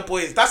them kind of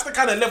boys. That's the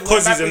kind of level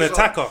because he's an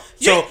attacker.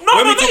 So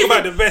when we talk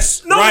about the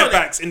best right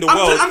backs in the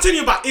world, I'm telling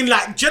you about in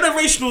like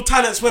generational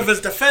talents, whether it's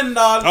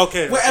defender,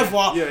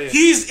 whatever.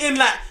 He's in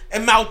like a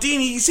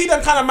Maldini. You see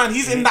them kind of man.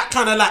 He's in that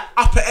kind of like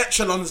upper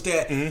echelons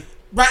there.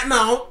 Right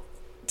now,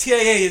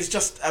 TAA is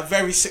just a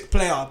very sick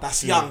player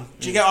that's young.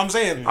 Do you get what I'm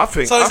saying? I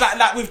think so. It's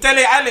like with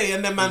Dele Alli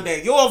and them man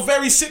there. You're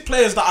very sick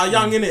players that are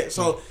young in it.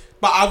 So,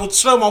 but I would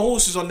slow my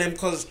horses on them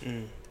because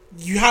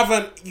you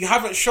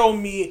haven't shown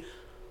me.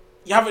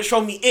 You haven't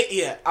shown me it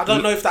yet. I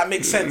don't know if that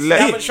makes sense. You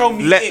haven't shown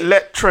me it.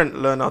 Let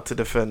Trent learn how to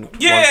defend.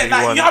 Yeah,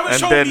 like you haven't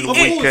shown me it. And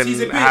then we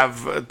can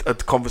have a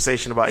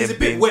conversation about him being... He's a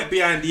bit wet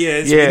behind the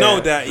ears. Yeah. We know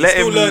that. He's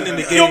still learning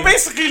the game. You're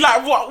basically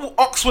like what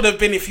Ox would have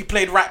been if he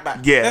played right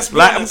back. Yeah,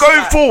 like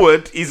going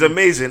forward, he's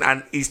amazing,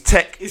 and his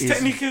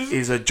technique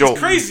is a joke.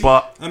 It's crazy.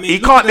 But I mean, he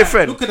can't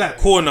defend. Look at that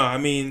corner. I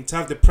mean, to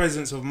have the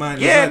presence of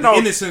mind, the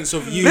innocence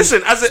of you.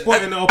 Listen, as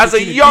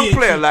a young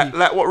player,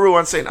 like what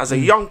Ruan's saying, as a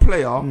young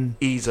player,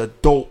 he's a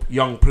dope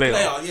young player.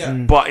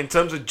 But in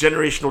terms of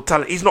generational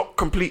talent, he's not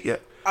complete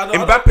yet.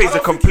 Mbappe is a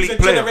complete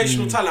player.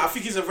 Generational talent. I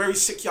think he's a very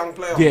sick young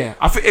player. Yeah,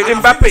 I think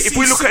Mbappe. If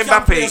we look at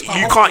Mbappe,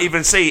 you can't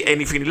even say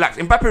anything he lacks.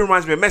 Mbappe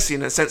reminds me of Messi in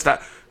the sense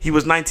that he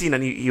was 19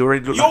 and he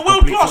already looked. You're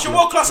world class. You're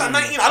world class at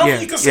 19. I don't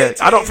think you can say.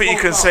 I don't think you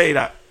can say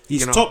that.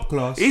 He's top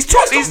class. He's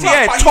top. He's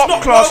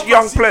top class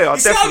young player.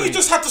 See how you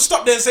just had to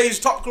stop there and say he's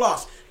top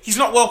class. He's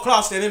not world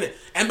class then, innit?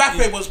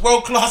 Mbappe was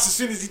world class as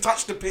soon as he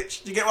touched the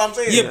pitch. Do you get what I'm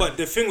saying? Yeah, but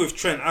the thing with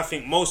Trent, I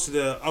think most of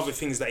the other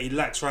things that he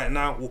lacks right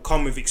now will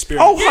come with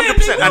experience. Oh,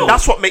 100%. And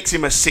that's what makes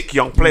him a sick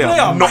young player,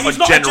 not a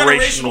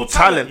generational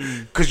talent.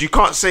 Because you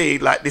can't say,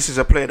 like, this is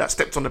a player that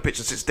stepped on the pitch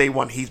and since day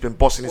one he's been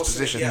bossing his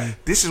position.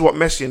 This is what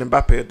Messi and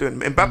Mbappe are doing.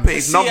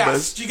 Mbappe's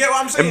numbers... Do you get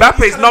what I'm saying?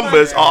 Mbappe's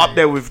numbers are up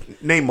there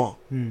with Neymar.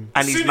 And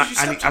as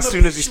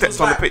soon as he steps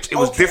on the pitch, it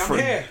was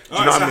different. So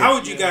how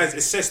would you guys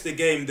assess the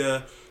game,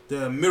 the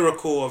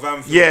miracle of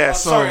Anfield? Yeah,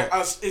 sorry. I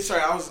was in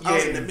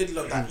the middle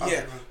of that.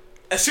 Yeah.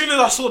 As soon as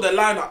I saw the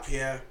lineup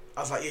here,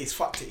 I was like, he's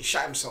fucked it. He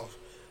shot himself.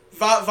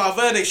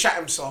 Valverde shot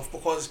himself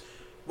because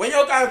when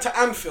you're going to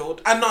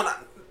Anfield, and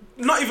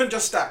not even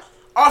just that,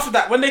 after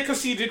that, when they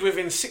conceded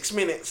within 6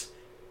 minutes,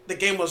 the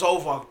game was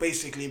over,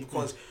 basically,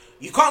 because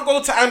you can't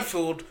go to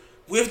Anfield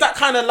with that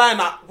kind of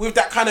lineup, with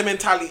that kind of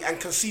mentality, and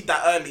concede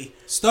that early.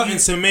 Starting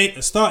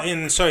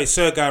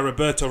Sergei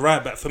Roberto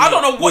right back for me. I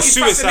don't know what his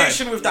suicide.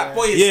 fascination with that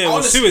boy is. Yeah, it was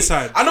honestly.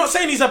 suicide. I'm not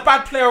saying he's a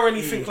bad player or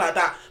anything like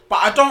that, but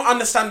I don't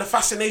understand the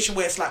fascination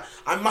where it's like,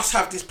 I must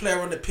have this player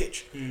on the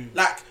pitch.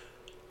 Like,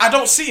 I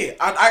don't see it.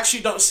 I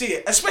actually don't see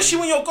it. Especially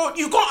when you got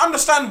to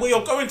understand where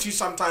you're going to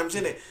sometimes,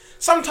 innit?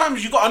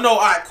 Sometimes you got to know,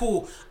 alright,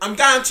 cool, I'm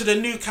going to the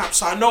new camp,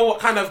 so I know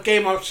what kind of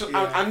game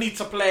I need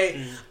to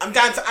play. I'm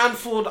going to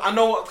Anfield, I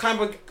know what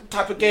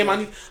type of game I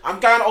need. I'm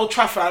going to Old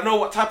Trafford, I know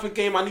what type of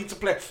game I need to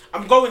play.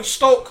 I'm going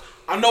Stoke,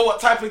 I know what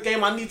type of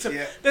game I need to...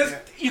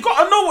 You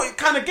got to know what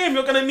kind of game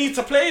you're going to need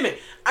to play in it.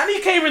 And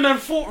he came in and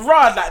thought,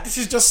 right, like, this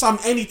is just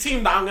any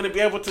team that I'm going to be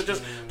able to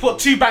just put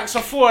 2 banks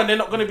of 4 and they're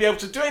not going to be able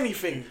to do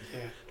anything.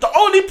 The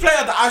only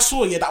player that I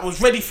saw that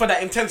was ready for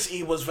that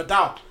intensity was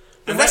Vidal.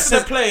 The rest of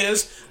the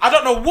players, I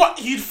don't know what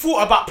he'd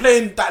thought about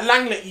playing that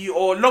Langley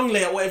or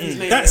Longley or whatever his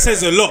name is. That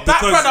says a lot.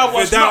 That brother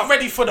was not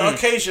ready for the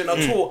occasion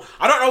at all.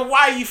 I don't know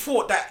why he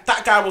thought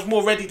that guy was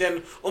more ready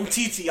than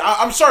Umtiti.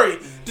 I'm sorry.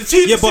 The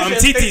team but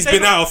Umtiti's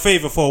been out of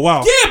favour for a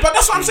while. Yeah, but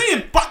that's what I'm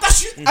saying. But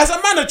that's as a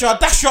manager,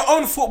 that's your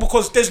own fault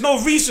because there's no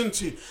reason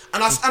to.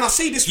 And I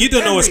say this. You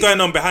don't know what's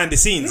going on behind the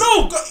scenes.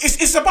 No,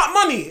 it's about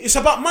money. It's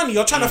about money.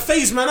 You're trying to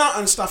phase man out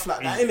and stuff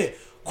like that, innit?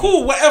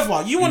 Cool,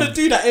 whatever. You want to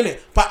do that, innit?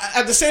 But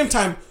at the same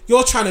time,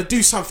 you're trying to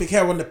do something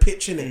here on the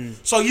pitch, innit?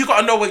 So you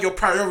got to know where your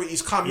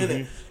priorities come,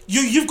 innit?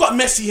 You've got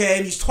Messi here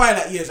in his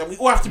twilight years, and we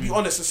all have to be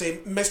honest and say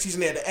Messi's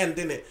near the end,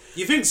 innit?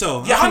 You think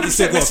so? Yeah,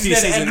 100% Messi's near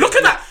the end. Look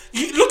at that.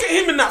 Look at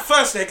him in that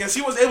first leg, and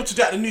he was able to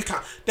do it at the Nou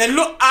Camp. Then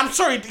look, I'm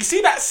sorry, you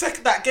see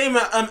that game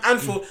at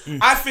Anfield?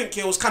 I think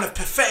it was kind of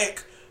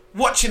pathetic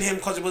watching him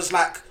because it was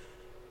like,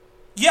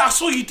 yeah, I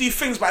saw you do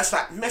things, but it's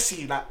like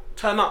Messi, like,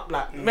 turn up,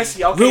 like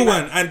Messi. Okay, real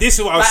like, one, and this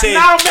is what I was saying.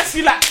 Now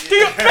Messi, like, do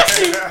you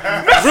Messi?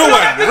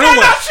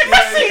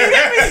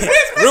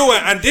 Real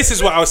one, and this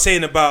is what I was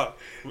saying about.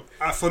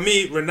 For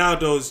me,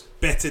 Ronaldo's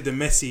better than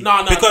Messi.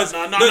 No.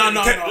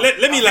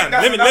 Let me land.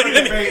 Let me.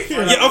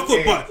 Yeah, of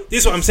course. But this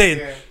is what I'm saying.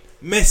 Yeah.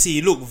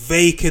 Messi looked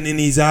vacant in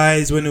his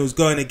eyes when it was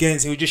going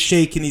against. He was just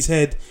shaking his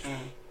head.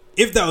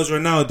 If that was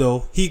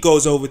Ronaldo, he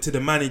goes over to the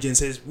manager and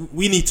says,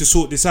 we need to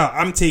sort this out.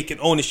 I'm taking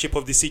ownership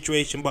of the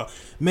situation. But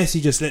Messi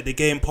just let the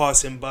game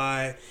pass him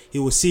by. He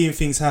was seeing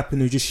things happen.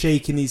 He was just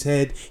shaking his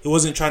head. He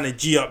wasn't trying to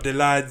G up the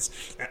lads.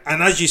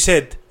 And as you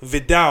said,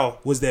 Vidal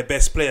was their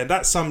best player.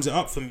 That sums it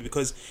up for me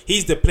because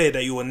he's the player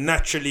that you will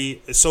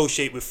naturally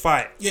associate with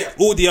fight. Yeah.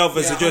 All the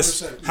others are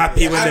just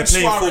happy when they're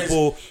playing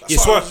football.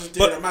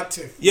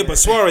 But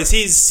Suarez,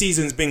 his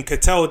season's been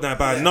curtailed now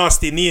by a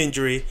nasty knee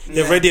injury.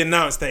 They've already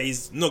announced that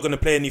he's not going to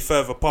play any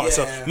further part.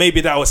 So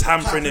maybe that was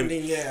hampering him.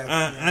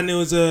 And it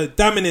was a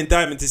damning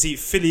indictment to see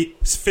Philip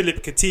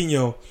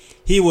Coutinho.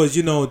 He was,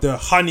 the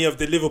honey of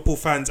the Liverpool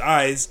fans'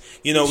 eyes.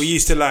 We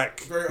used to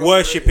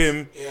worship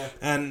him,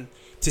 and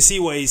to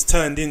see what he's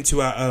turned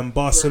into at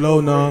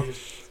Barcelona.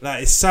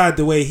 Like, it's sad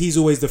the way he's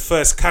always the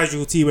first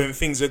casualty when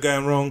things are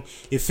going wrong.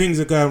 If things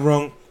are going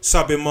wrong,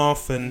 sub him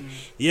off. And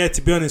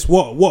to be honest,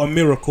 what a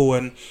miracle.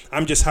 And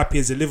I'm just happy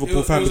as a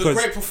Liverpool fan because it was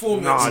a great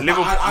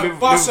performance.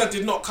 Barca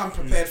did not come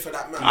prepared for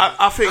that, man.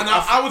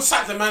 I would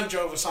sack the manager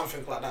over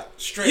something like that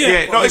straight.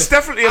 It's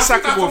definitely a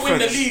sackable offense. I think I can win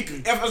the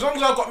league as long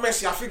as I've got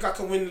Messi. I think I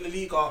can win the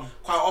league quite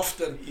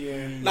often.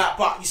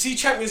 But you see,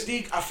 Champions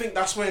League, I think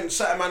that's when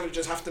certain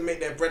managers have to make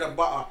their bread and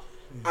butter.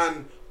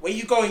 And when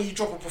you go and you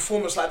drop a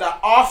performance like that,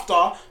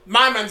 after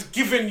my man's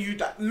given you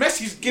that,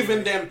 Messi's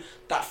given them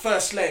that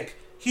first leg.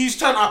 He's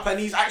turned up and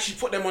he's actually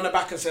put them on the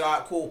back and said,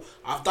 alright, cool,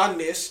 I've done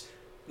this.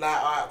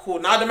 Alright, cool.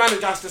 Now the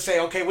manager has to say,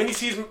 okay, when he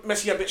sees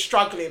Messi a bit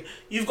struggling,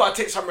 you've got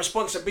to take some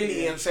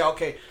responsibility and say,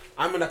 okay,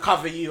 I'm going to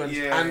cover you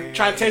and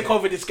try and take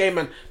over this game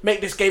and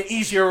make this game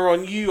easier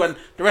on you and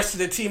the rest of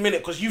the team in it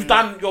because you've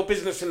done your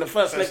business in the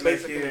first leg,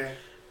 basically.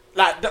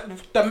 Like,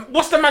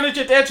 what's the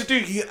manager there to do?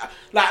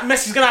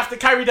 Messi's going to have to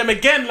carry them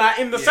again,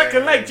 in the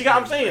second leg. Do you get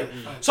what I'm saying?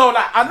 So,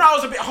 I know I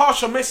was a bit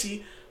harsh on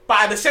Messi,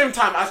 but at the same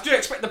time, I do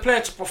expect the player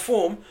to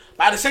perform.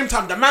 But at the same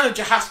time, the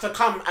manager has to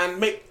come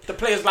and make the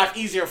player's life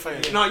easier for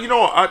him. No, you know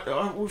what?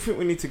 I think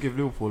we need to give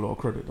Liverpool a lot of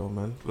credit, though,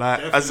 man.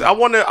 As I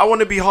want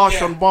to be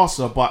harsh on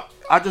Barca, but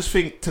I just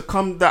think to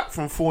come back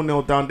from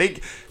 4-0 down,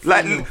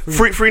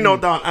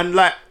 3-0 down, and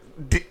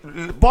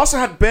Barca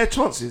had bare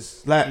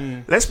chances.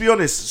 Let's be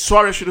honest.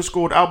 Suarez should have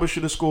scored. Alba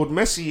should have scored.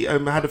 Messi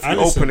had a few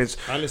openings.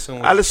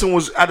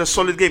 Alisson had a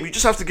solid game. You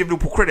just have to give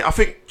Liverpool credit. I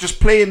think just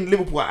playing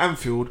Liverpool at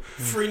Anfield,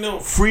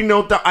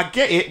 3-0 down. I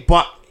get it,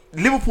 but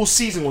Liverpool's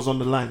season was on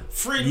the line.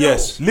 3-0.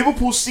 Yes,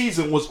 Liverpool's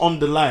season was on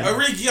the line.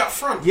 Origi up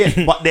front.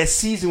 Yeah, but their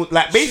season was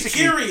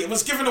basically. Shaqiri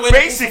was given away.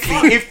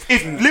 Basically, if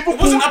Liverpool, it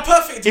wasn't a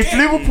perfect game.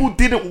 Liverpool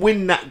didn't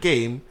win that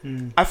game,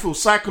 I feel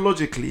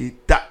psychologically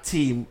that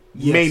team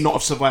may not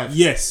have survived.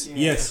 Yes.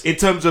 In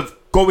terms of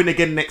going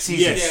again next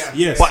season.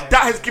 Yes. But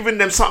that has given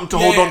them something to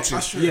hold on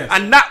to.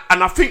 And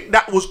I think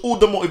that was all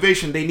the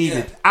motivation they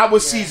needed. Our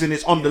season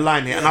is on the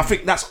line here, and I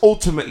think that's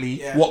ultimately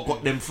what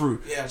got them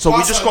through. So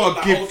Barca, we just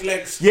got to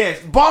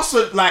give. Barca,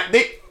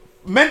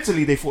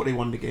 mentally they thought they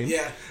won the game.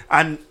 Yeah.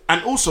 And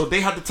also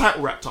they had the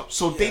title wrapped up,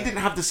 so they didn't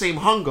have the same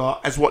hunger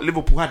as what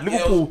Liverpool had.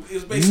 Liverpool it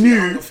was basically a knew,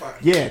 hunger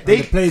fight.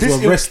 the players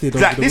were rested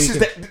over the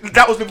weekend.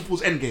 that was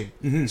Liverpool's end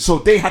game. So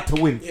they had to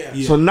win. Yeah.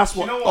 So that's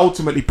what, You know what?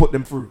 ultimately put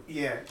them through.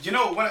 Yeah. Do you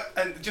know what?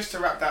 And just to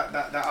wrap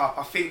that up,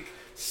 I think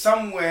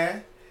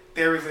somewhere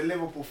there is a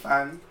Liverpool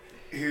fan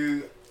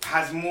who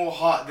has more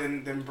heart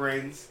than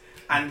brains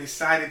and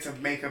decided to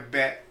make a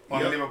bet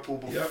on Liverpool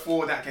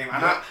before that game.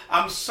 And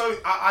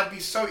I'd be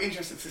so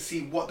interested to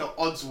see what the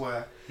odds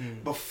were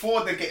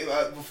before the game,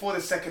 before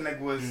the second leg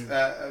was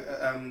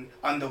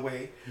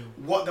underway.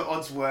 What the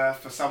odds were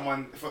for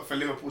for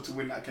Liverpool to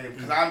win that game,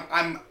 because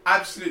I'm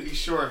absolutely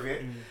sure of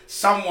it.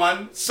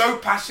 Someone so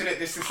passionate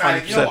just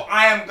decided, 100%. you know what,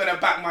 I am gonna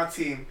back my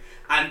team,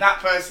 and that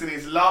person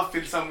is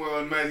laughing somewhere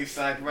on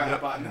Merseyside right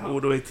about now.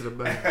 All the way to the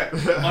back.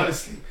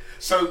 Honestly.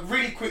 So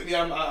really quickly,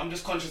 I'm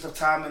just conscious of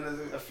time, and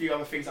there's a few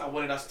other things that I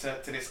wanted us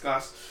to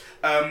discuss.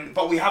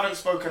 But we haven't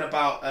spoken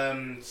about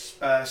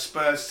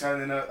Spurs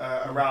turning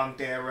around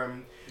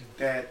the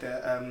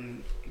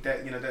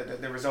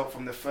result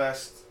from the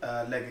first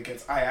leg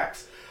against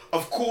Ajax.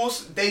 Of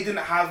course, they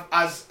didn't have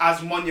as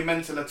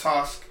monumental a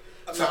task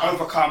to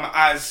overcome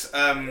as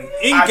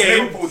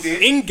Liverpool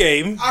did. In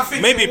game, I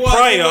think maybe it was,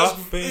 prior.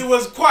 it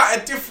was quite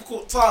a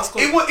difficult task.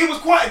 It was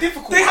quite a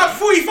difficult. They had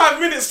 45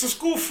 minutes to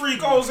score 3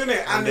 goals in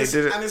it, and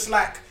it's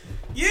like,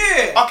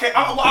 yeah. Okay,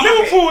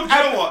 Liverpool. Okay.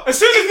 You know what? As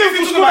soon as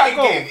Liverpool scored that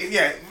goal,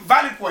 yeah,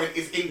 valid point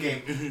is in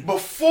game.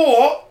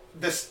 Before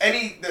the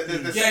second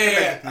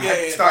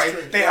leg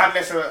started, they had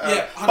less of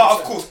a. But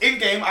of course, in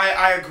game,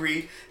 I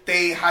agree.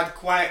 They had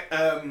quite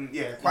a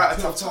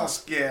tough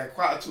task. Yeah,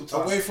 quite a tough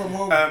task. Away from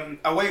home.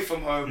 Away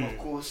from home, of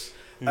course.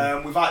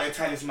 Without their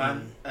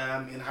talisman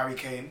in Harry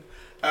Kane.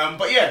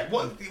 But yeah,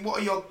 what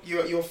are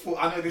your thoughts?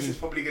 I know this is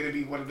probably going to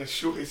be one of the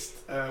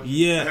shortest. To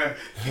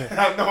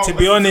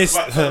be honest,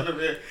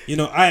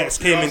 Ajax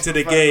came into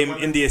the game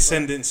in the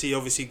ascendancy,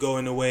 obviously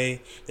going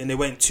away. Then they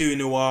went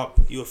 2-0 up.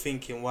 You were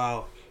thinking,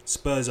 wow,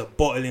 Spurs are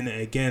bottling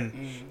it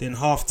again. Then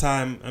half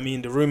time,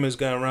 the rumours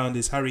going around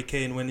is Harry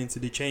Kane went into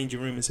the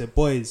changing room and said,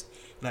 boys,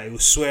 like he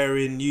was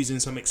swearing, using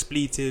some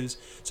expletives.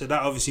 So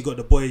that obviously got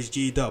the boys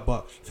G'd up.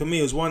 But for me,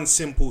 it was one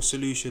simple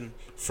solution.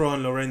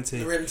 Fran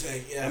Llorente.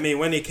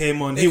 When he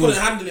came on, they couldn't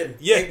handle him.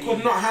 Yeah, they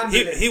could not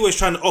handle him. He was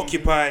trying to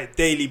occupy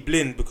Daley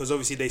Blind because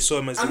obviously they saw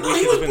him as the weakest.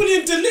 He was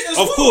bullying De Ligt as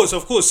well.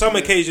 Of course. Some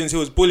occasions he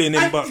was bullying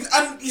him,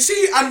 and you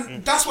see,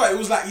 that's why it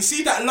was like, you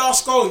see that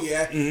last goal,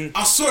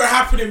 I saw it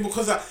happening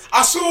because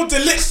I saw De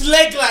Ligt's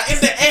leg like in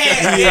the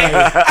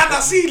air, and I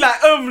see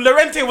like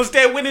Llorente was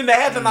there winning the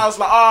head, and I was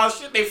like, oh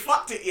shit, they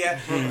fucked it,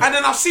 and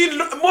then I've seen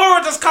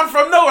Mora just come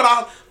from nowhere.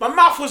 My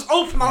mouth was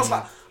open. I was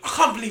like, I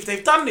can't believe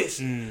they've done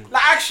this. Like,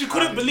 I actually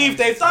couldn't believe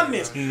they've done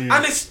this.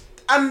 And it's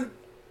and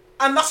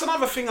that's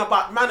another thing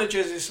about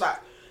managers. It's like,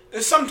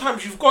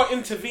 sometimes you've got to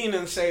intervene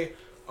and say,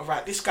 all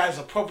right, this guy's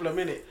a problem,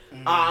 innit?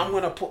 I'm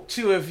gonna put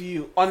 2 of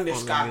you on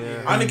this guy.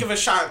 I'm gonna give a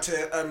shout out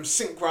to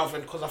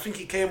Sint-Graven, because I think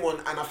he came on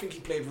and I think he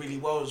played really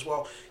well as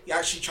well. He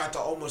actually tried to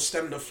almost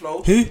stem the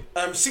flow. Who?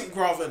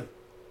 Sint-Graven.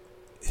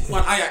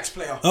 One Ajax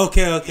player.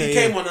 Okay. He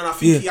came on and I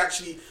think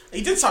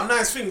he did some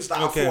nice things that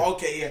I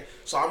thought,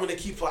 so I'm gonna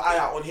keep an eye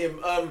out on him.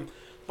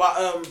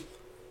 But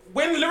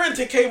when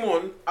Llorente came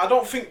on, I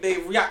don't think they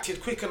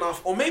reacted quick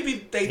enough, or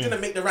maybe they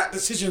didn't make the right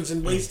decisions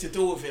and ways to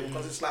deal with him,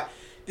 because it's like,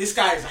 this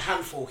guy is a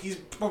handful. He's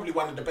probably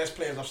one of the best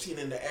players I've seen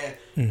in the air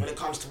when it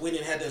comes to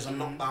winning headers and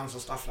knockdowns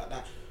and stuff like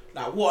that.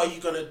 Like, what are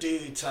you gonna do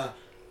to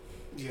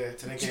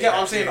get what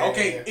I'm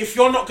saying? If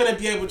you're not going to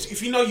be able to,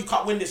 if you know you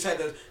can't win this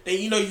header, then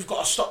you know you've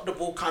got to stop the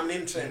ball coming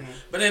into it.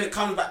 But then it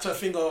comes back to a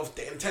thing of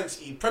the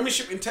intensity.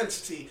 Premiership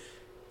intensity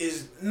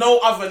is, no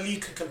other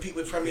league can compete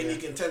with Premier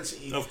League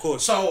intensity. Of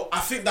course. So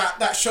I think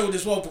that showed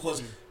as well,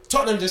 because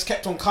Tottenham just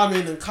kept on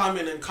coming, and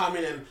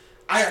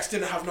Ajax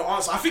didn't have no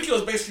answer. I think it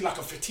was basically like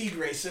a fatigue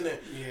race, innit?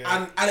 Yeah.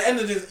 And at the end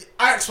of the,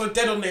 Ajax were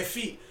dead on their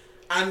feet.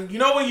 And you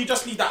know when you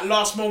just need that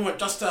last moment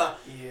just to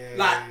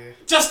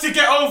just to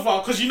get over,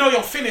 because you know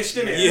you're finished,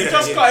 innit? You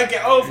just gotta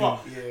get over.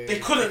 They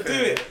couldn't do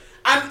it.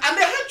 And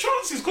they had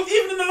chances, because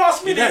even in the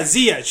last minute, that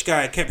Ziyech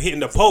guy kept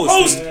hitting the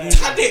post.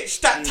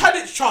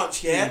 Tadic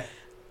chance, it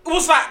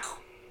was like,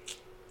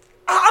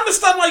 I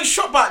understand why you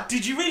shot, but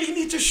did you really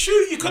need to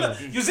shoot? You could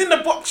have. You was in the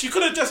box. You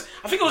could have just.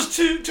 I think it was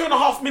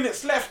 2.5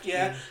 minutes left.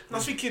 And I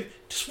was thinking,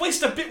 just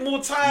waste a bit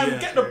more time.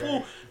 Get the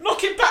ball,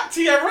 knock it back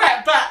to your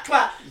right back.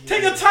 Like,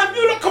 take your time.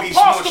 You look can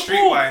pass the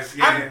ball.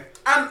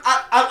 And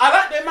I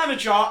like their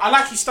manager. I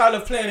like his style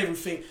of play and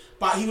everything.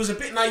 But he was a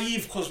bit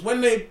naive, because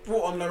when they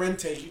brought on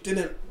Llorente, you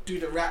didn't do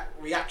the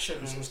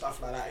reactions and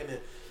stuff like that,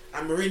 innit?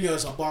 And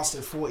Mourinho's a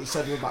bastard for what he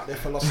said about their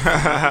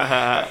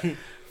philosophy.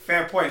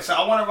 Fair point. So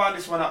I want to round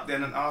this one up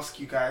then and ask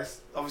you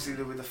guys,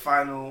 obviously with the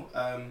final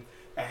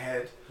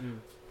ahead,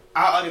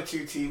 out of the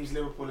 2 teams,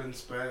 Liverpool and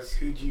Spurs,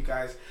 who do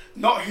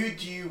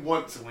you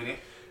want to win it?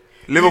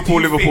 Liverpool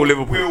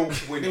will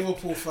win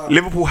it.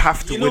 Liverpool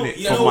have to win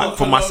it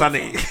for my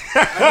sanity.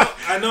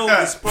 I know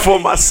for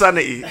my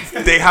sanity,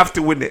 they have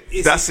to win it.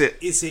 That's it.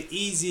 It's an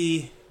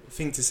easy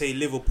thing to say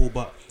Liverpool,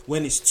 but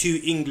when it's two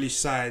English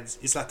sides,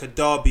 it's like a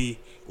derby,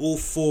 all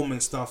form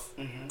and stuff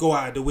go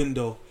out of the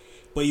window.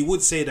 But you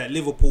would say that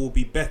Liverpool will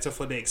be better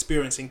for the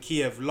experience in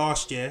Kiev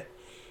last year.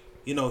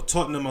 You know,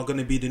 Tottenham are going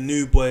to be the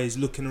new boys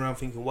looking around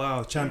thinking,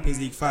 wow, Champions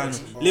League final.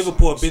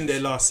 Liverpool have been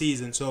there last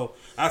season. So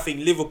I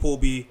think Liverpool will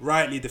be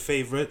rightly the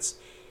favourites.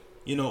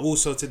 You know,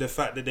 also to the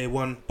fact that they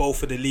won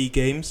both of the league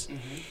games.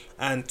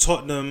 And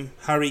Tottenham,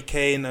 Harry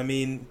Kane, I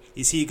mean,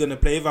 is he going to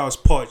play? If I was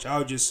Poch, I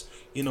would just,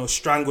 you know,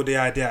 strangle the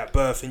idea at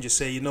birth and just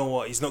say, you know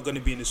what, he's not going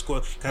to be in the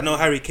squad. I know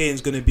Harry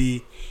Kane's going to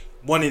be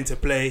wanting to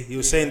play. He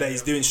was saying that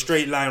he's doing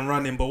straight line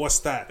running, but what's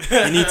that?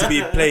 You need to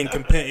be playing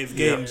competitive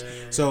games.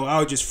 So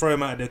I'll just throw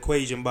him out of the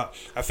equation. But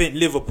I think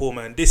Liverpool,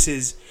 man,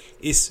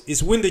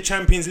 it's win the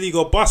Champions League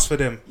or bust for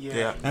them.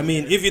 I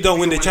mean, if you don't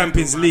win the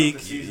Champions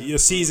League, your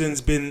season's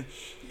been...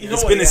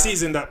 It's been a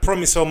season that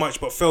promised so much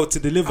but failed to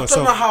deliver. I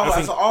don't know how,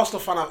 as an Arsenal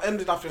fan, I've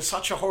ended up in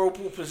such a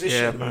horrible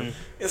position. Man.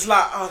 It's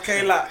like,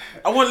 okay, like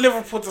I want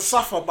Liverpool to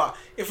suffer, but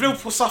if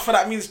Liverpool suffer,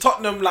 that means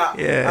Tottenham are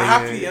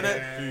happy,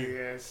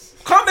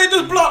 Can't they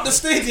just blow up the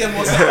stadium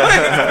or something?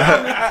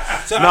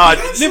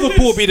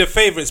 Liverpool will be the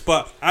favourites,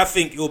 but I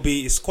think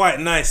it's quite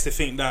nice to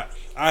think that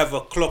either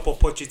Klopp or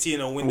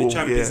Pochettino win the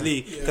Champions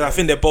League, because I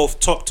think they're both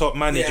top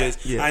managers.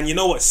 And you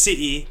know what,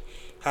 City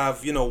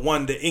have, you know,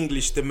 won the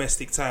English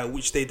domestic title,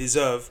 which they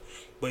deserve.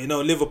 But, you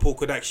know, Liverpool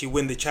could actually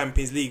win the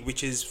Champions League,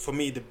 which is, for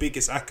me, the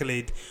biggest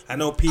accolade. I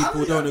know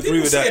people don't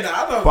agree with that.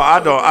 But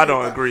I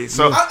don't agree.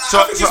 So I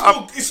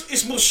think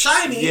it's more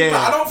shiny,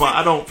 but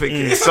I don't think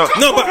it's a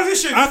tough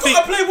position. You've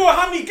got to play well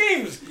how many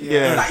games?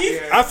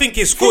 I think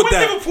it's good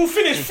that Liverpool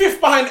finished 5th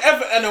behind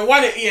Everton and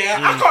won it,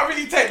 I can't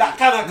really take that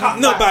kind of cut.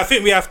 No, but I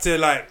think we have to,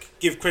 like,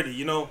 give credit,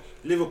 you know.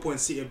 Liverpool and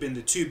City have been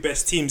the two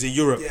best teams in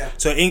Europe.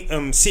 So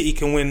City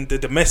can win the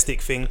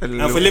domestic thing, and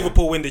for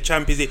Liverpool win the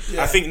Champions League.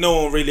 I think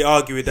no one really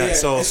argue with that.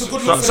 So it's a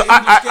good look. So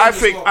I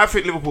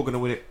think Liverpool going to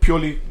win it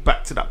purely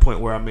back to that point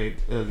where I made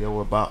earlier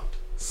about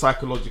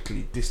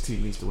psychologically this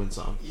team needs to win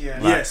something.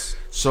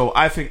 So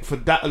I think for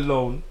that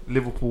alone,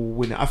 Liverpool will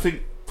win it. I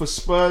think for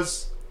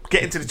Spurs,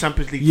 getting to the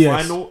Champions League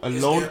final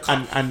alone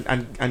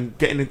and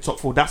getting in top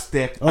 4, that's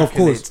their accolades. Of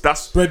course.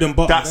 That's bread and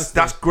butter.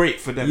 That's great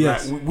for them.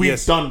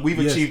 We've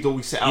achieved all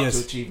we set out to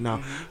achieve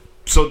now.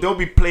 So they'll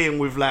be playing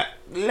with like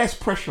less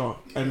pressure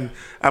and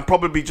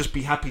probably just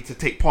be happy to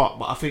take part.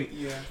 But I think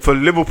for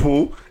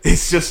Liverpool,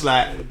 it's just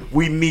like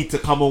we need to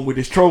come on with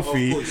this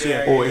trophy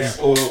or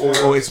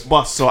it's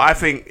bust. So I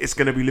think it's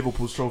going to be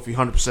Liverpool's trophy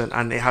 100%,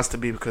 and it has to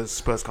be because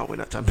Spurs can't win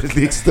that Champions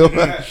League still.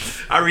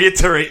 I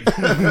reiterate.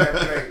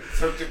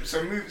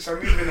 So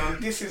moving on.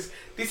 This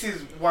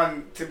is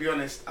one, to be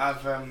honest,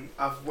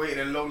 I've waited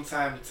a long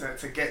time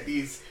to get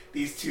these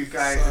two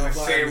guys in the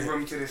same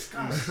room to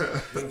discuss.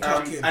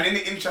 And in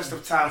the interest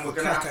of time, we're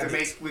gonna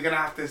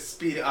have to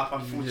speed it up,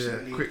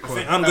 unfortunately. I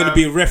think I'm gonna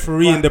be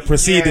refereeing the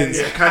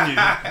proceedings. Can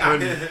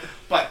you?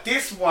 But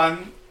this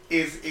one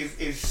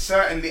is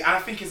certainly, and I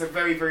think it's a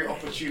very, very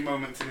opportune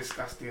moment to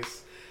discuss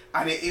this.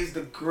 And it is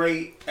the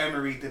great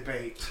Emery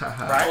debate.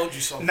 Right? Told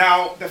you so.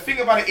 Now, the thing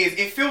about it is,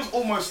 it feels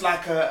almost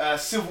like a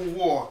civil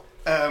war,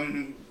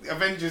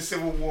 Avengers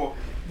Civil War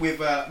with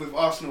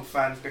Arsenal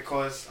fans,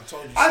 because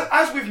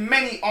as with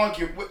many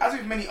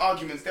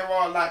arguments, there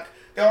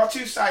are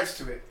two sides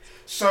to it.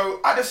 So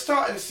at the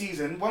start of the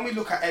season, when we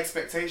look at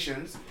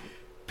expectations,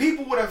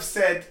 people would have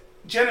said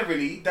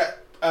generally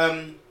that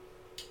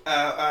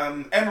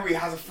Emery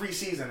has a free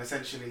season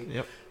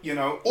essentially. You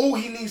know, all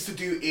he needs to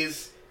do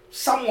is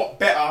somewhat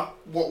better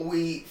what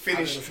we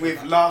finished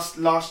with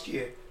last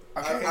year.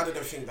 Okay. I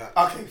didn't think that.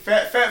 Okay,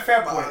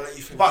 fair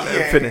point. But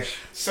finish.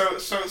 So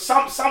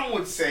some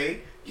would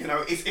say, you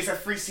know, it's a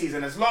free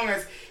season as long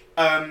as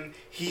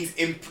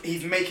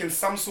he's making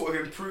some sort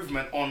of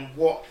improvement on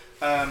what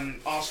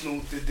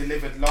Arsenal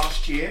delivered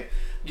last year.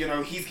 You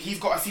know, he's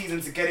got a season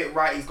to get it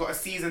right. He's got a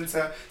season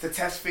to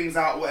test things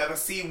out, whatever.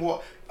 See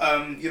what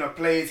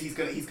players he's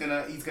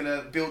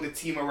gonna build a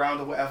team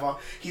around or whatever.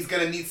 He's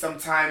gonna need some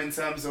time in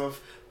terms of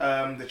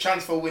the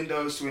transfer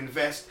windows to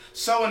invest,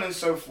 so on and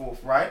so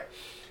forth. Right.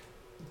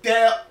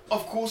 There,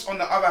 of course, on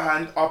the other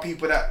hand, are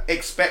people that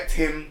expect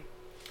him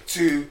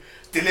to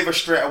deliver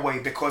straight away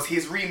because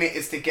his remit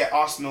is to get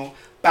Arsenal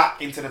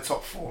back into the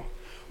top 4,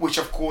 which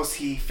of course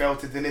he failed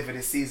to deliver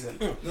this season.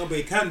 No, but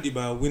he can do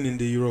by winning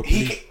the Europa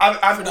League. He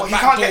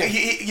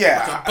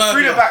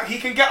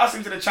can get us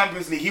into the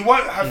Champions League. He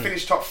won't have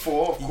finished top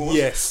 4, of course.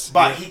 Yes,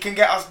 but he can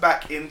get us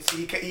back in.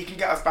 He can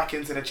get us back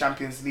into the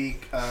Champions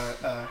League.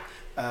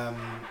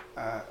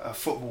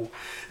 Football.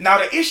 Now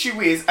the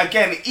issue is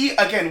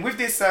again with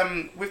this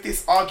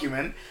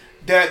argument,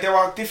 there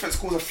are different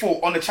schools of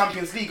thought on the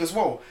Champions League as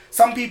well.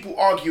 Some people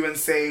argue and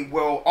say,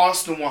 well,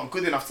 Arsenal weren't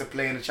good enough to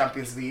play in the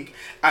Champions League,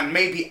 and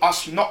maybe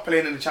us not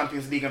playing in the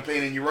Champions League and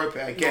playing in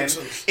Europa again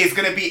is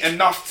going to be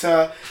enough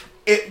to,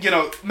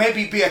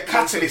 maybe be a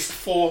catalyst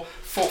for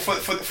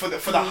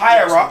the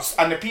higher ups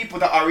and the people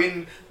that are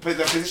in the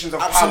positions of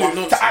power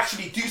to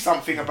actually do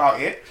something about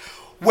it.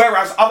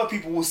 Whereas other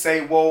people will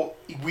say, well,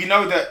 we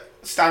know that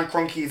Stan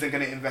Kroenke isn't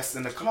going to invest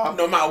in the club.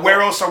 No matter what.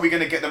 Where else are we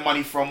going to get the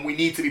money from? We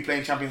need to be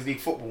playing Champions League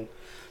football.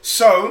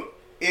 So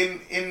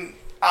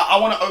I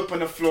want to open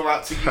the floor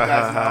out to you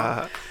guys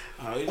now.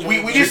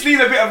 We just need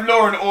a bit of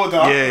law and order.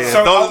 Yeah.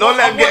 So don't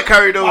let him get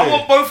carried away. I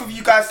want both of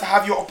you guys to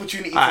have your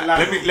opportunity to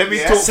land. Let me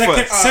talk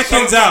first.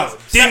 Seconds out.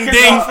 Ding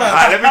ding.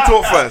 Let me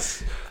talk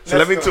first. So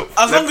let me talk.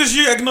 As long as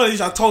you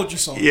acknowledge I told you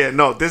so. Yeah,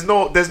 no, there's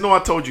no I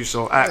told you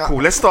so. Alright,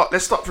 cool. Let's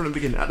start from the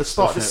beginning. At the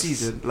start of the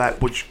season, like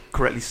Butch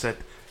correctly said,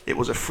 it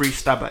was a free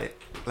stab at it.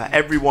 Like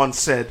everyone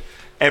said,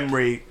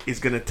 Emery is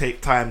gonna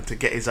take time to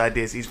get his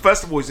ideas. He's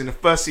in the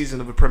first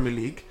season of the Premier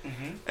League.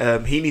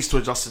 He needs to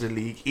adjust to the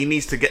league. He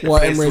needs to get the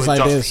players to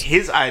adjust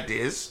his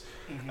ideas,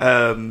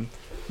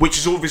 which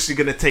is obviously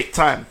gonna take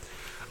time.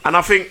 And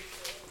I think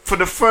for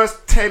the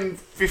first 10,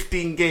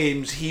 15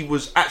 games, he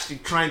was actually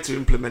trying to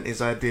implement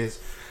his ideas.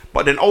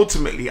 But then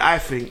ultimately, I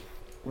think,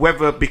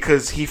 whether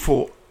because he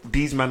thought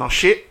these men are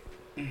shit,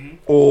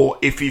 or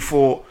if he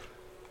thought,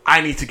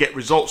 I need to get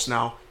results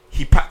now,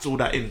 he packed all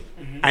that in.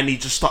 And he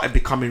just started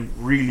becoming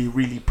really,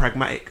 really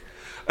pragmatic.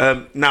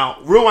 Now,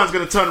 Rowan's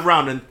going to turn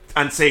around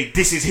and say,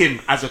 this is him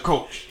as a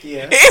coach.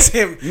 Yeah. It is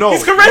him. No,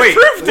 He's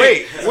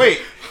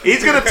wait.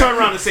 He's going to turn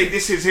around and say,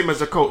 this is him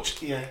as a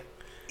coach. Yeah.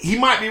 He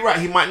might be right,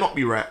 he might not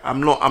be right.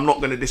 I'm not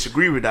going to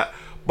disagree with that.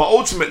 But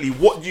ultimately,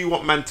 what do you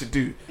want man to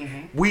do?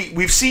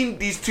 We've seen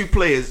these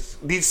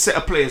set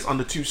of players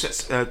under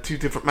two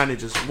different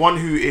managers. One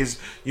who is,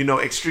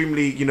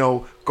 extremely,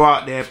 go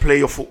out there, play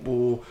your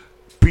football,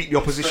 beat the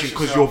opposition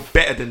because you're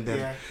better than them.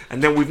 Yeah.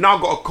 And then we've now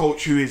got a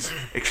coach who is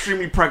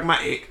extremely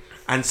pragmatic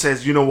and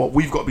says, you know what,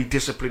 we've got to be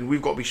disciplined,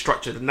 we've got to be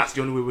structured, and that's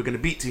the only way we're going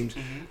to beat teams.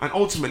 And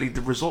ultimately,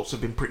 the results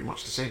have been pretty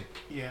much the same.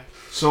 Yeah.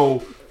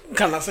 So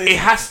it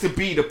has to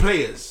be the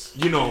players,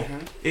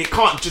 It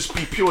can't just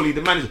be purely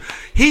the manager.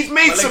 He's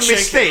made some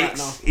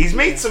mistakes. He's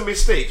made some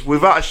mistakes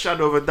without a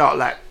shadow of a doubt.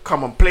 Like,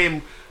 come on,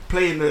 playing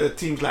the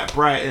teams like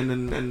Brighton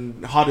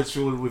and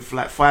Huddersfield with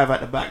like 5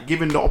 at the back,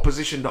 giving the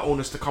opposition the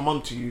onus to come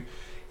onto you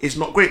is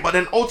not great. But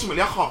then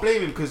ultimately, I can't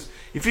blame him, because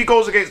if he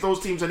goes against those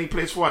teams and he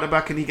plays 4 at the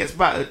back and he gets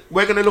battered,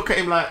 we're gonna look at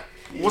him like,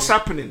 what's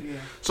happening? Yeah.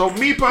 So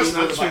me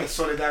personally, I just think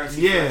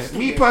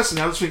solidarity.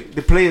 Personally, I just think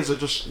the players are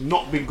just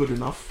not been good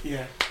enough.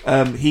 Yeah.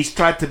 He's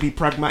tried to be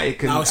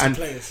pragmatic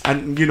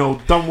and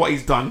done what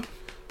he's done,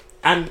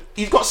 and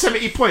he's got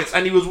 70 points,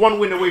 and he was 1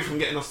 win away from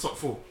getting us top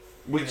 4.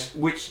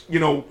 Which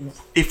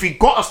if he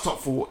got us top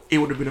 4, it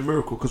would have been a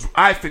miracle. Because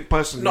I think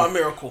personally, not a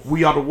miracle.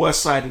 We are the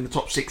worst side in the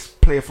top 6,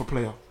 player for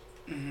player.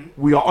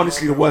 We are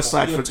honestly the worst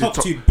side for the top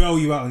 2 bail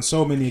you out on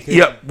so many occasions.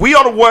 Yeah, we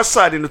are the worst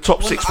side in the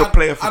top 6 for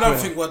player for player. I don't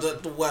think we're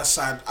the worst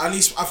side. At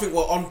least I think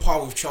we're on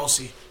par with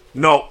Chelsea.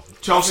 No,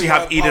 Chelsea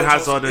have Eden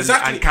Hazard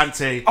and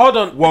Kante. Hold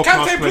on,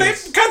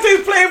 Kante's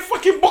playing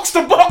fucking box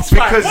to box.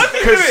 Because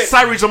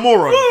Sarri's a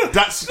moron.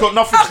 That's got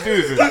nothing to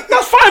do with it.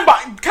 That's fine, but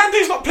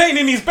Kante's not playing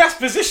in his best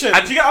position.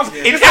 And do you get what I'm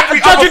saying? In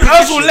every other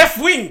position, left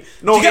wing.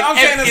 No, do you get what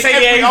I'm saying?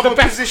 In every other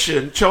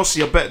position,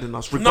 Chelsea are better than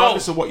us,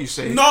 regardless of what you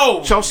say.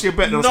 No, Chelsea are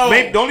better than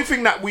us. The only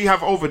thing that we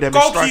have over them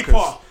is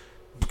strikers.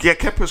 Yeah,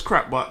 Kepa's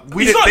crap, but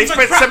they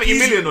spent 70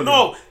 million on him.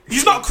 No,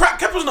 he's not crap.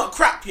 Kepa's not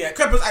crap, yeah.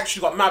 Kepa's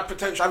actually got mad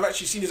potential. I've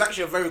actually seen he's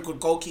actually a very good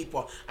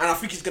goalkeeper, and I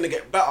think he's going to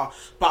get better.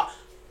 But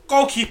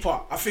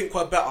goalkeeper, I think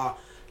we're better.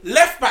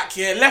 Left back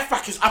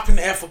is up in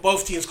the air for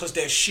both teams because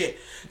they're shit.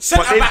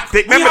 Centre back,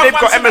 remember they've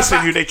got Emerson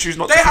who they choose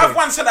not to play. They have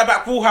one centre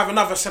back, we'll have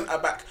another centre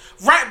back.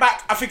 Right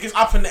back, I think is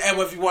up in the air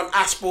whether you want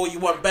Asper or you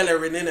want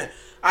Bellerin in it.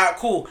 Alright,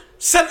 cool.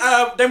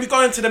 Then we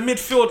go into the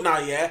midfield now,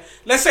 yeah?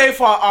 Let's say if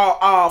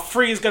our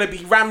 3 is going to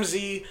be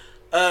Ramsey,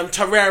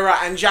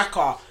 Torreira and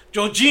Xhaka.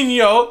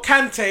 Jorginho,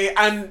 Kante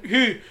and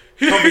who?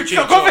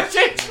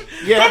 Kovacic.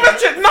 Yeah.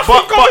 Kovacic,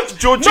 but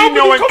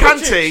Jorginho and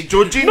Kante,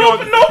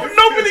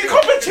 nobody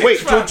Kovacic. Wait,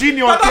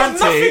 Jorginho and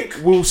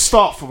Kante will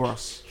start for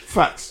us.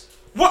 Facts.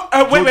 What?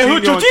 Wait,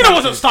 Jorginho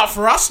wouldn't start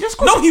for us. Yes,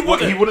 no, he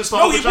wouldn't. He wouldn't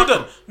start over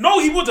Xhaka. No,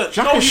 he wouldn't.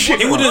 He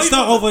wouldn't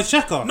start over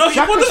Xhaka. No, he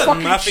wouldn't.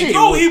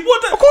 No, he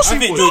wouldn't. Of course he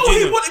would. No,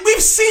 he wouldn't.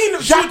 We've seen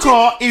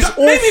Xhaka is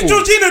awful. Maybe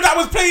Jorginho that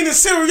was playing in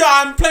Syria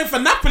and playing for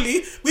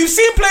Napoli. We've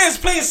seen players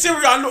play in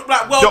Syria and look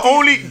like the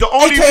only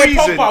reason.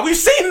 Pogba. We've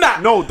seen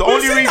that. No, the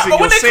only reason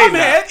but when you're they saying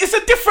come here, it's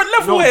a different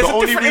level. No, the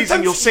only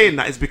reason you're saying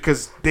that is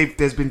because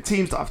there's been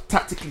teams that have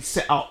tactically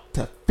set out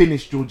to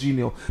finish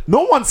Jorginho.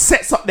 No one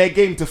sets up their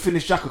game to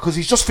finish Xhaka because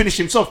he's just finished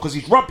himself because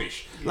he's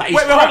rubbish. Like,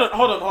 wait,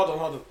 hold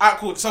on. Alright,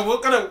 cool. So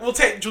we'll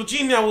take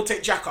Jorginho, we'll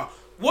take Xhaka.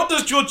 What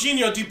does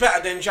Jorginho do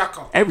better than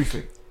Xhaka?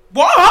 Everything.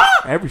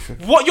 What? Everything.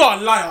 What? You're a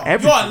liar.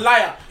 Everything. You're a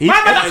liar. Man,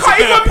 that can't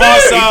even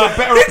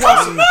move. He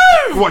can't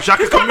move. What?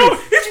 Xhaka can move.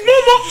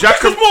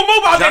 Xhaka's more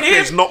mobile than him.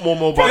 Xhaka is not more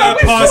mobile.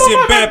 Better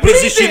passing, better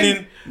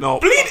positioning. No.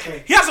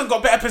 Okay. He hasn't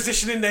got better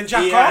positioning than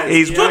Xhaka.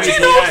 He's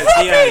Jorginho's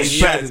rubbish.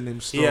 He's better than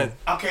him still.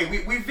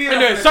 Okay, we veered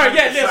anyway, sorry.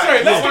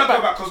 Let's go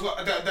back because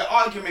the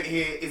argument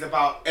here is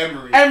about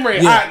Emery.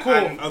 Alright,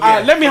 cool.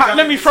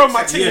 Let me throw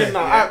my thing in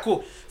now. Alright,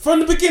 cool. From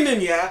the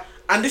beginning, yeah.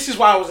 And this is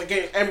why I was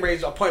against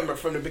Emery's appointment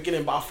from the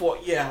beginning, but I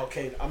thought,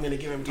 okay, I'm going to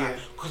give him time.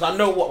 Because I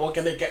know what we're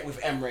going to get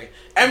with Emery.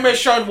 Emery's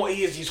shown what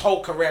he is his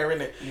whole career,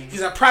 innit?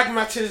 He's a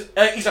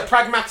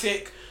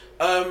pragmatic,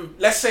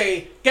 let's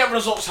say, get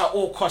results at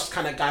all costs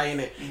kind of guy,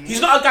 innit?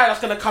 He's not a guy that's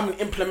going to come and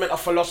implement a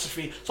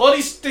philosophy. So all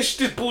this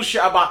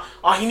bullshit about,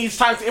 he needs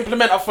time to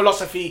implement a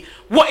philosophy.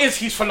 What is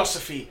his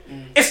philosophy?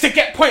 It's to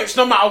get points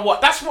no matter what.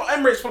 That's what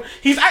Emirates...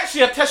 He's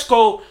actually a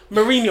Tesco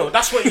Mourinho.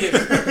 That's what he is.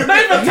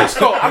 Not even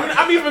Tesco.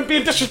 I'm even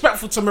being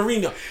disrespectful to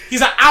Mourinho.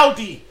 He's an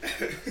Audi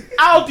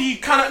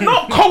kind of...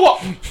 No, co-op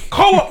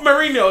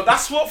Mourinho.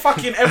 That's what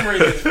fucking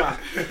Emirates is, man.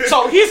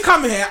 So he's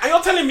come here and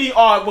you're telling me,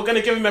 we're going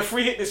to give him a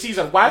free hit this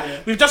season. Why? Yeah.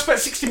 We've just spent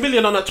 60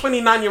 million on a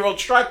 29-year-old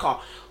striker.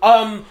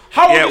 How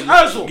old is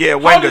Ozil? Yeah,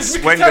 Wenger's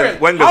not spent that.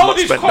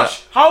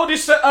 How old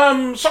is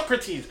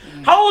Socrates?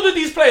 How old are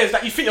these players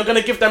that you think you're going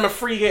to give them a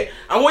free hit?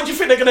 And what do you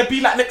think they're going to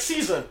be like next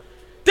season?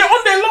 They're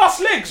on their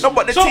last legs. No,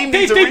 but the team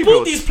needs a they rebuild.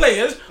 bought these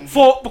players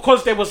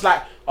because they was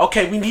like,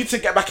 okay, we need to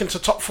get back into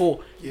top 4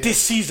 this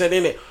season,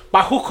 innit?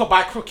 By hook or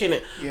by crook,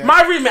 innit? Yeah.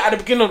 My remit at the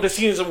beginning of the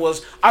season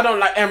was, I don't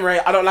like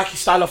Emre, I don't like his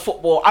style of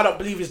football, I don't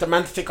believe he's the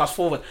man to take us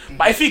forward.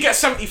 But if he gets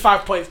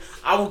 75 points,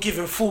 I will give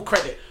him full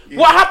credit. Yeah.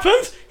 What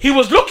happened? He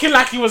was looking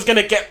like he was going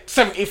to get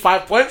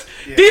 75 points.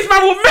 Yeah. These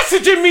men were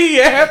messaging me,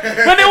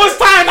 when it was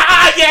time,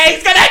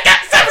 he's going to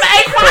get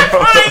 75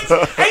 points,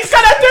 and he's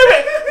going to do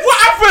it. What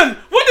happened?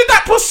 What did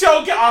that pussy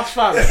old get us,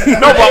 fam?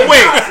 No, but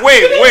wait.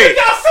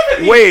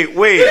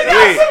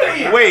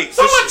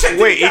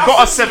 He got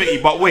us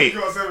 70, but wait.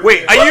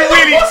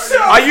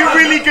 Are you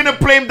really going to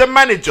blame the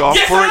manager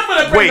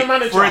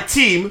for a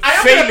team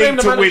failing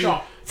to win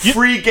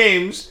 3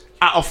 games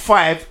out of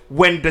 5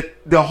 when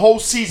the whole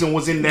season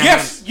was in their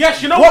hands?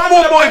 Yes, you know what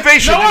more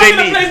motivation do they need? I'm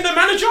going to blame the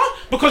manager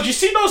because you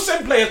see those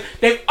same players,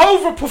 they've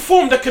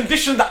overperformed the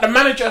conditions that the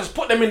manager has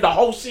put them in the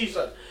whole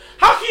season.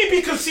 How can you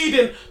be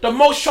conceding the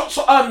most shots?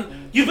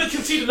 You've been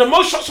conceding the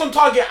most shots on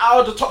target out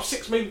of the top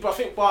 6, maybe I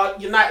think by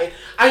United,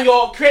 and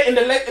you're creating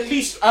the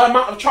least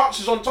amount of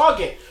chances on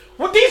target.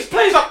 Well, these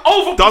players are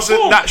overperformed.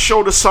 Doesn't that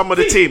show the sum of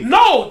the team?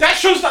 No, that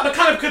shows that the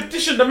kind of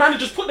condition the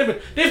managers put them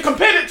in. They've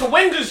compared it to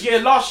Wenger's year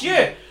last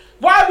year.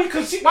 Why are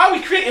we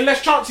creating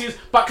less chances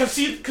but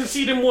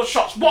conceding more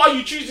shots? What are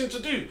you choosing to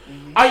do?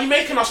 Are you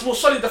making us more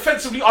solid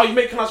defensively? Are you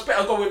making us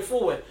better going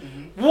forward?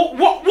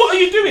 What are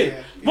you doing?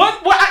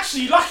 We're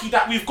actually lucky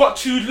that we've got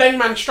 2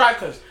 Lengman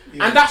strikers,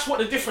 and that's what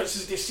the difference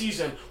is this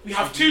season. We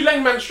have 2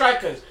 Lengman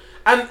strikers,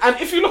 and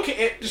if you look at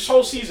it this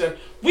whole season,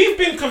 we've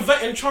been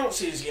converting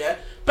chances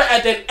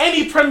better than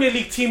any Premier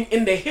League team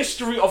in the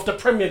history of the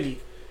Premier League.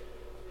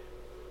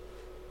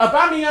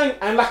 Aubameyang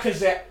and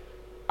Lacazette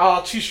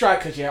are 2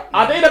 strikers,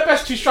 Are they the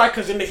best 2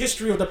 strikers in the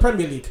history of the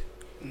Premier League?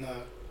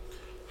 No.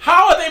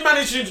 How are they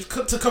managing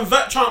to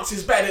convert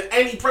chances better than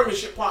any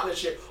Premiership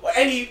partnership or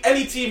any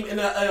team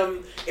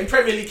in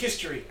Premier League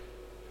history?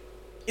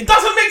 It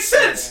doesn't make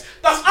sense.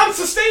 That's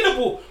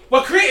unsustainable.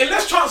 We're creating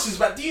less chances,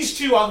 but these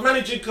 2 are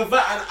managing to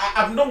convert at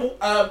an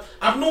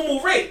abnormal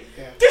rate.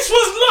 Yeah. This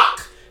was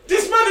luck.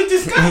 This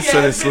guy.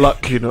 So it's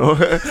luck, you know.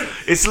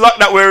 It's luck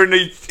that we're in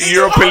the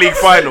Europa League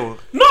final.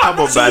 No, come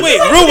on, man. Wait,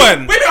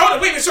 Ruben.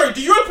 Wait, sorry.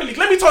 The Europa League.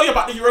 Let me tell you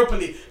about the Europa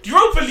League. The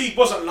Europa League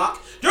wasn't luck.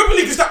 The Europa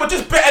League is that we're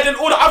just better than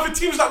all the other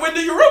teams that win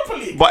the Europa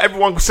League. But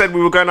everyone said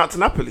we were going out to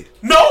Napoli.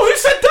 No, who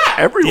said that?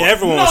 Everyone. Yeah,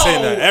 everyone was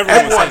saying that.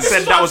 Everyone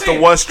said that was the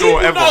worst draw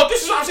ever. No,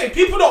 this is what I'm saying.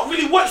 People don't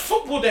really watch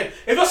football then.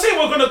 If you're saying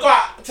we're going to go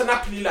out to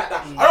Napoli like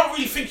that, I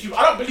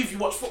don't believe you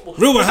watch football.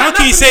 Ruben, how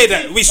can you say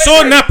that? We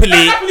saw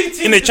Napoli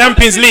in the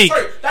Champions League.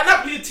 Sorry, that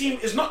Napoli team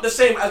is not the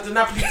same as the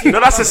Napoli team. No,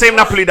 that's the same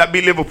Napoli that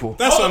beat Liverpool.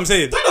 That's what I'm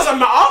saying. That doesn't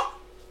matter.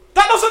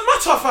 That doesn't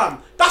matter,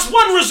 fam. That's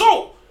one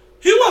result.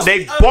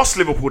 They bossed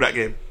Liverpool that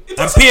game.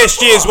 And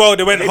PSG as well,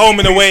 they went home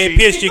and away.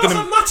 PSG it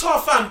doesn't matter,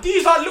 fam.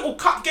 These are little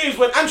cup games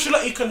when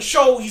Ancelotti can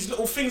show his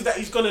little things that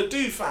he's going to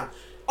do, fam.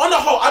 On the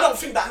whole, I don't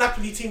think that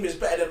Napoli team is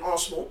better than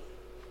Arsenal.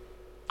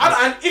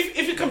 And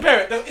if you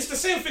compare it, it's the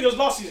same thing as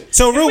last season.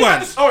 So,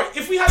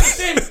 if we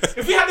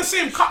had the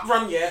same cup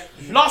run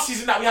last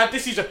season that we had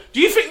this season,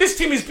 do you think this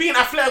team is beating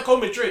Atletico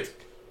Madrid?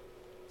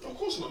 Of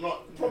course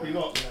not. Probably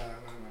not.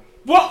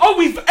 Well,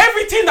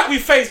 every team that we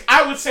faced,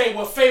 I would say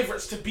were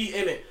favourites to beat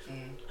in it.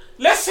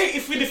 Let's say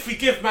if we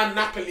give man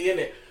Napoli in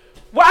it,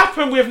 what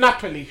happened with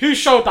Napoli? Who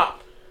showed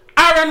up?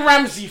 Aaron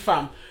Ramsey,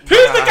 fam.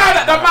 Who's the guy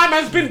that the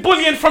man's been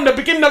bullying from the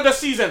beginning of the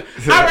season?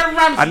 Aaron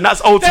Ramsey. And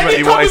that's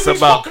ultimately what it's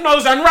about. Then he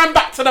took and ran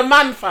back to the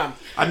man, fam.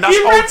 And that's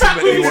he ran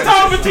back with ultimately his what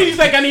tail it's between his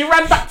leg and he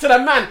ran back to the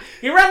man.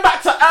 He ran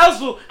back to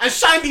Ozil and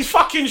shined his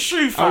fucking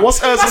shoe, fam. And what's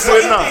Ozil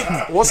doing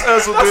now? What's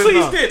Ozil doing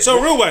now? Did. So,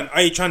 Ruben,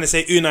 are you trying to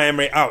say Unai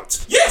Emery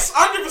out? Yes,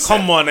 100%.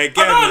 Come on again.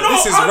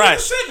 This is 100%.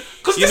 Rash.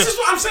 Because this is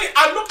what I'm saying.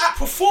 I look at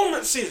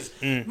performances.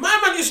 My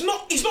man is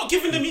he's not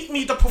giving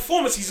me the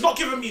performance. He's not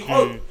giving me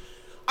hope.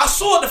 I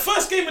saw the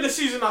first game of the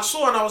season, and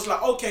I was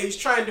like, okay, he's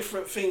trying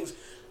different things.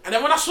 And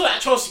then when I saw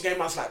that Chelsea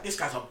game, I was like, this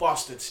guy's a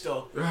bastard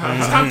still.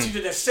 He's come to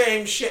do the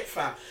same shit,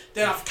 fam.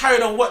 Then I've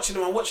carried on watching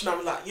him, I'm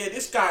like, yeah,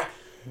 this guy's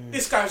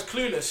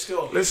clueless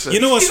still. Listen, you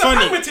know what's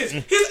funny? He's a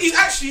pragmatist. He's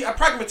actually a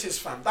pragmatist,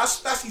 fam.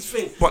 That's his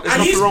thing. But there's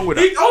nothing wrong with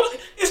that.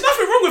 There's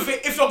nothing wrong with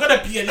it if you're going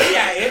to be a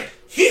leader,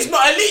 He's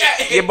not elite at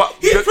it. Yeah, but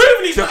he's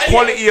proven he's the not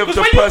quality elite. of the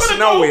Because when you're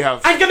personnel gonna we go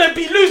have. and gonna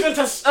be losing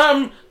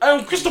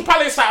to Crystal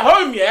Palace at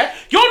home, yeah,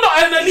 you're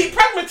not an elite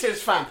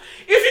pragmatist fan.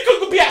 If you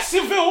could be at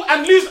Seville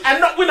and lose and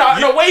not win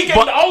an away game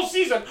the whole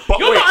season,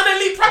 you're not an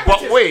elite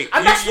pragmatist. But wait,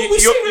 and that's what we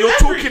see with you're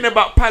Emery. talking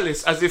about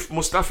Palace as if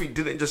Mustafi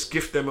didn't just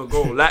gift them a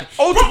goal. Like,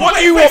 Bro, what do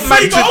wait, you wait, want man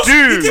three to goals?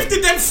 do? He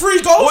gifted them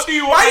 3 goals. What do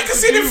you want Why are man you to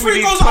conceding do 3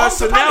 with goals his at home to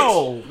personnel?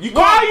 Palace? You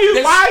Why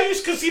can't- are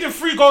you conceding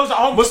 3 goals at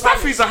home to Palace?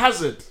 Mustafi's a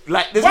hazard.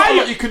 Like, there's Why not a are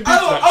lot you can do to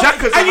that.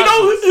 Xhaka's a and you know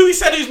hazard. who he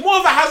said is more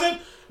of a hazard?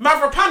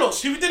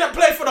 Mavropanos, who didn't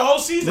play for the whole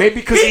season. Maybe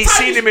because He he's tied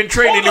seen his- him in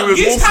training, hold on,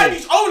 he was he's tied awful.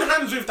 his own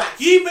hands with that.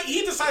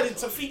 He decided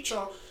to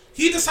feature.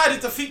 He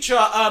decided to feature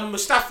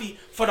Mustafi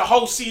for the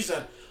whole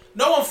season.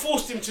 No one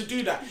forced him to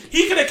do that.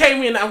 He could have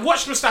came in and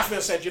watched Mustafi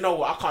and said, "You know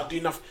what? I can't do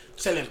nothing.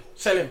 Sell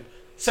him.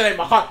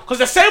 I can't." Because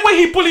the same way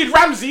he bullied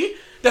Ramsey,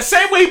 the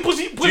same way he bullied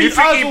you think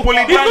he Ozil, bullied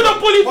he could have Ramsey?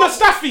 bullied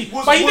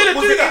Mustafi, but he didn't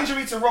was do the that.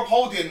 injury to Rob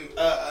Holding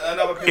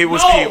another? It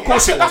was No, key. Of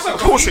course it that's was. a-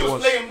 Of course it He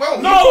was. playing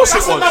well. No, Of course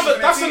that's it was.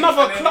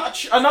 another And then-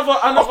 clutch. Another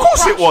Of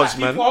course crutch it was, that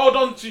man. People hold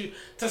on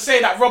to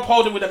say that Rob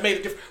Holding would have made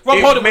a difference. Rob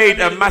It Holding would have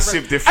made a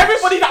massive difference.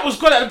 Everybody that was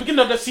good at the beginning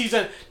of the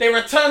season, they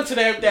returned to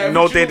their No,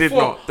 original they did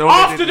form. not. No, they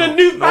After did the not.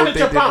 new No, manager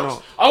they did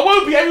bounced, not.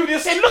 Iwobi, everybody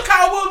was saying, "Look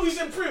how Iwobi's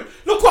improved.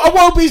 Look what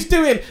Iwobi's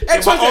doing."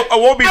 X, but Y, Z.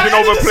 Iwobi's At been the end of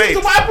the overplayed.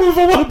 season, what happened with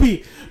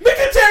Iwobi?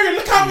 Mkhitaryan,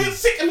 look how we're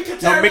sick of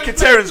Mkhitaryan. No,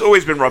 Mkhitaryan's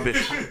always been rubbish.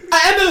 At the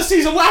end of the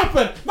season, what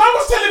happened? Man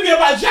was telling me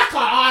about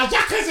Xhaka.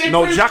 Xhaka's improved.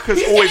 No, Xhaka's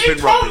He's always getting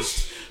been rubbish.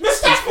 coached.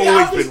 Mustafi always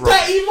out of been his rubbish.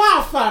 dirty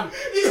mouth, fam.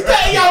 His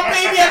dirty old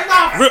baby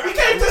mouth. He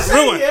came to say,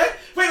 Ruin. yeah.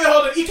 Wait,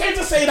 hold on. He came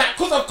to say that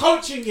because of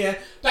coaching, yeah,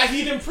 that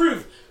he'd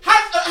improved.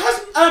 Has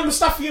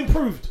Mustafi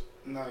improved?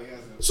 No, he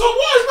hasn't. So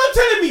what is man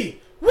telling me?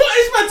 What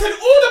is man telling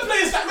all the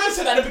players that man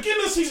said at the beginning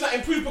of the season that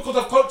improved because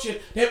of coaching?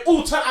 They've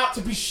all turned out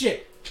to be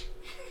shit.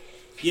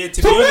 Yeah,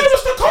 to So be where honest,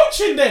 was the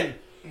coaching then?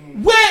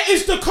 Where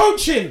is the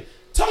coaching?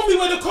 Tell me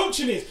where the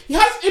coaching is. He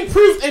hasn't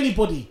improved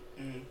anybody.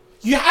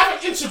 You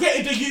haven't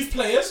integrated the youth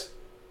players.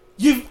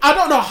 I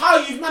don't know how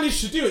you've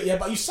managed to do it yet,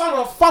 but you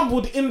somehow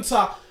fumbled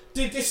into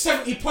this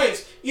 70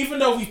 points, even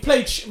though we've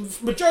played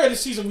majority of the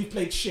season we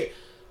played shit.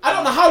 I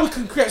don't know how we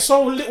can create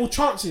so little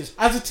chances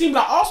as a team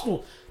like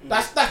Arsenal.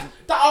 That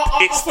are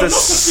It's the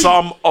philosophy.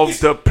 sum of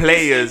the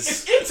players.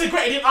 It's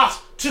integrated in us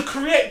to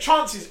create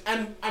chances,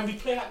 and we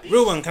play like this.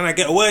 real one. Can I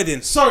get a word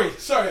in? Sorry. I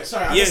Yeah, just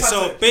had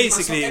so to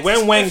basically, give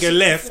myself when extra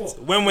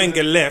Wenger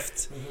before.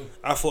 left,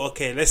 I thought,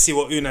 okay, let's see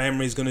what Unai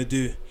Emery is gonna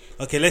do.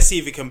 Okay, let's see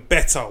if he can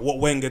better what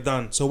Wenger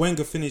done. So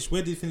Wenger finished.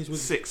 Where did he finish?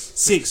 Was it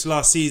six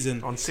last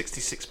season On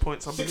 66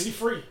 points, I believe.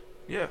 63.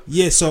 Yeah.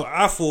 Yeah, so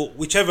I thought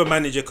whichever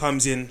manager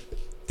comes in,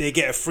 they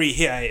get a free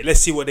hit at it.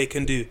 Let's see what they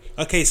can do.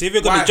 Okay, so if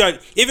you're gonna Why? judge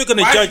Why the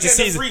did you get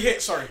season, free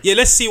hit? Sorry. yeah,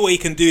 let's see what he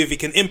can do, if he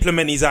can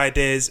implement his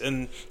ideas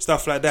and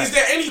stuff like that. Is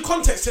there any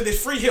context to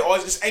this free hit, or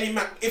is this any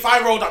man? If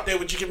I rolled up there,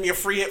 would you give me a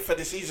free hit for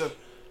the season?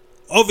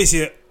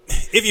 Obviously,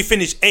 if you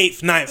finish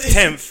 8th, 9th,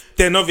 10th,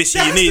 then obviously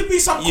There you has need to be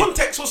some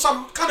context or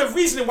some kind of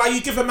reasoning why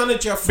you give a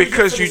manager a free hit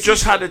Because for you the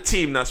just season. had a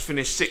team that's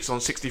finished 6th on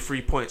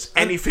 63 points.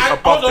 Anything and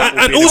above hold on, that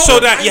will and be an also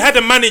improvement. that you had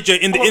a manager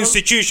in the Hold on.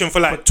 institution for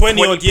like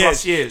 20 odd 20 years.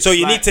 plus years. So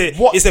you Like, need to.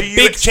 what It's a do you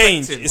big expect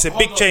change. him? It's a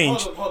big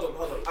change. Hold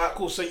on. Alright,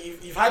 cool. So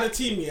you've had a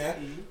team, yeah,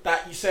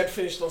 that you said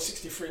finished on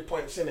 63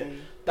 points in it.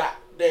 That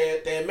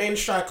their main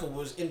striker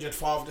was injured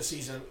for half the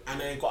season,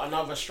 and then they got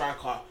another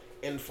striker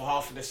in for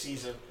half of the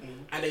season,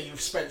 and then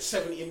you've spent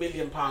 £70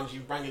 million.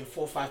 You've brought in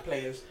 4 or 5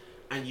 players,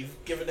 and you've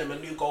given them a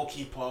new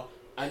goalkeeper,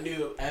 a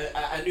new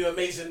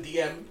amazing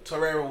DM.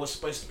 Torreira was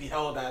supposed to be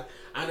held at,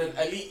 and an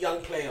elite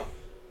young player.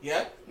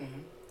 Yeah,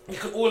 you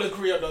can all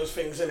agree on those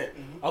things, innit?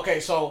 Okay,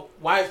 so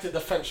why is the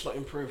defense not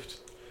improved?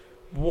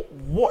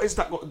 What has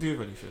that got to do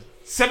with anything?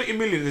 70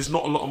 million is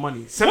not a lot of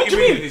money. What 70 do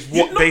you million mean? is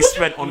what they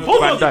spent on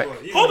Hold Van on.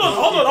 Dijk. Hold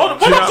on.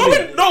 Do We're you not know what I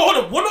going. No,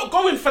 hold on. We're not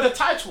going for the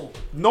title.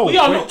 No, We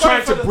are we're not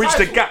trying going for to bridge the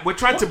title. gap. We're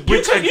trying to You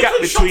bridge can- a you gap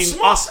can shop between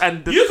smart. us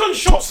and the You can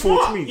shop top 4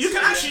 smart. teams. You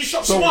can actually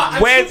shop So smart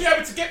and where- still be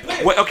able to get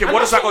players. Wait, okay, And what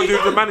does that's that got to do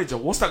with the we've manager?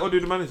 What's that got to do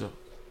with the manager? done.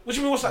 What do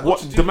you mean? What's that? What- got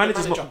to do the with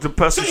manager's manager? not the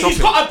person So shopping.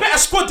 he's got a better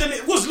squad than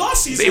it was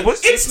last season. It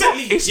was- it's not-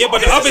 instantly. it's Yeah, but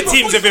not- the other it's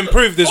teams have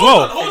improved as Hold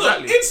well. on, hold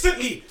on. Exactly.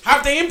 Instantly,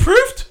 have they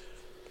improved?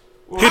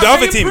 Who the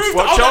other teams?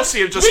 Well,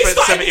 Chelsea have just spent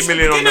 70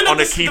 million on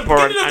a keeper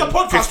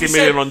and 50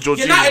 million on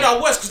Jorginho. United are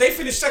worse because they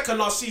finished second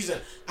last season.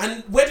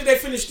 And where did they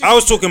finish this I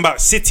was season? talking about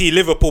City,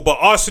 Liverpool, but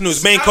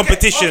Arsenal's main Okay,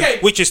 competition, okay.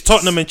 which is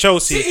Tottenham and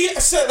Chelsea.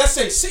 City, let's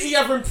say City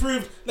have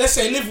improved. Let's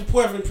say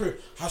Liverpool have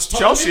improved. Has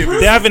Tottenham Chelsea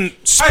improved? They haven't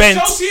spent.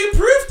 Has Chelsea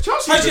improved?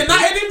 Chelsea's Has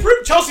United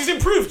improved? Chelsea's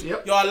improved.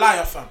 Yep. You're a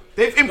liar, fam.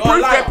 They've You're a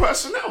improved their liar.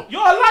 personnel.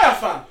 You're a liar,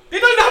 fam. They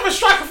don't even have a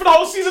striker for the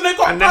whole season. They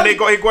got And then they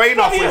got Higuain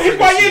off with it.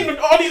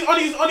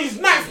 Higuain on his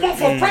 9th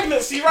month of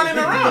pregnancy running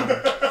around.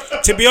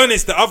 To be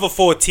honest, the other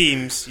 4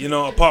 teams,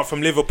 apart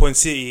from Liverpool and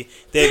City,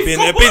 they've been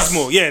got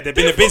abysmal. worse. Yeah, they've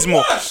been They've got abysmal.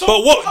 worse. So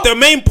But what what- the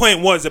main point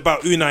was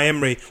about Unai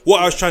Emery,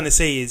 what I was trying to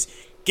say is,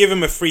 Give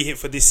him a free hit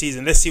for this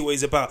season. Let's see what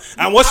he's about.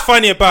 And what's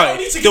funny about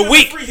it,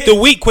 the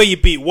week where you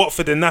beat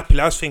Watford and Napoli,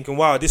 I was thinking,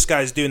 wow, this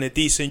guy's doing a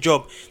decent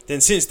job.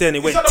 Then since then,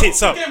 it went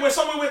tits up. Game where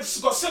someone got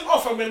sent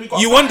off and when we got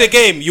you won the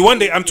game.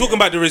 I'm talking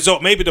about the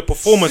result. Maybe the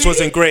performance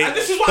wasn't great. And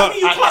this is what I mean.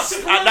 You can't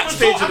separate at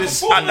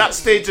that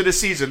stage of the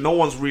season, no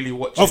one's really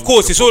watching. Of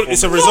course,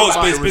 it's a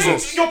results-based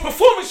business. Your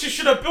performances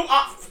should have built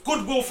up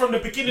goodwill from the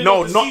beginning.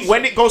 No, of the not season.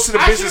 when it goes to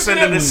the business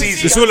end of the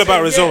season. It's all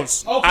about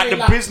results. At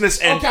the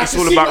business end, it's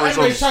all about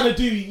results. Trying to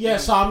do,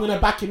 so I'm gonna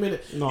back him in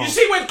it. No. You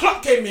see, when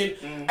Klopp came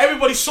in,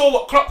 everybody saw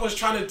what Klopp was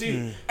trying to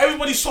do.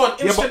 Everybody saw an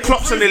instant but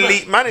Klopp's an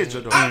elite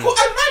manager, though. And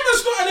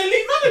Maman's not an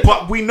elite manager.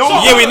 But we know.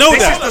 We know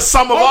this that. is the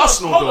sum of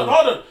Arsenal, though.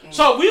 Hold on.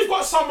 So we've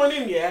got someone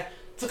in here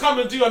to come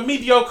and do a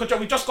mediocre job.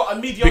 We just got a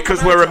mediocre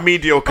because manager. we're a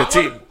mediocre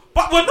team.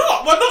 But we're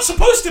not. We're not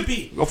supposed to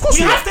be. Of course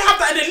we we have to have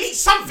that an elite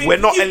something. We're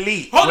not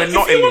elite. We're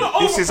not elite.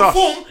 This is us.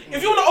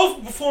 If you want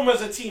to overperform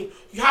as a team,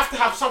 you have to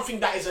have something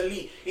that is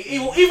elite.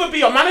 It will either be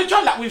your manager,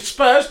 like with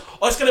Spurs,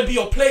 or it's going to be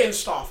your playing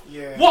staff.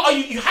 Yeah. What are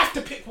you? You have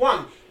to pick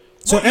one.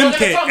 So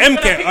MK,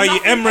 are you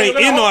Emre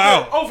in or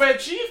out?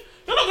 Overachieve?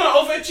 You're not going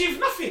to overachieve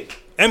nothing.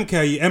 MK,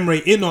 are you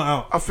Emre in or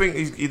out? I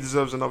think he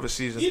deserves another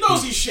season. He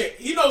knows his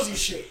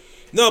shit.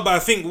 No, but I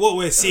think what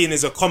we're seeing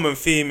is a common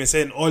theme. It's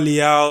saying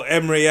Oli out,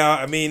 Emre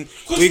out. I mean,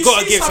 we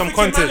got to give some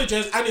content.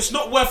 And it's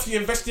not worth you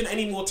investing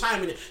any more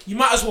time in it. You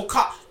might as well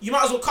cut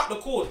the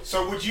cord.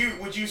 So would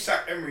you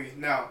sack Emery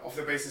now off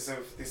the basis of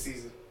this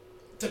season?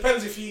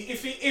 Depends if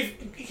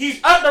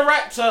he's earned the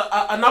right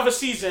to another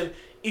season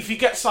if he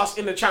gets us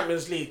in the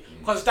Champions League,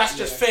 because that's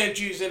just fair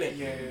dues, innit?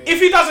 Yeah.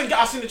 If he doesn't get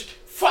us in the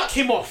fuck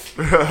him off.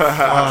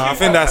 I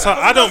think that's.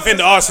 I don't think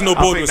the Arsenal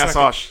board was that's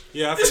harsh.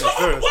 Yeah, it's not.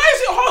 Why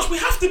is it harsh? We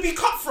have to be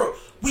cutthroat.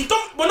 We're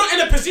not in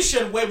a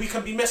position where we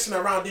can be messing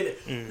around in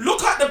it.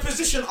 Look at the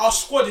position our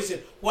squad is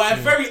in. We're a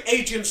very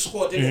aging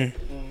squad in it.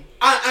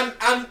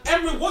 And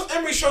Emery, what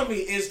Emery showed me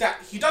is that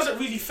he doesn't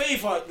really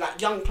favour like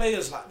young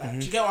players like that.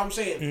 Do you get what I'm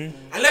saying?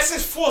 Unless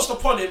it's forced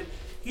upon him,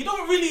 he's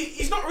not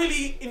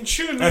really in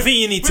tune. I think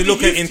you need to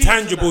look at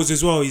intangibles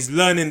as well. He's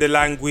learning the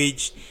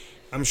language.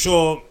 I'm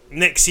sure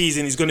next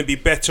season he's going to be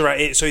better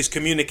at it. So his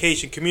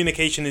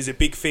communication is a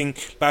big thing.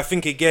 But I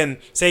think again,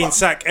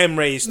 sack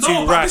Emre is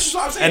too rash,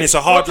 and it's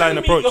a hardline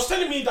approach. You're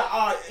telling me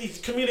that his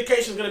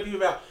communication is going to be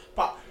better,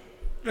 but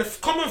the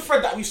common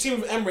thread that we've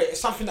seen with Emre is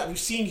something that we've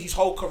seen his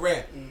whole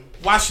career.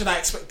 Why should I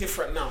expect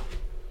different now?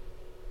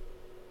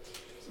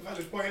 It's a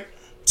valid point.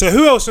 So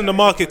who else in the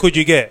market could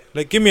you get?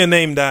 Like, give me a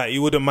name that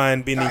you wouldn't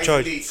mind being in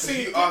charge. You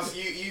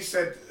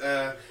said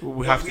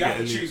we have to get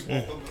elite. Choose.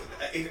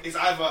 It's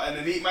either an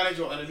elite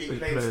manager or an elite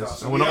player.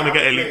 And we're not going to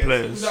get elite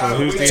players.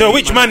 So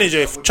which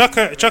manager?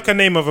 Chuck a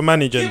name of a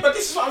manager. Yeah, but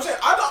this is what I'm saying.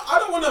 I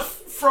don't want to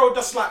throw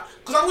just like,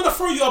 because I'm going to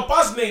throw you a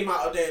buzz name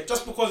out of there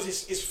just because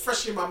it's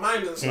fresh in my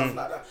mind and stuff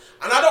like that.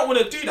 And I don't want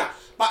to do that.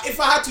 But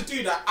if I had to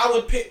do that, I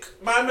would pick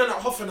my man at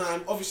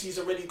Hoffenheim. Obviously, he's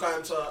already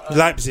going to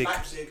Leipzig.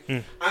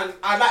 And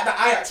I like the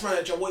Ajax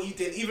manager, what he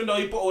did, even though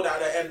he bottled at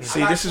the end.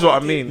 See, this is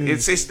what I mean.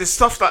 It's the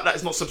stuff like that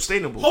is not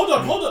sustainable. Hold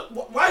on.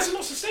 Why is it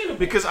not sustainable?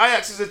 Because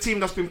Ajax is a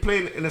team that's been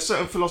playing in a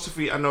certain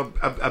philosophy and built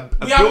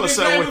a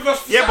certain way.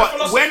 Yeah,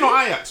 but we're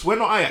not Ajax. We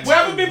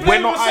haven't been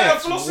playing with a certain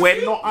philosophy.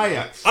 We're not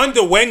Ajax.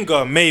 Under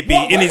Wenger, maybe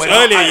in his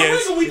earlier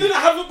years. We didn't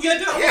have a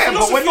philosophy.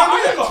 But we're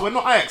not Ajax. We're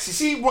not Ajax. You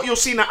see what you're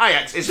seeing at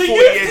Ajax is 40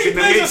 youth years team in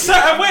the plays making. a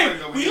certain way.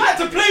 We like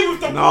to play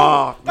with the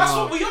ball. That's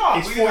what we are.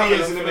 It's 4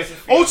 years in the making.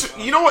 Also,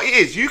 you know what it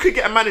is? You could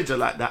get a manager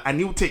like that and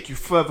he'll take you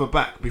further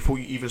back before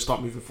you even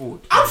start moving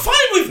forward. I'm fine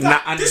with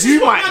that. And this you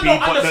is what might I be, don't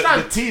but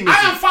understand. the team I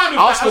am fine with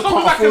that as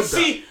long as I can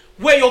see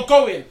where you're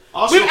going.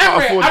 With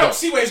Emre, I don't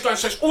see where he's going,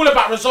 so it's all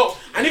about results.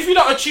 And if you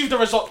don't achieve the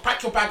results,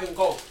 pack your bag and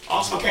go.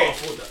 Okay,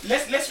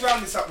 let's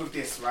round this up with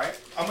this, right?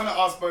 I'm going to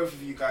ask both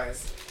of you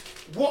guys,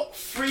 what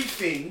 3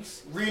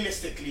 things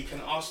realistically can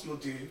Arsenal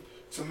do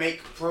to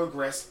make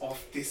progress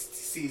of this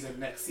season,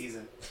 next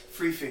season?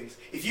 3 things.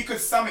 If you could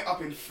sum it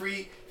up in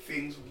 3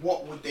 things,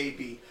 what would they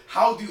be?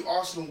 How do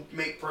Arsenal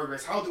make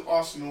progress? How do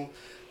Arsenal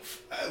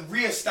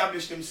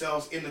re-establish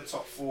themselves in the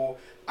top 4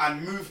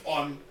 and move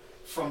on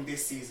from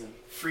this season?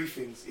 3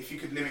 things, if you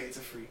could limit it to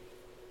 3.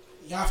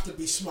 You have to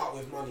be smart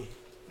with money.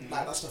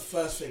 Like, that's the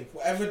first thing.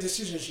 Whatever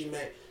decisions you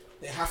make,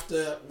 they have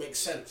to make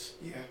sense.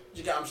 Yeah. Do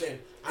you get what I'm saying?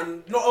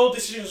 And not all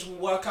decisions will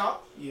work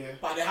out. Yeah.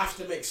 But they have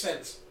to make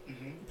sense,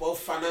 both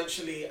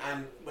financially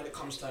and when it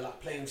comes to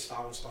like playing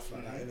style and stuff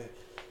like that.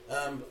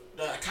 Innit?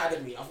 The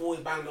academy. I've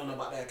always banged on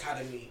about the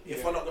academy.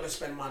 If we're not going to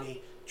spend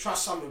money,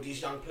 trust some of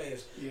these young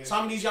players. Yeah.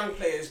 Some of these young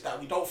players that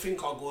we don't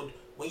think are good,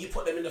 when you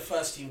put them in the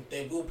first team,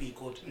 they will be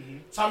good.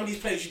 Some of these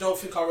players you don't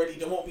think are ready,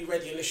 they won't be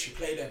ready unless you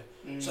play them.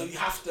 So you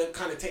have to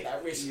kind of take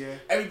that risk. Yeah.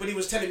 Everybody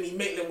was telling me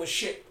Maitland was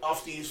shit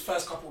after his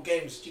first couple of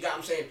games. Do you get what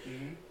I'm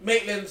saying?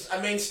 Maitland's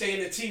a mainstay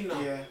in the team now.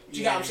 Yeah. Do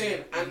you get what I'm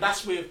saying? And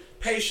that's with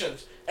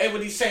patience.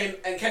 Everybody's saying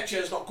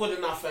Nketiah is not good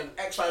enough and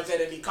X, Y, and Z,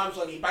 and he comes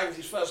on, he bangs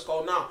his first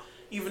goal now.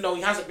 even though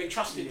he hasn't been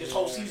trusted this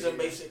whole season,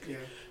 basically.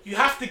 You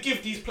have to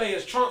give these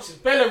players chances.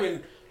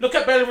 Bellerin, look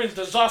at Bellerin's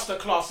disaster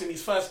class in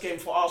his first game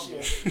for Arsenal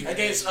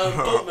against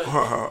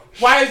Dortmund.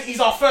 Why is he's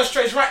our first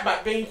choice right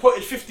back being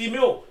quoted 50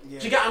 mil? Do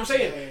you get what I'm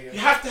saying? You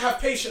have to have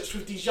patience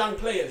with these young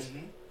players.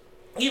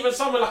 Even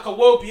someone like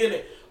Iwobi,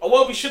 innit?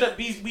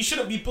 Iwobi we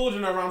shouldn't be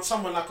building around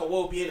someone like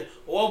Iwobi, innit?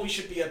 Iwobi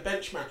should be a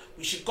benchman.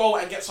 We should go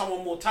and get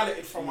someone more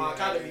talented from our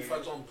academy, for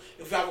example,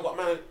 if we haven't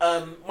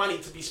got money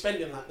to be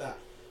spending like that.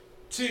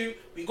 2,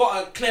 we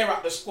got to clear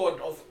out the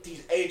squad of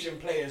these aging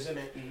players,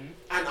 innit?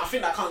 And I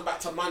think that comes back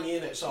to money,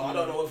 innit? So I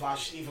don't know if I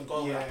should even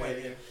go that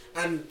way.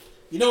 And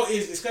you know what it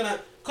is? It's going to...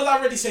 Because I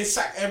already say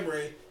sack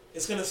Emery,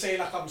 it's going to say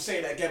like I'm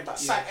saying it again, but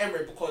sack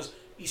Emery, because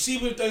you see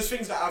with those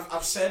things that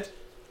I've said,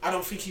 I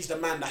don't think he's the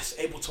man that's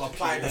able to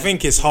apply them. I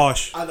think it's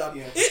harsh. I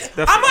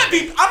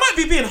might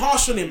be being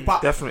harsh on him,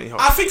 but definitely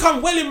harsh. I think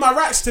I'm well in my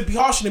rights to be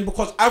harsh on him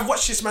because I've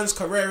watched this man's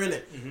career,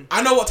 innit?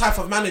 I know what type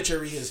of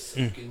manager he is.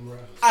 And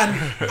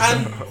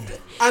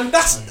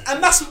that's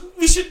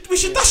we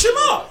should dash him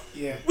out.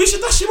 We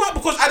should dash him out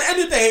because at the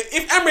end of the day,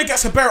 if Emery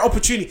gets a better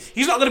opportunity,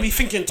 he's not going to be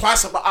thinking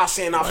twice about us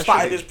saying I've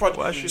started this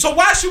project. So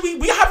why should we?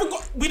 We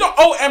don't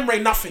owe Emery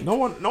nothing. No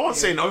one's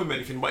saying owe him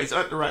anything, but he's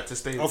earned the right to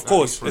stay. Of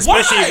course,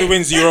 especially if he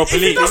wins the Europa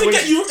League.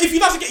 If he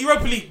doesn't get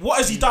Europa League, what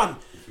has he done?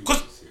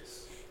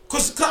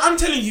 Because I'm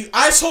telling you,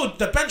 I saw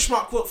the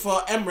benchmark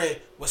for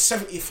Emery was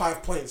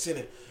 75 points in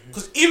it.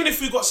 Because even if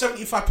we got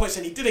 75 points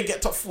and he didn't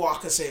get top 4, I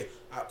can say,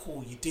 alright,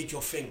 cool, you did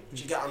your thing.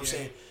 Do you get what I'm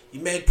saying?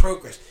 You made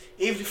progress.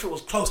 Even if it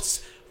was close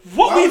to...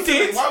 Why was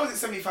it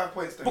 75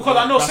 points then? Because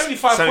I know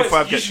 75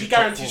 points usually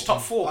guarantees top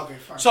 4. Okay,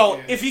 fine.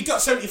 So if he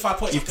got 75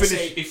 points, he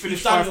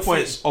finished 5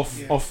 points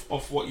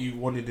off what you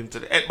wanted him to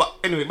do. But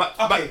anyway, back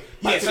to the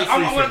free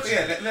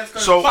things. Let's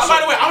go. So, by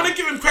the way, I want to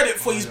give him credit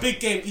for his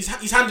big game.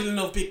 He's handling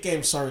those big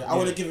games. Sorry, I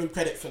want to give him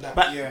credit for that.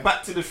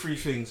 Back to the free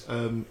things.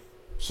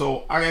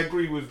 So I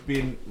agree with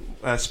being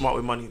smart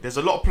with money. There's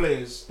a lot of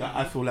players that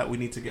I feel like we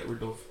need to get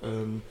rid of.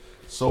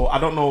 So I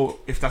don't know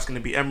if that's going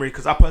to be Emery,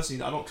 because I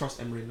don't trust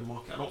Emery in the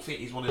market. I don't think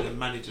he's one of the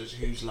managers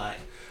who's like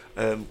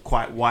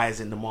quite wise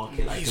in the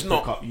market, like to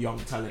pick up young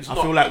talent. I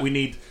feel like we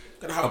need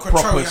a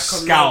proper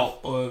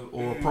scout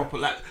or a proper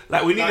like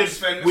we need a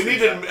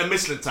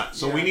Mislintat.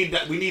 So we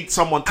need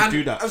someone to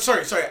do that. I'm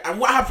sorry. And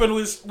what happened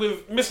with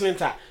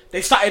Mislintat?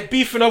 They started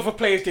beefing over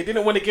players. They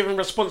didn't want to give him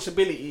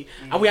responsibility,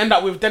 and we end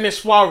up with Dennis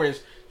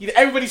Suarez.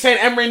 Everybody's saying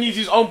Emery needs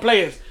his own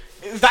players.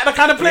 Is that the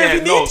kind of players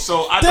we need? No,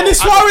 so Dennis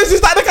Suarez, is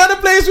that the kind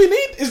of players we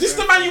need? Is this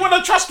the man you want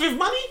to trust with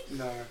money?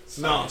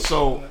 No.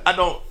 So I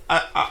don't.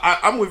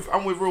 I'm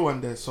with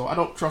Rowan there. So I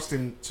don't trust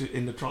him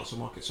in the transfer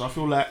market. So I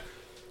feel like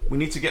we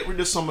need to get rid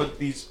of some of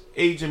these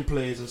aging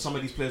players and some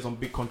of these players on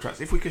big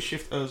contracts. If we could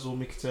shift Ozil,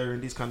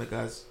 Mkhitaryan, these kind of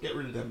guys, get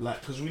rid of them.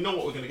 Because we know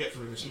what we're going to get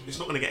from them. It's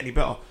not going to get any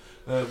better.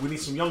 We need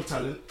some young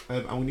talent,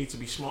 and we need to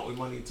be smart with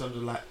money in terms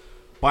of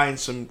buying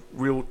some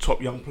real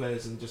top young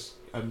players and just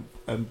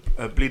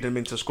bleed them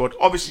into squad.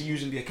 Obviously,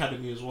 using the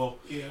academy as well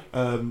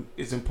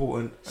is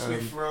important.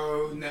 Smith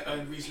Rowe,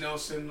 Reece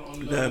Nelson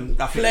on loan.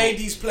 Play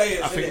these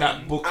players. I think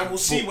that book, and we'll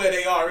see where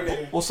they are.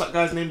 Innit? What's that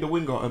guy's name? The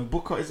winger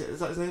Booker. Is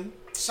that his name?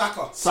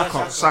 Saka.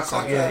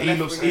 Yeah, he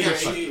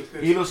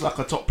looks like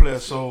a top player.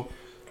 So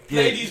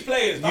play these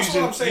players. That's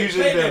what I'm saying.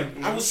 Play them,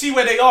 and we'll see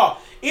where they are.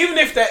 Even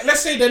if let's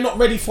say they're not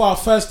ready for our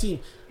first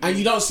team, and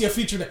you don't see a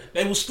future in them,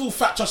 they will still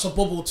fetch us a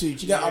bubble too.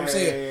 Do you get what I'm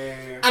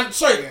saying? And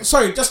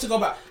sorry, just to go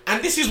back.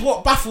 And this is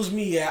what baffles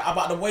me,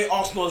 about the way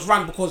Arsenal has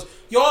run, because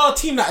you're a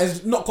team that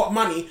has not got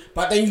money,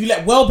 but then you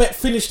let Welbeck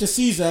finish the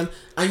season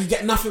and you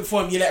get nothing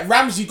for him. You let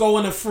Ramsey go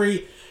on a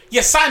free.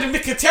 You signed a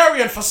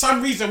Mkhitaryan for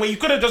some reason when you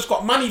could have just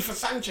got money for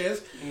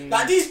Sanchez.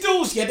 Like these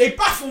deals, they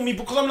baffle me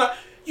because I'm like,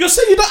 you're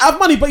saying you don't have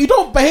money, but you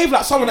don't behave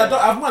like someone that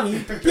don't have money. You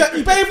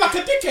behave like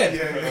a dickhead.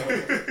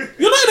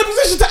 You're not in a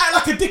position to act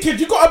like a dickhead.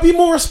 You got to be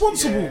more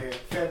responsible.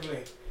 Fair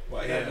play.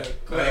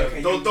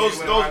 Well,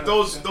 those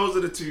are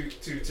the two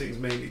things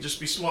mainly. Just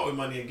be smart with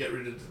money and get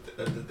rid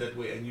of the dead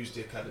weight and use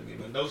the academy,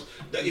 man.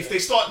 If they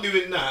start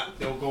doing that,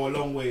 they'll go a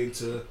long way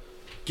into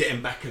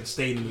getting back and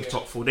staying in the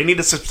top 4. They need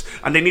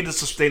a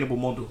sustainable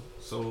model.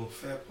 So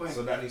fair point.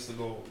 So that needs to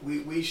go.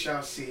 We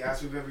shall see.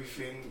 As with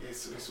everything,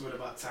 it's all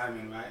about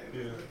timing, right?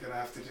 We're gonna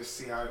have to just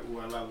see how it all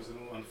unravels and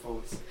all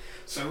unfolds.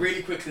 So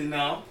really quickly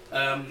now,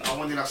 I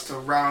wanted us to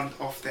round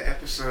off the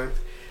episode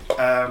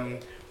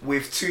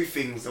with 2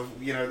 things.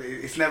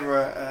 It's never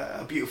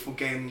a beautiful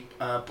game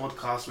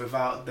podcast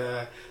without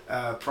the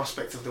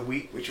prospect of the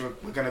week, which we're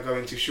going to go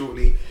into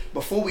shortly.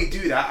 Before we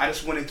do that, I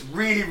just wanted to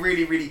really,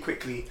 really, really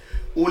quickly,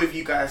 all of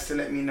you guys to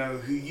let me know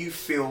who you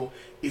feel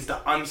is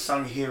the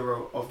unsung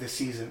hero of the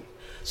season.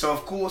 So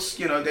of course,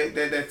 there are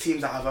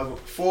teams that have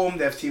overperformed,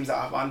 there are teams that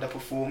have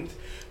underperformed.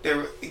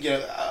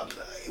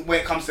 When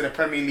it comes to the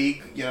Premier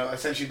League,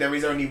 essentially there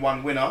is only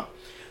one winner,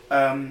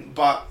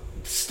 but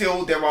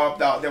still there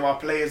are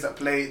players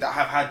that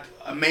have had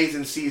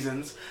amazing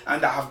seasons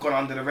and that have gone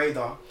under the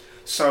radar.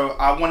 So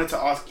I wanted to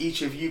ask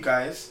each of you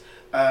guys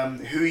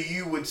who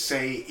you would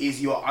say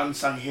is your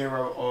unsung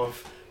hero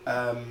of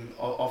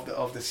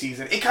of the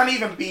season. It can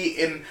even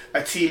be in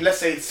a team. Let's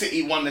say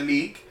City won the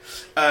league.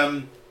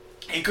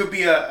 It could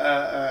be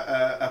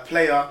a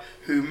player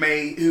who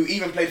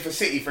even played for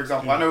City, for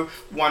example. I know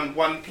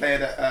one player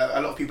that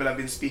a lot of people have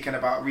been speaking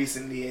about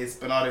recently is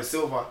Bernardo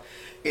Silva,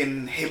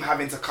 in him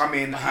having to come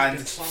in and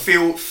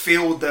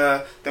fill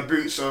the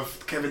boots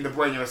of Kevin De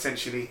Bruyne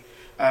essentially,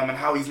 and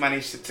how he's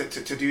managed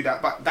to do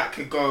that. But that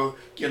could go,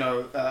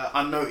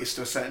 unnoticed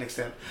to a certain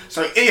extent.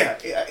 So yeah,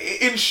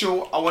 in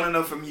short, I want to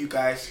know from you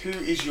guys, who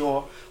is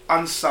your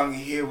unsung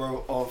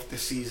hero of the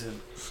season?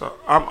 So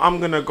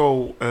I'm gonna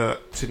go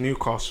to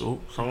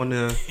Newcastle. So I'm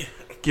gonna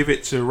give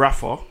it to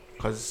Rafa,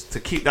 because to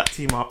keep that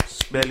team up,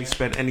 barely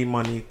spent any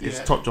money. It's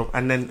top job.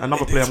 And then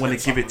another player I'm gonna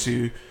give it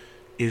to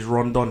is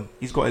Rondon.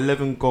 He's got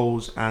 11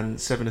 goals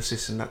and 7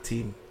 assists in that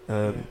team.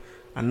 And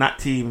that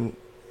team,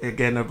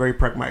 again, a very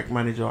pragmatic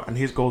manager, and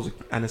his goals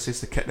and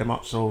assists have kept them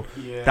up. So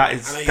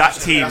that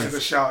team. That's a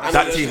good shout.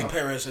 That team.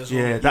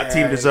 That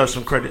team deserves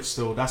some credit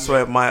still. That's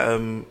why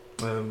my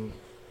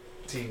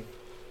team.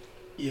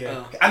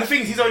 Yeah, and the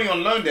thing is, he's only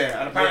on loan there,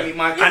 and apparently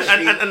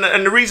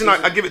and the reason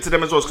I give it to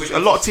them as well is because a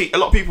lot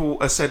of people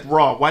have said,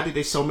 why did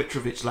they sell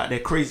Mitrovic? Like, they're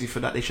crazy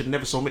for that. They should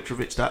never sell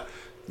Mitrovic. That,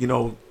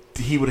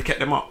 he would have kept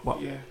them up, but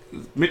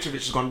Mitrovic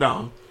has gone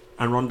down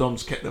and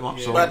Rondon's kept them up.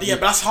 So but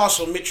that's harsh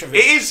on Mitrovic.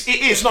 It is.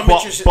 It's not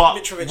but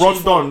Mitrovic.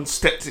 Rondon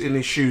stepped in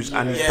his shoes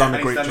and he's done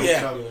a great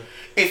job.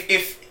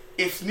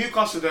 If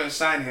Newcastle don't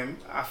sign him,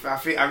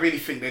 I really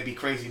think they'd be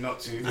crazy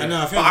not to.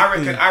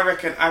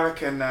 I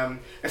reckon,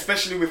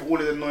 especially with all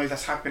of the noise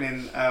that's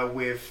happening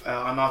with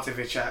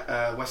Arnautovic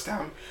at West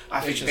Ham,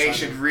 I think they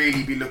should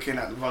really be looking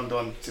at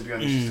Rondon, to be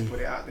honest, just to put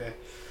it out there.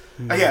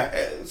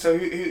 So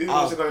who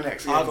wants to go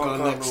next? I'll go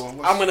next.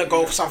 I'm going to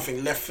go for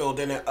something left field,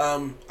 innit?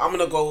 I'm going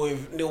to go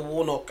with Neil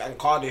Warnock and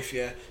Cardiff,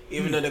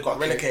 even though they got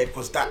relegated,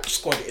 because that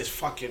squad is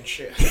fucking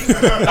shit.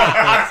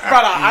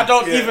 I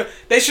don't even...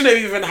 They shouldn't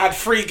have even had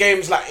 3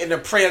 games in the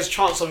Prayers'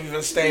 chance of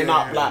even staying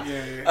up.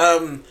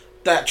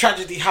 That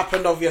tragedy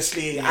happened,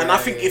 obviously, and I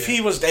think if he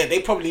was there,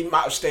 they probably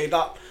might have stayed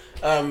up,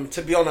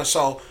 to be honest.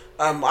 So...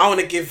 I want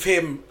to give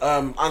him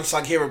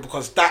unsung hero,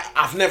 because that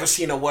I've never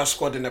seen a worse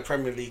squad in the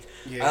Premier League.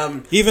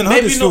 Even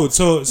Huddersfield.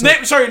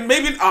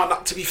 Maybe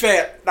to be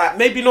fair,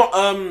 maybe not.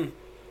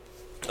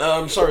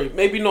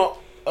 Maybe not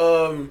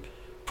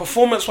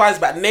performance wise,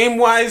 but name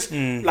wise,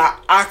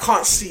 I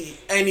can't see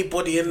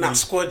anybody in that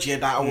squad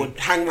that I would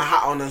hang my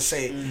hat on and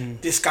say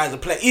this guy's a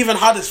player. Even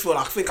Huddersfield,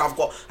 I think I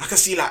can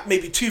see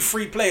maybe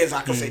 2-3 players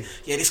I can say,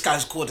 this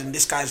guy's good and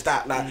this guy's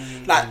that.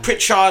 Like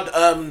Pritchard,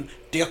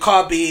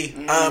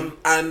 Diakabi,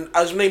 and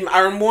as his name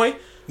Aaron Moy.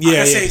 I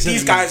can say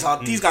these guys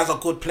are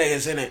good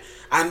players, innit?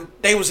 And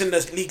they was in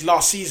the league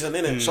last season,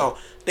 innit? So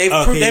they've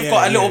got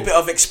a little bit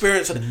of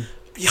experience.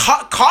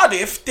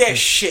 Cardiff, they're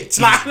shit.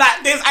 Like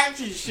there's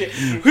actually shit.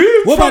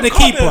 What about the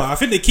keeper? I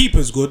think the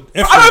keeper's good.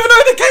 I don't even know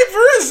who the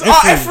keeper is.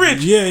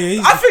 Etheridge.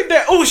 Yeah. I think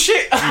they're all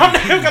shit. I'm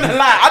not even gonna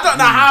lie. I don't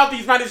know how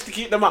these managed to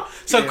keep them up.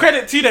 So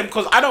credit to them,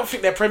 because I don't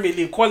think they're Premier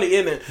League quality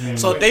in it.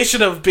 So they should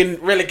have been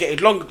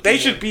relegated long. They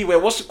should be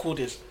where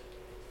is.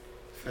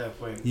 Fair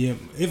point. Yeah,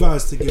 if I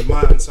was to give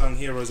my unsung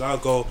heroes, I'll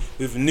go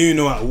with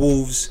Nuno at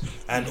Wolves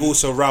and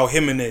also Raul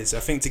Jimenez.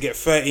 I think to get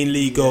 13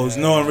 league goals,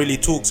 no one really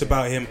talks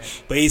about him,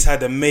 but he's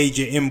had a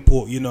major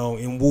input,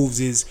 in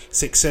Wolves'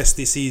 success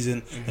this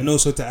season. And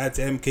also to add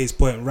to MK's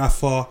point,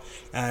 Rafa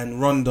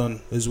and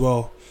Rondon as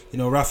well.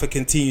 Rafa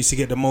continues to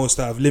get the most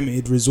out of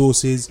limited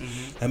resources.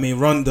 I mean,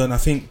 Rondon, I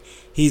think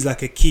he's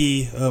like a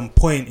key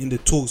point in the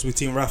talks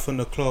between Rafa and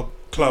the club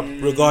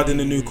regarding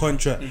the new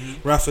contract.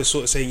 Rafa's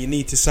sort of saying you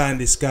need to sign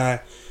this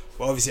guy,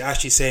 but obviously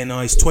actually saying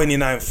he's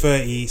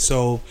 29-30,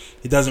 so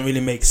it doesn't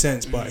really make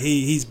sense. But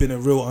he's been a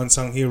real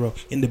unsung hero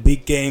in the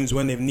big games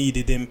when they've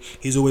needed him.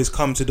 He's always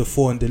come to the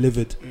fore and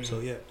delivered. So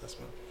yeah, that's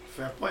my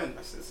fair point.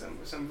 That's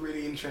some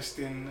really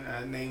interesting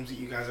names that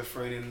you guys are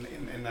throwing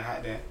in the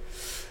hat there.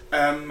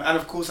 And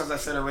of course, as I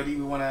said already,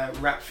 we want to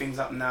wrap things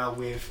up now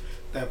with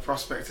the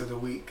prospect of the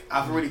week.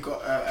 I've already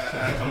got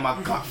my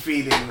gut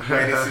feeling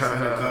where this is going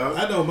to go.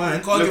 I don't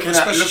mind. Got to give a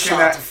special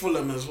shout out to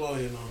Fulham as well,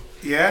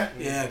 Yeah?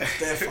 Yeah,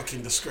 they're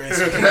fucking disgrace.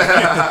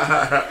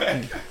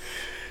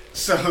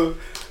 So,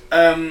 like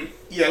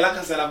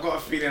I said, I've got a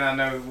feeling I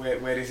know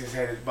where this is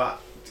headed, but,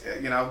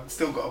 I've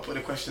still got to put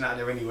the question out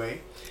there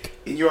anyway.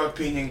 In your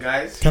opinion,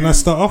 guys, can I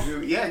start off? Be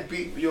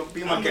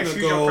my guest.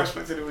 Who's your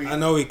prospect of the week? I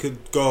know we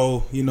could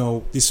go,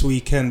 this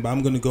weekend, but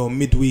I'm going to go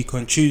midweek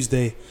on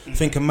Tuesday. I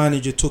think a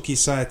manager took his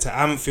side to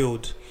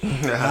Anfield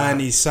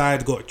and his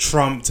side got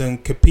trumped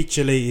and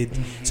capitulated.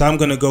 So I'm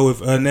going to go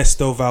with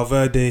Ernesto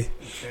Valverde.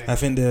 I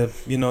think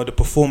the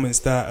performance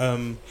that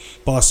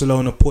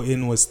Barcelona put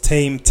in was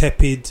tame,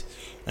 tepid,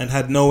 and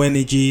had no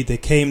energy. They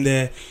came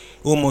there.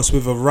 almost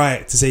with a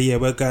right to say, yeah,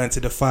 we're going to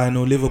the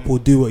final. Liverpool,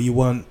 do what you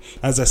want.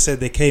 As I said,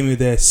 they came with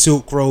their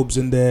silk robes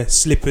and their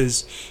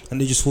slippers,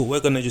 and they just thought, we're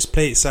going to just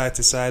play it side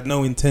to side,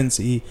 no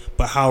intensity.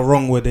 But how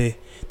wrong were they?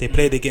 They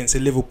played against a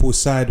Liverpool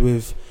side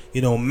with,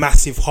 you know,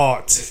 massive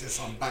heart. This is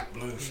some back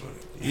blow for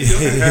it.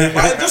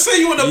 But just say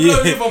you want to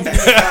blow Liverpool. Don't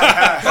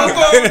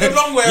go the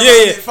long way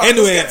around.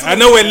 Anyway, I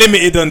know we're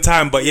limited on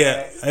time, but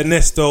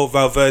Ernesto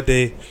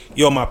Valverde,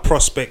 you're my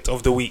prospect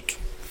of the week.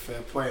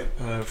 Fair point.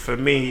 For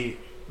me,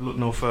 look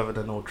no further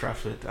than Old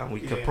Trafford, and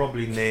we could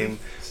probably name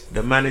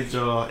the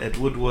manager, Ed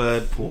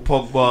Woodward, Paul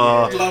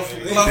Pogba.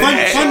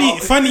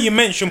 Funny you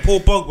mentioned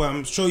Paul Pogba.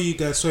 I'm sure you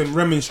guys saw him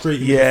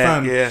remonstrating with the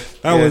fan.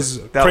 That was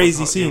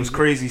crazy scene. It was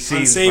crazy scene.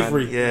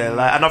 Unsavory. Yeah,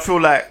 like, and I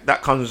feel like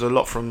that comes a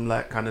lot from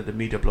like kind of the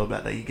media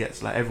blowback that he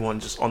gets. Like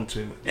everyone just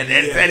onto him, and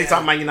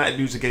anytime Man United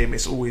lose a game,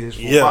 it's always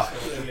his fault.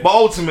 But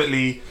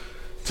ultimately,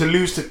 to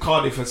lose to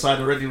Cardiff, a side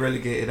already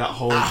relegated at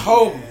home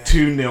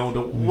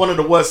 2-0, one of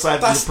the worst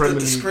sides in the Premier League.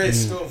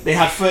 Disgrace, they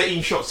had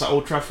 13 shots at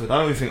Old Trafford. I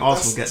don't even think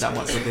Arsenal get that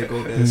much when they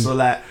go there. So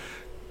like,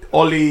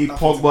 Oli,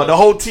 Pogba, the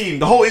whole team,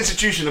 the whole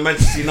institution of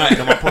Manchester United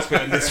are my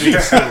prospect this week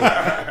still.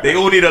 They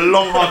all need a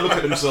long hard look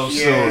at themselves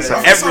still. So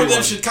everyone, some of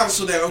them should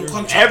cancel their own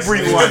contracts.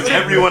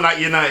 Everyone at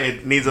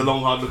United needs a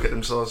long hard look at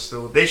themselves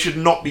still. They should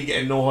not be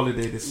getting no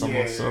holiday this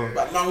summer.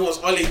 But man wants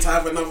Oli to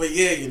have another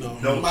year, you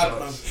know.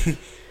 Madman.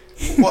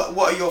 What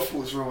are your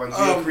thoughts, Rowan?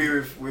 Do you agree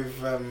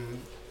with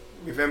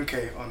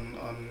MK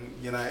on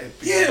United?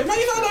 Yeah, Man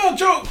United are a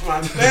joke,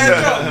 man. They're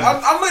a joke.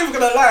 I'm not even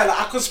gonna lie. Like,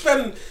 I could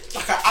spend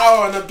like an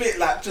hour and a bit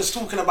like just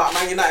talking about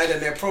Man United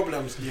and their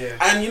problems. Yeah.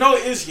 And you know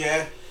what it is,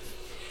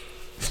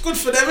 it's good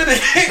for them,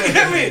 innit? You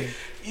get me?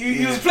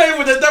 You was playing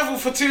with the devil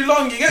for too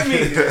long. You get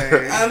me?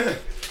 And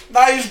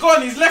now he's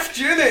gone. He's left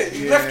you, innit?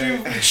 He's left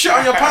you with shit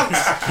on your pants.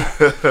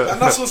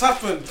 And that's what's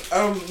happened.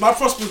 My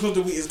prospect of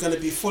the week is going to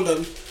be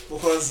Fulham,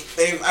 because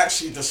they've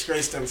actually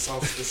disgraced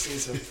themselves this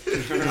season.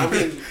 I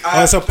mean,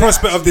 it's a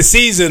prospect of the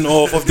season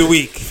or of the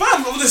week?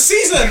 Fam, of the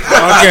season.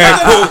 Okay,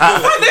 cool.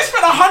 Fam, they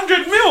spent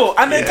 100 mil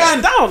and they're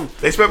going down.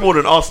 They spent more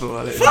than Arsenal.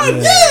 I think. Fam,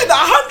 the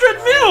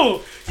 100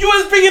 mil. You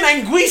was bringing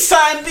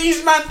Anguissa and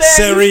these man there.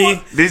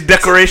 Seri. These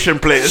decoration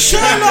players. Sure,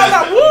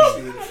 like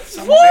what?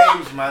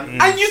 Names,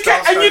 man. And you're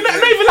not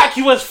even like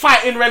you was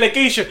fighting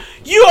relegation.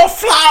 You are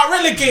flat out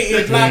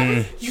relegated.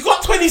 Like you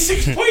got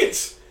 26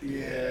 points.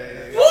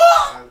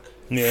 What?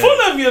 Yeah.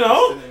 Fulham, you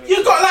know,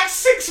 you got like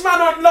 6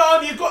 man on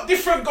loan. You got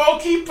different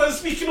goalkeepers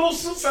speaking all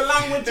sorts of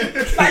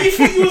languages. Like you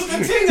think you was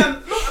the thing, and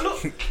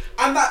look,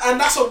 and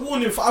that's a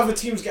warning for other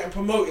teams getting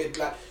promoted.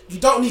 Like you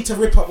don't need to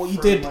rip up what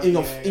you did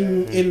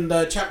in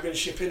the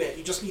Championship, innit?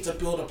 You just need to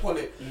build upon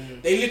it.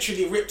 They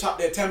literally ripped up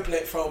their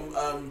template from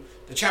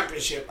the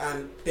Championship,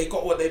 and they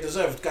got what they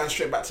deserved, going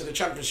straight back to the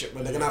Championship,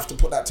 where they're gonna have to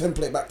put that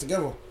template back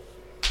together.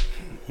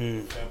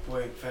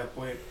 Fair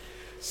point.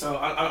 So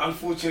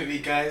unfortunately,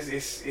 guys,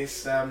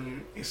 it's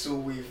all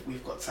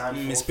we've got time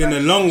for. It's been a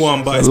long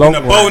one, but it's been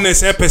a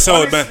bonus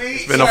episode, man.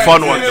 It's been a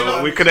fun one,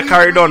 though. We could have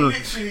carried on.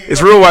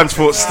 It's real one's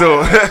fault still.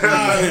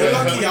 You're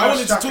lucky. I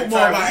wanted to talk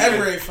more about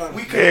Emery, fam.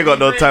 He ain't got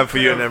no time for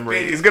you and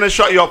Emery. He's gonna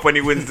shut you up when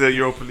he wins the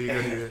Europa League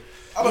anyway.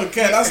 I don't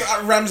care. That's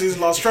Ramsey's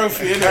last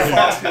trophy, isn't it?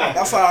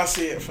 That's how I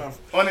see it, fam.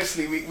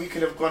 Honestly, we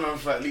could have gone on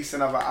for at least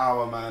another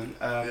hour, man.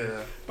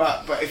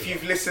 But if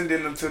you've listened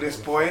in until this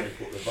point,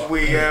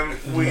 we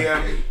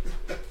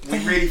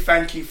really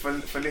thank you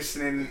for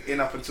listening in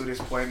up until this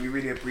point. We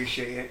really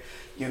appreciate it.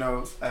 You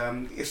know,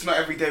 it's not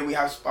every day we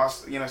have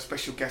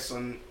special guests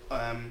on.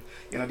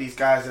 These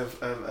guys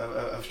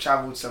have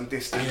travelled some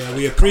distance. Yeah,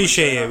 we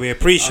appreciate it. We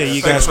appreciate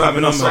you guys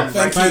coming on, man.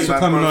 Thanks for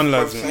coming on,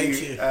 lads.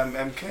 Thank you,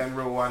 MK and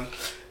Real One.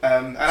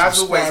 And as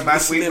always, man,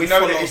 we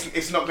know that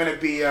it's not going to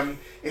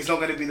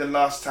be the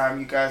last time.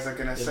 You guys are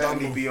going to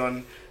certainly be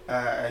on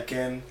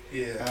again.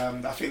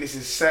 I think this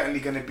is certainly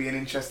going to be an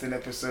interesting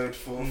episode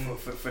for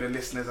the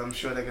listeners. I'm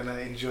sure they're going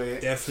to enjoy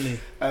it. Definitely.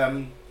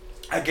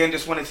 Again,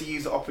 just wanted to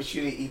use the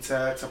opportunity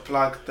to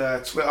plug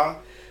the Twitter.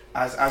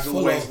 As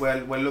always,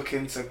 we're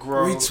looking to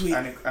grow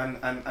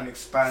and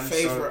expand.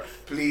 Favorite. So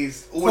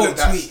please, all of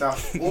that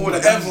stuff, all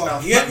of that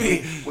stuff. You get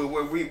me?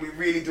 We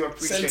really do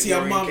appreciate Send to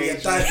your mum, your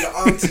dad, your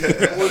auntie,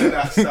 all of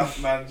that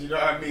stuff, man. Do you know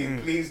what I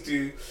mean? Please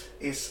do.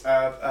 It's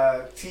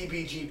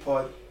TBG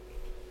Pod.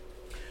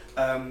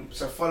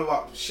 So follow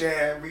up,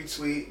 share,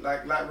 retweet,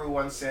 like Real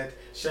One said,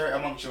 share it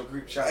amongst your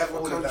group chat.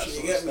 All of that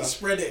sort of stuff.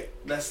 Spread it.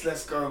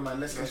 Let's go,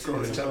 man. Let's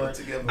continue to grow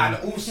together. And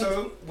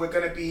also, we're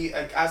gonna be,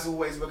 as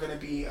always,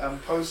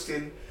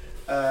 posting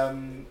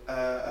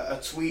a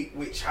tweet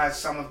which has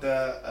some of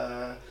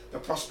the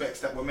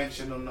prospects that were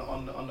mentioned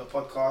on the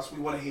podcast.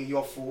 We want to hear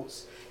your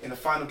thoughts in the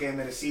final game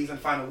of the season,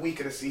 final week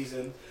of the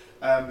season.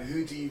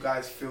 Who do you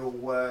guys feel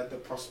were the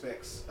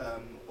prospects,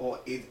 or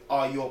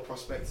are your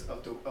prospects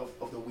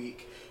of the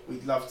week?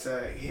 We'd love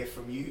to hear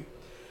from you.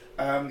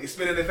 It's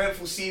been an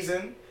eventful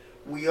season.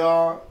 We're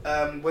not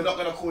going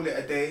to call it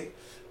a day.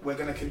 We're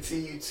going to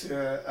continue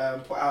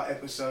to put out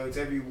episodes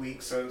every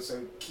week. So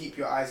keep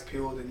your eyes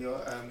peeled and your.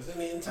 Is there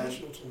any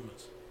international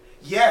tournaments?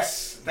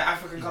 Yes, the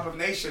African Cup of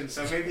Nations.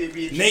 So maybe it'd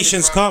be interesting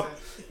Nations for us Cup.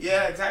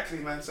 yeah, exactly,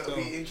 man. So it'll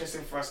be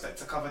interesting for us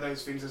to cover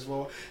those things as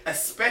well,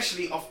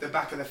 especially off the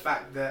back of the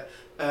fact that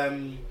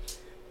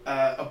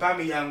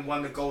Aubameyang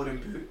won the Golden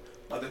Boot,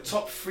 but the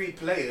top 3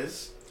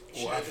 players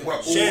were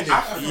all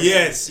African.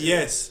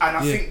 Yes. And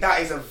I think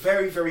that is a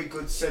very, very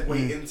good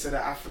segue into the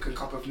African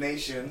Cup of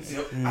Nations.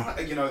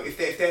 And, you know, if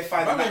they're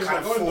finding that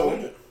kind of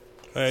form.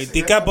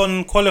 Did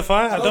Gabon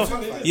qualify? I don't.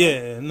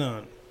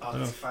 No. Oh,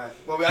 that's fine.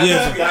 Well, we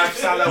have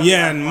Salah.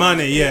 And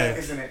Mane,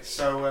 isn't it?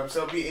 So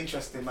it'll be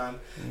interesting, man.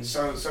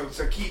 So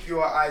keep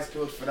your eyes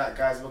peeled for that,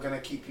 guys. We're gonna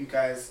keep you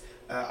guys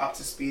up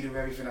to speed with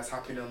everything that's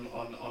happening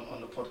on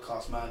the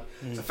podcast, man.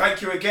 So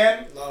thank you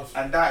again. Love.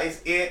 And that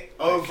is it.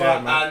 Over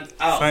and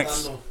out.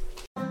 Thanks.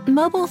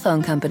 Mobile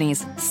phone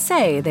companies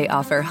say they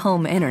offer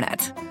home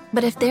internet.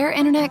 But if their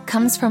internet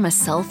comes from a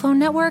cell phone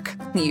network,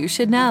 you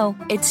should know.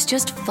 It's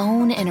just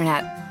phone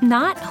internet,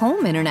 not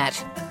home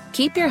internet.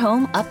 Keep your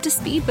home up to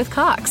speed with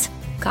Cox.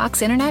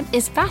 Cox internet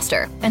is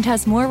faster and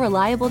has more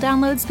reliable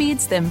download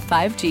speeds than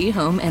 5G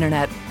home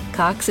internet.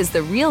 Cox is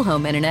the real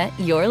home internet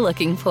you're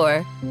looking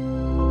for.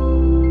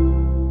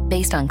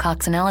 Based on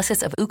Cox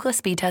analysis of Ookla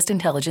Speedtest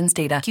Intelligence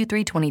data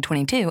Q3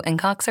 2022 and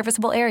Cox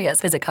serviceable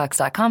areas, visit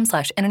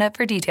cox.com/internet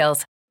for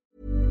details.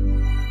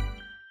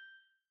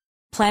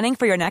 Planning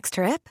for your next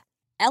trip?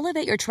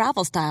 Elevate your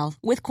travel style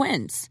with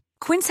Quince.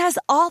 Quince has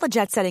all the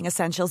jet-setting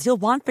essentials you'll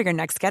want for your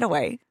next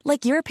getaway,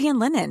 like European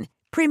linen,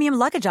 premium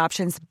luggage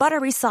options,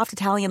 buttery soft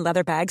Italian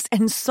leather bags,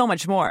 and so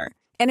much more.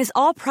 And is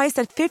all priced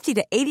at 50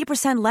 to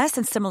 80% less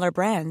than similar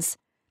brands.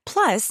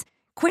 Plus,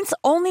 Quince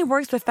only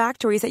works with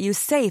factories that use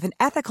safe and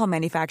ethical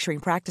manufacturing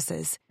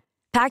practices.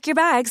 Pack your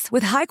bags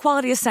with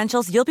high-quality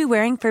essentials you'll be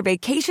wearing for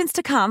vacations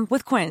to come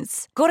with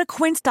Quince. Go to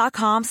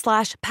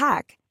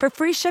quince.com/pack for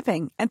free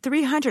shipping and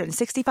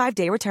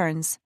 365-day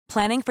returns.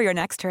 Planning for your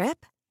next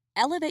trip?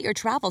 Elevate your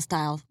travel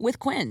style with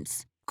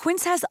Quince.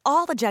 Quince has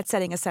all the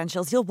jet-setting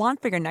essentials you'll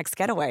want for your next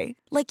getaway,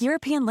 like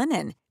European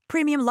linen,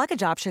 premium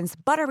luggage options,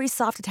 buttery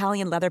soft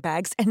Italian leather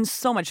bags, and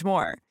so much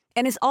more.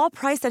 And is all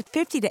priced at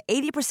 50 to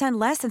 80%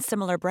 less than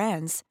similar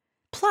brands.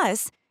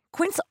 Plus,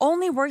 Quince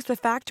only works with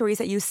factories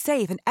that use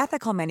safe and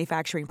ethical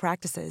manufacturing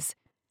practices.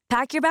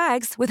 Pack your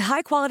bags with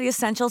high-quality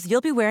essentials you'll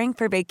be wearing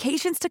for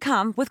vacations to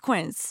come with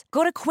Quince.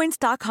 Go to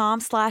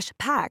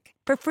quince.com/pack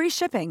for free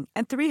shipping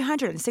and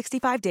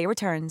 365-day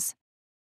returns.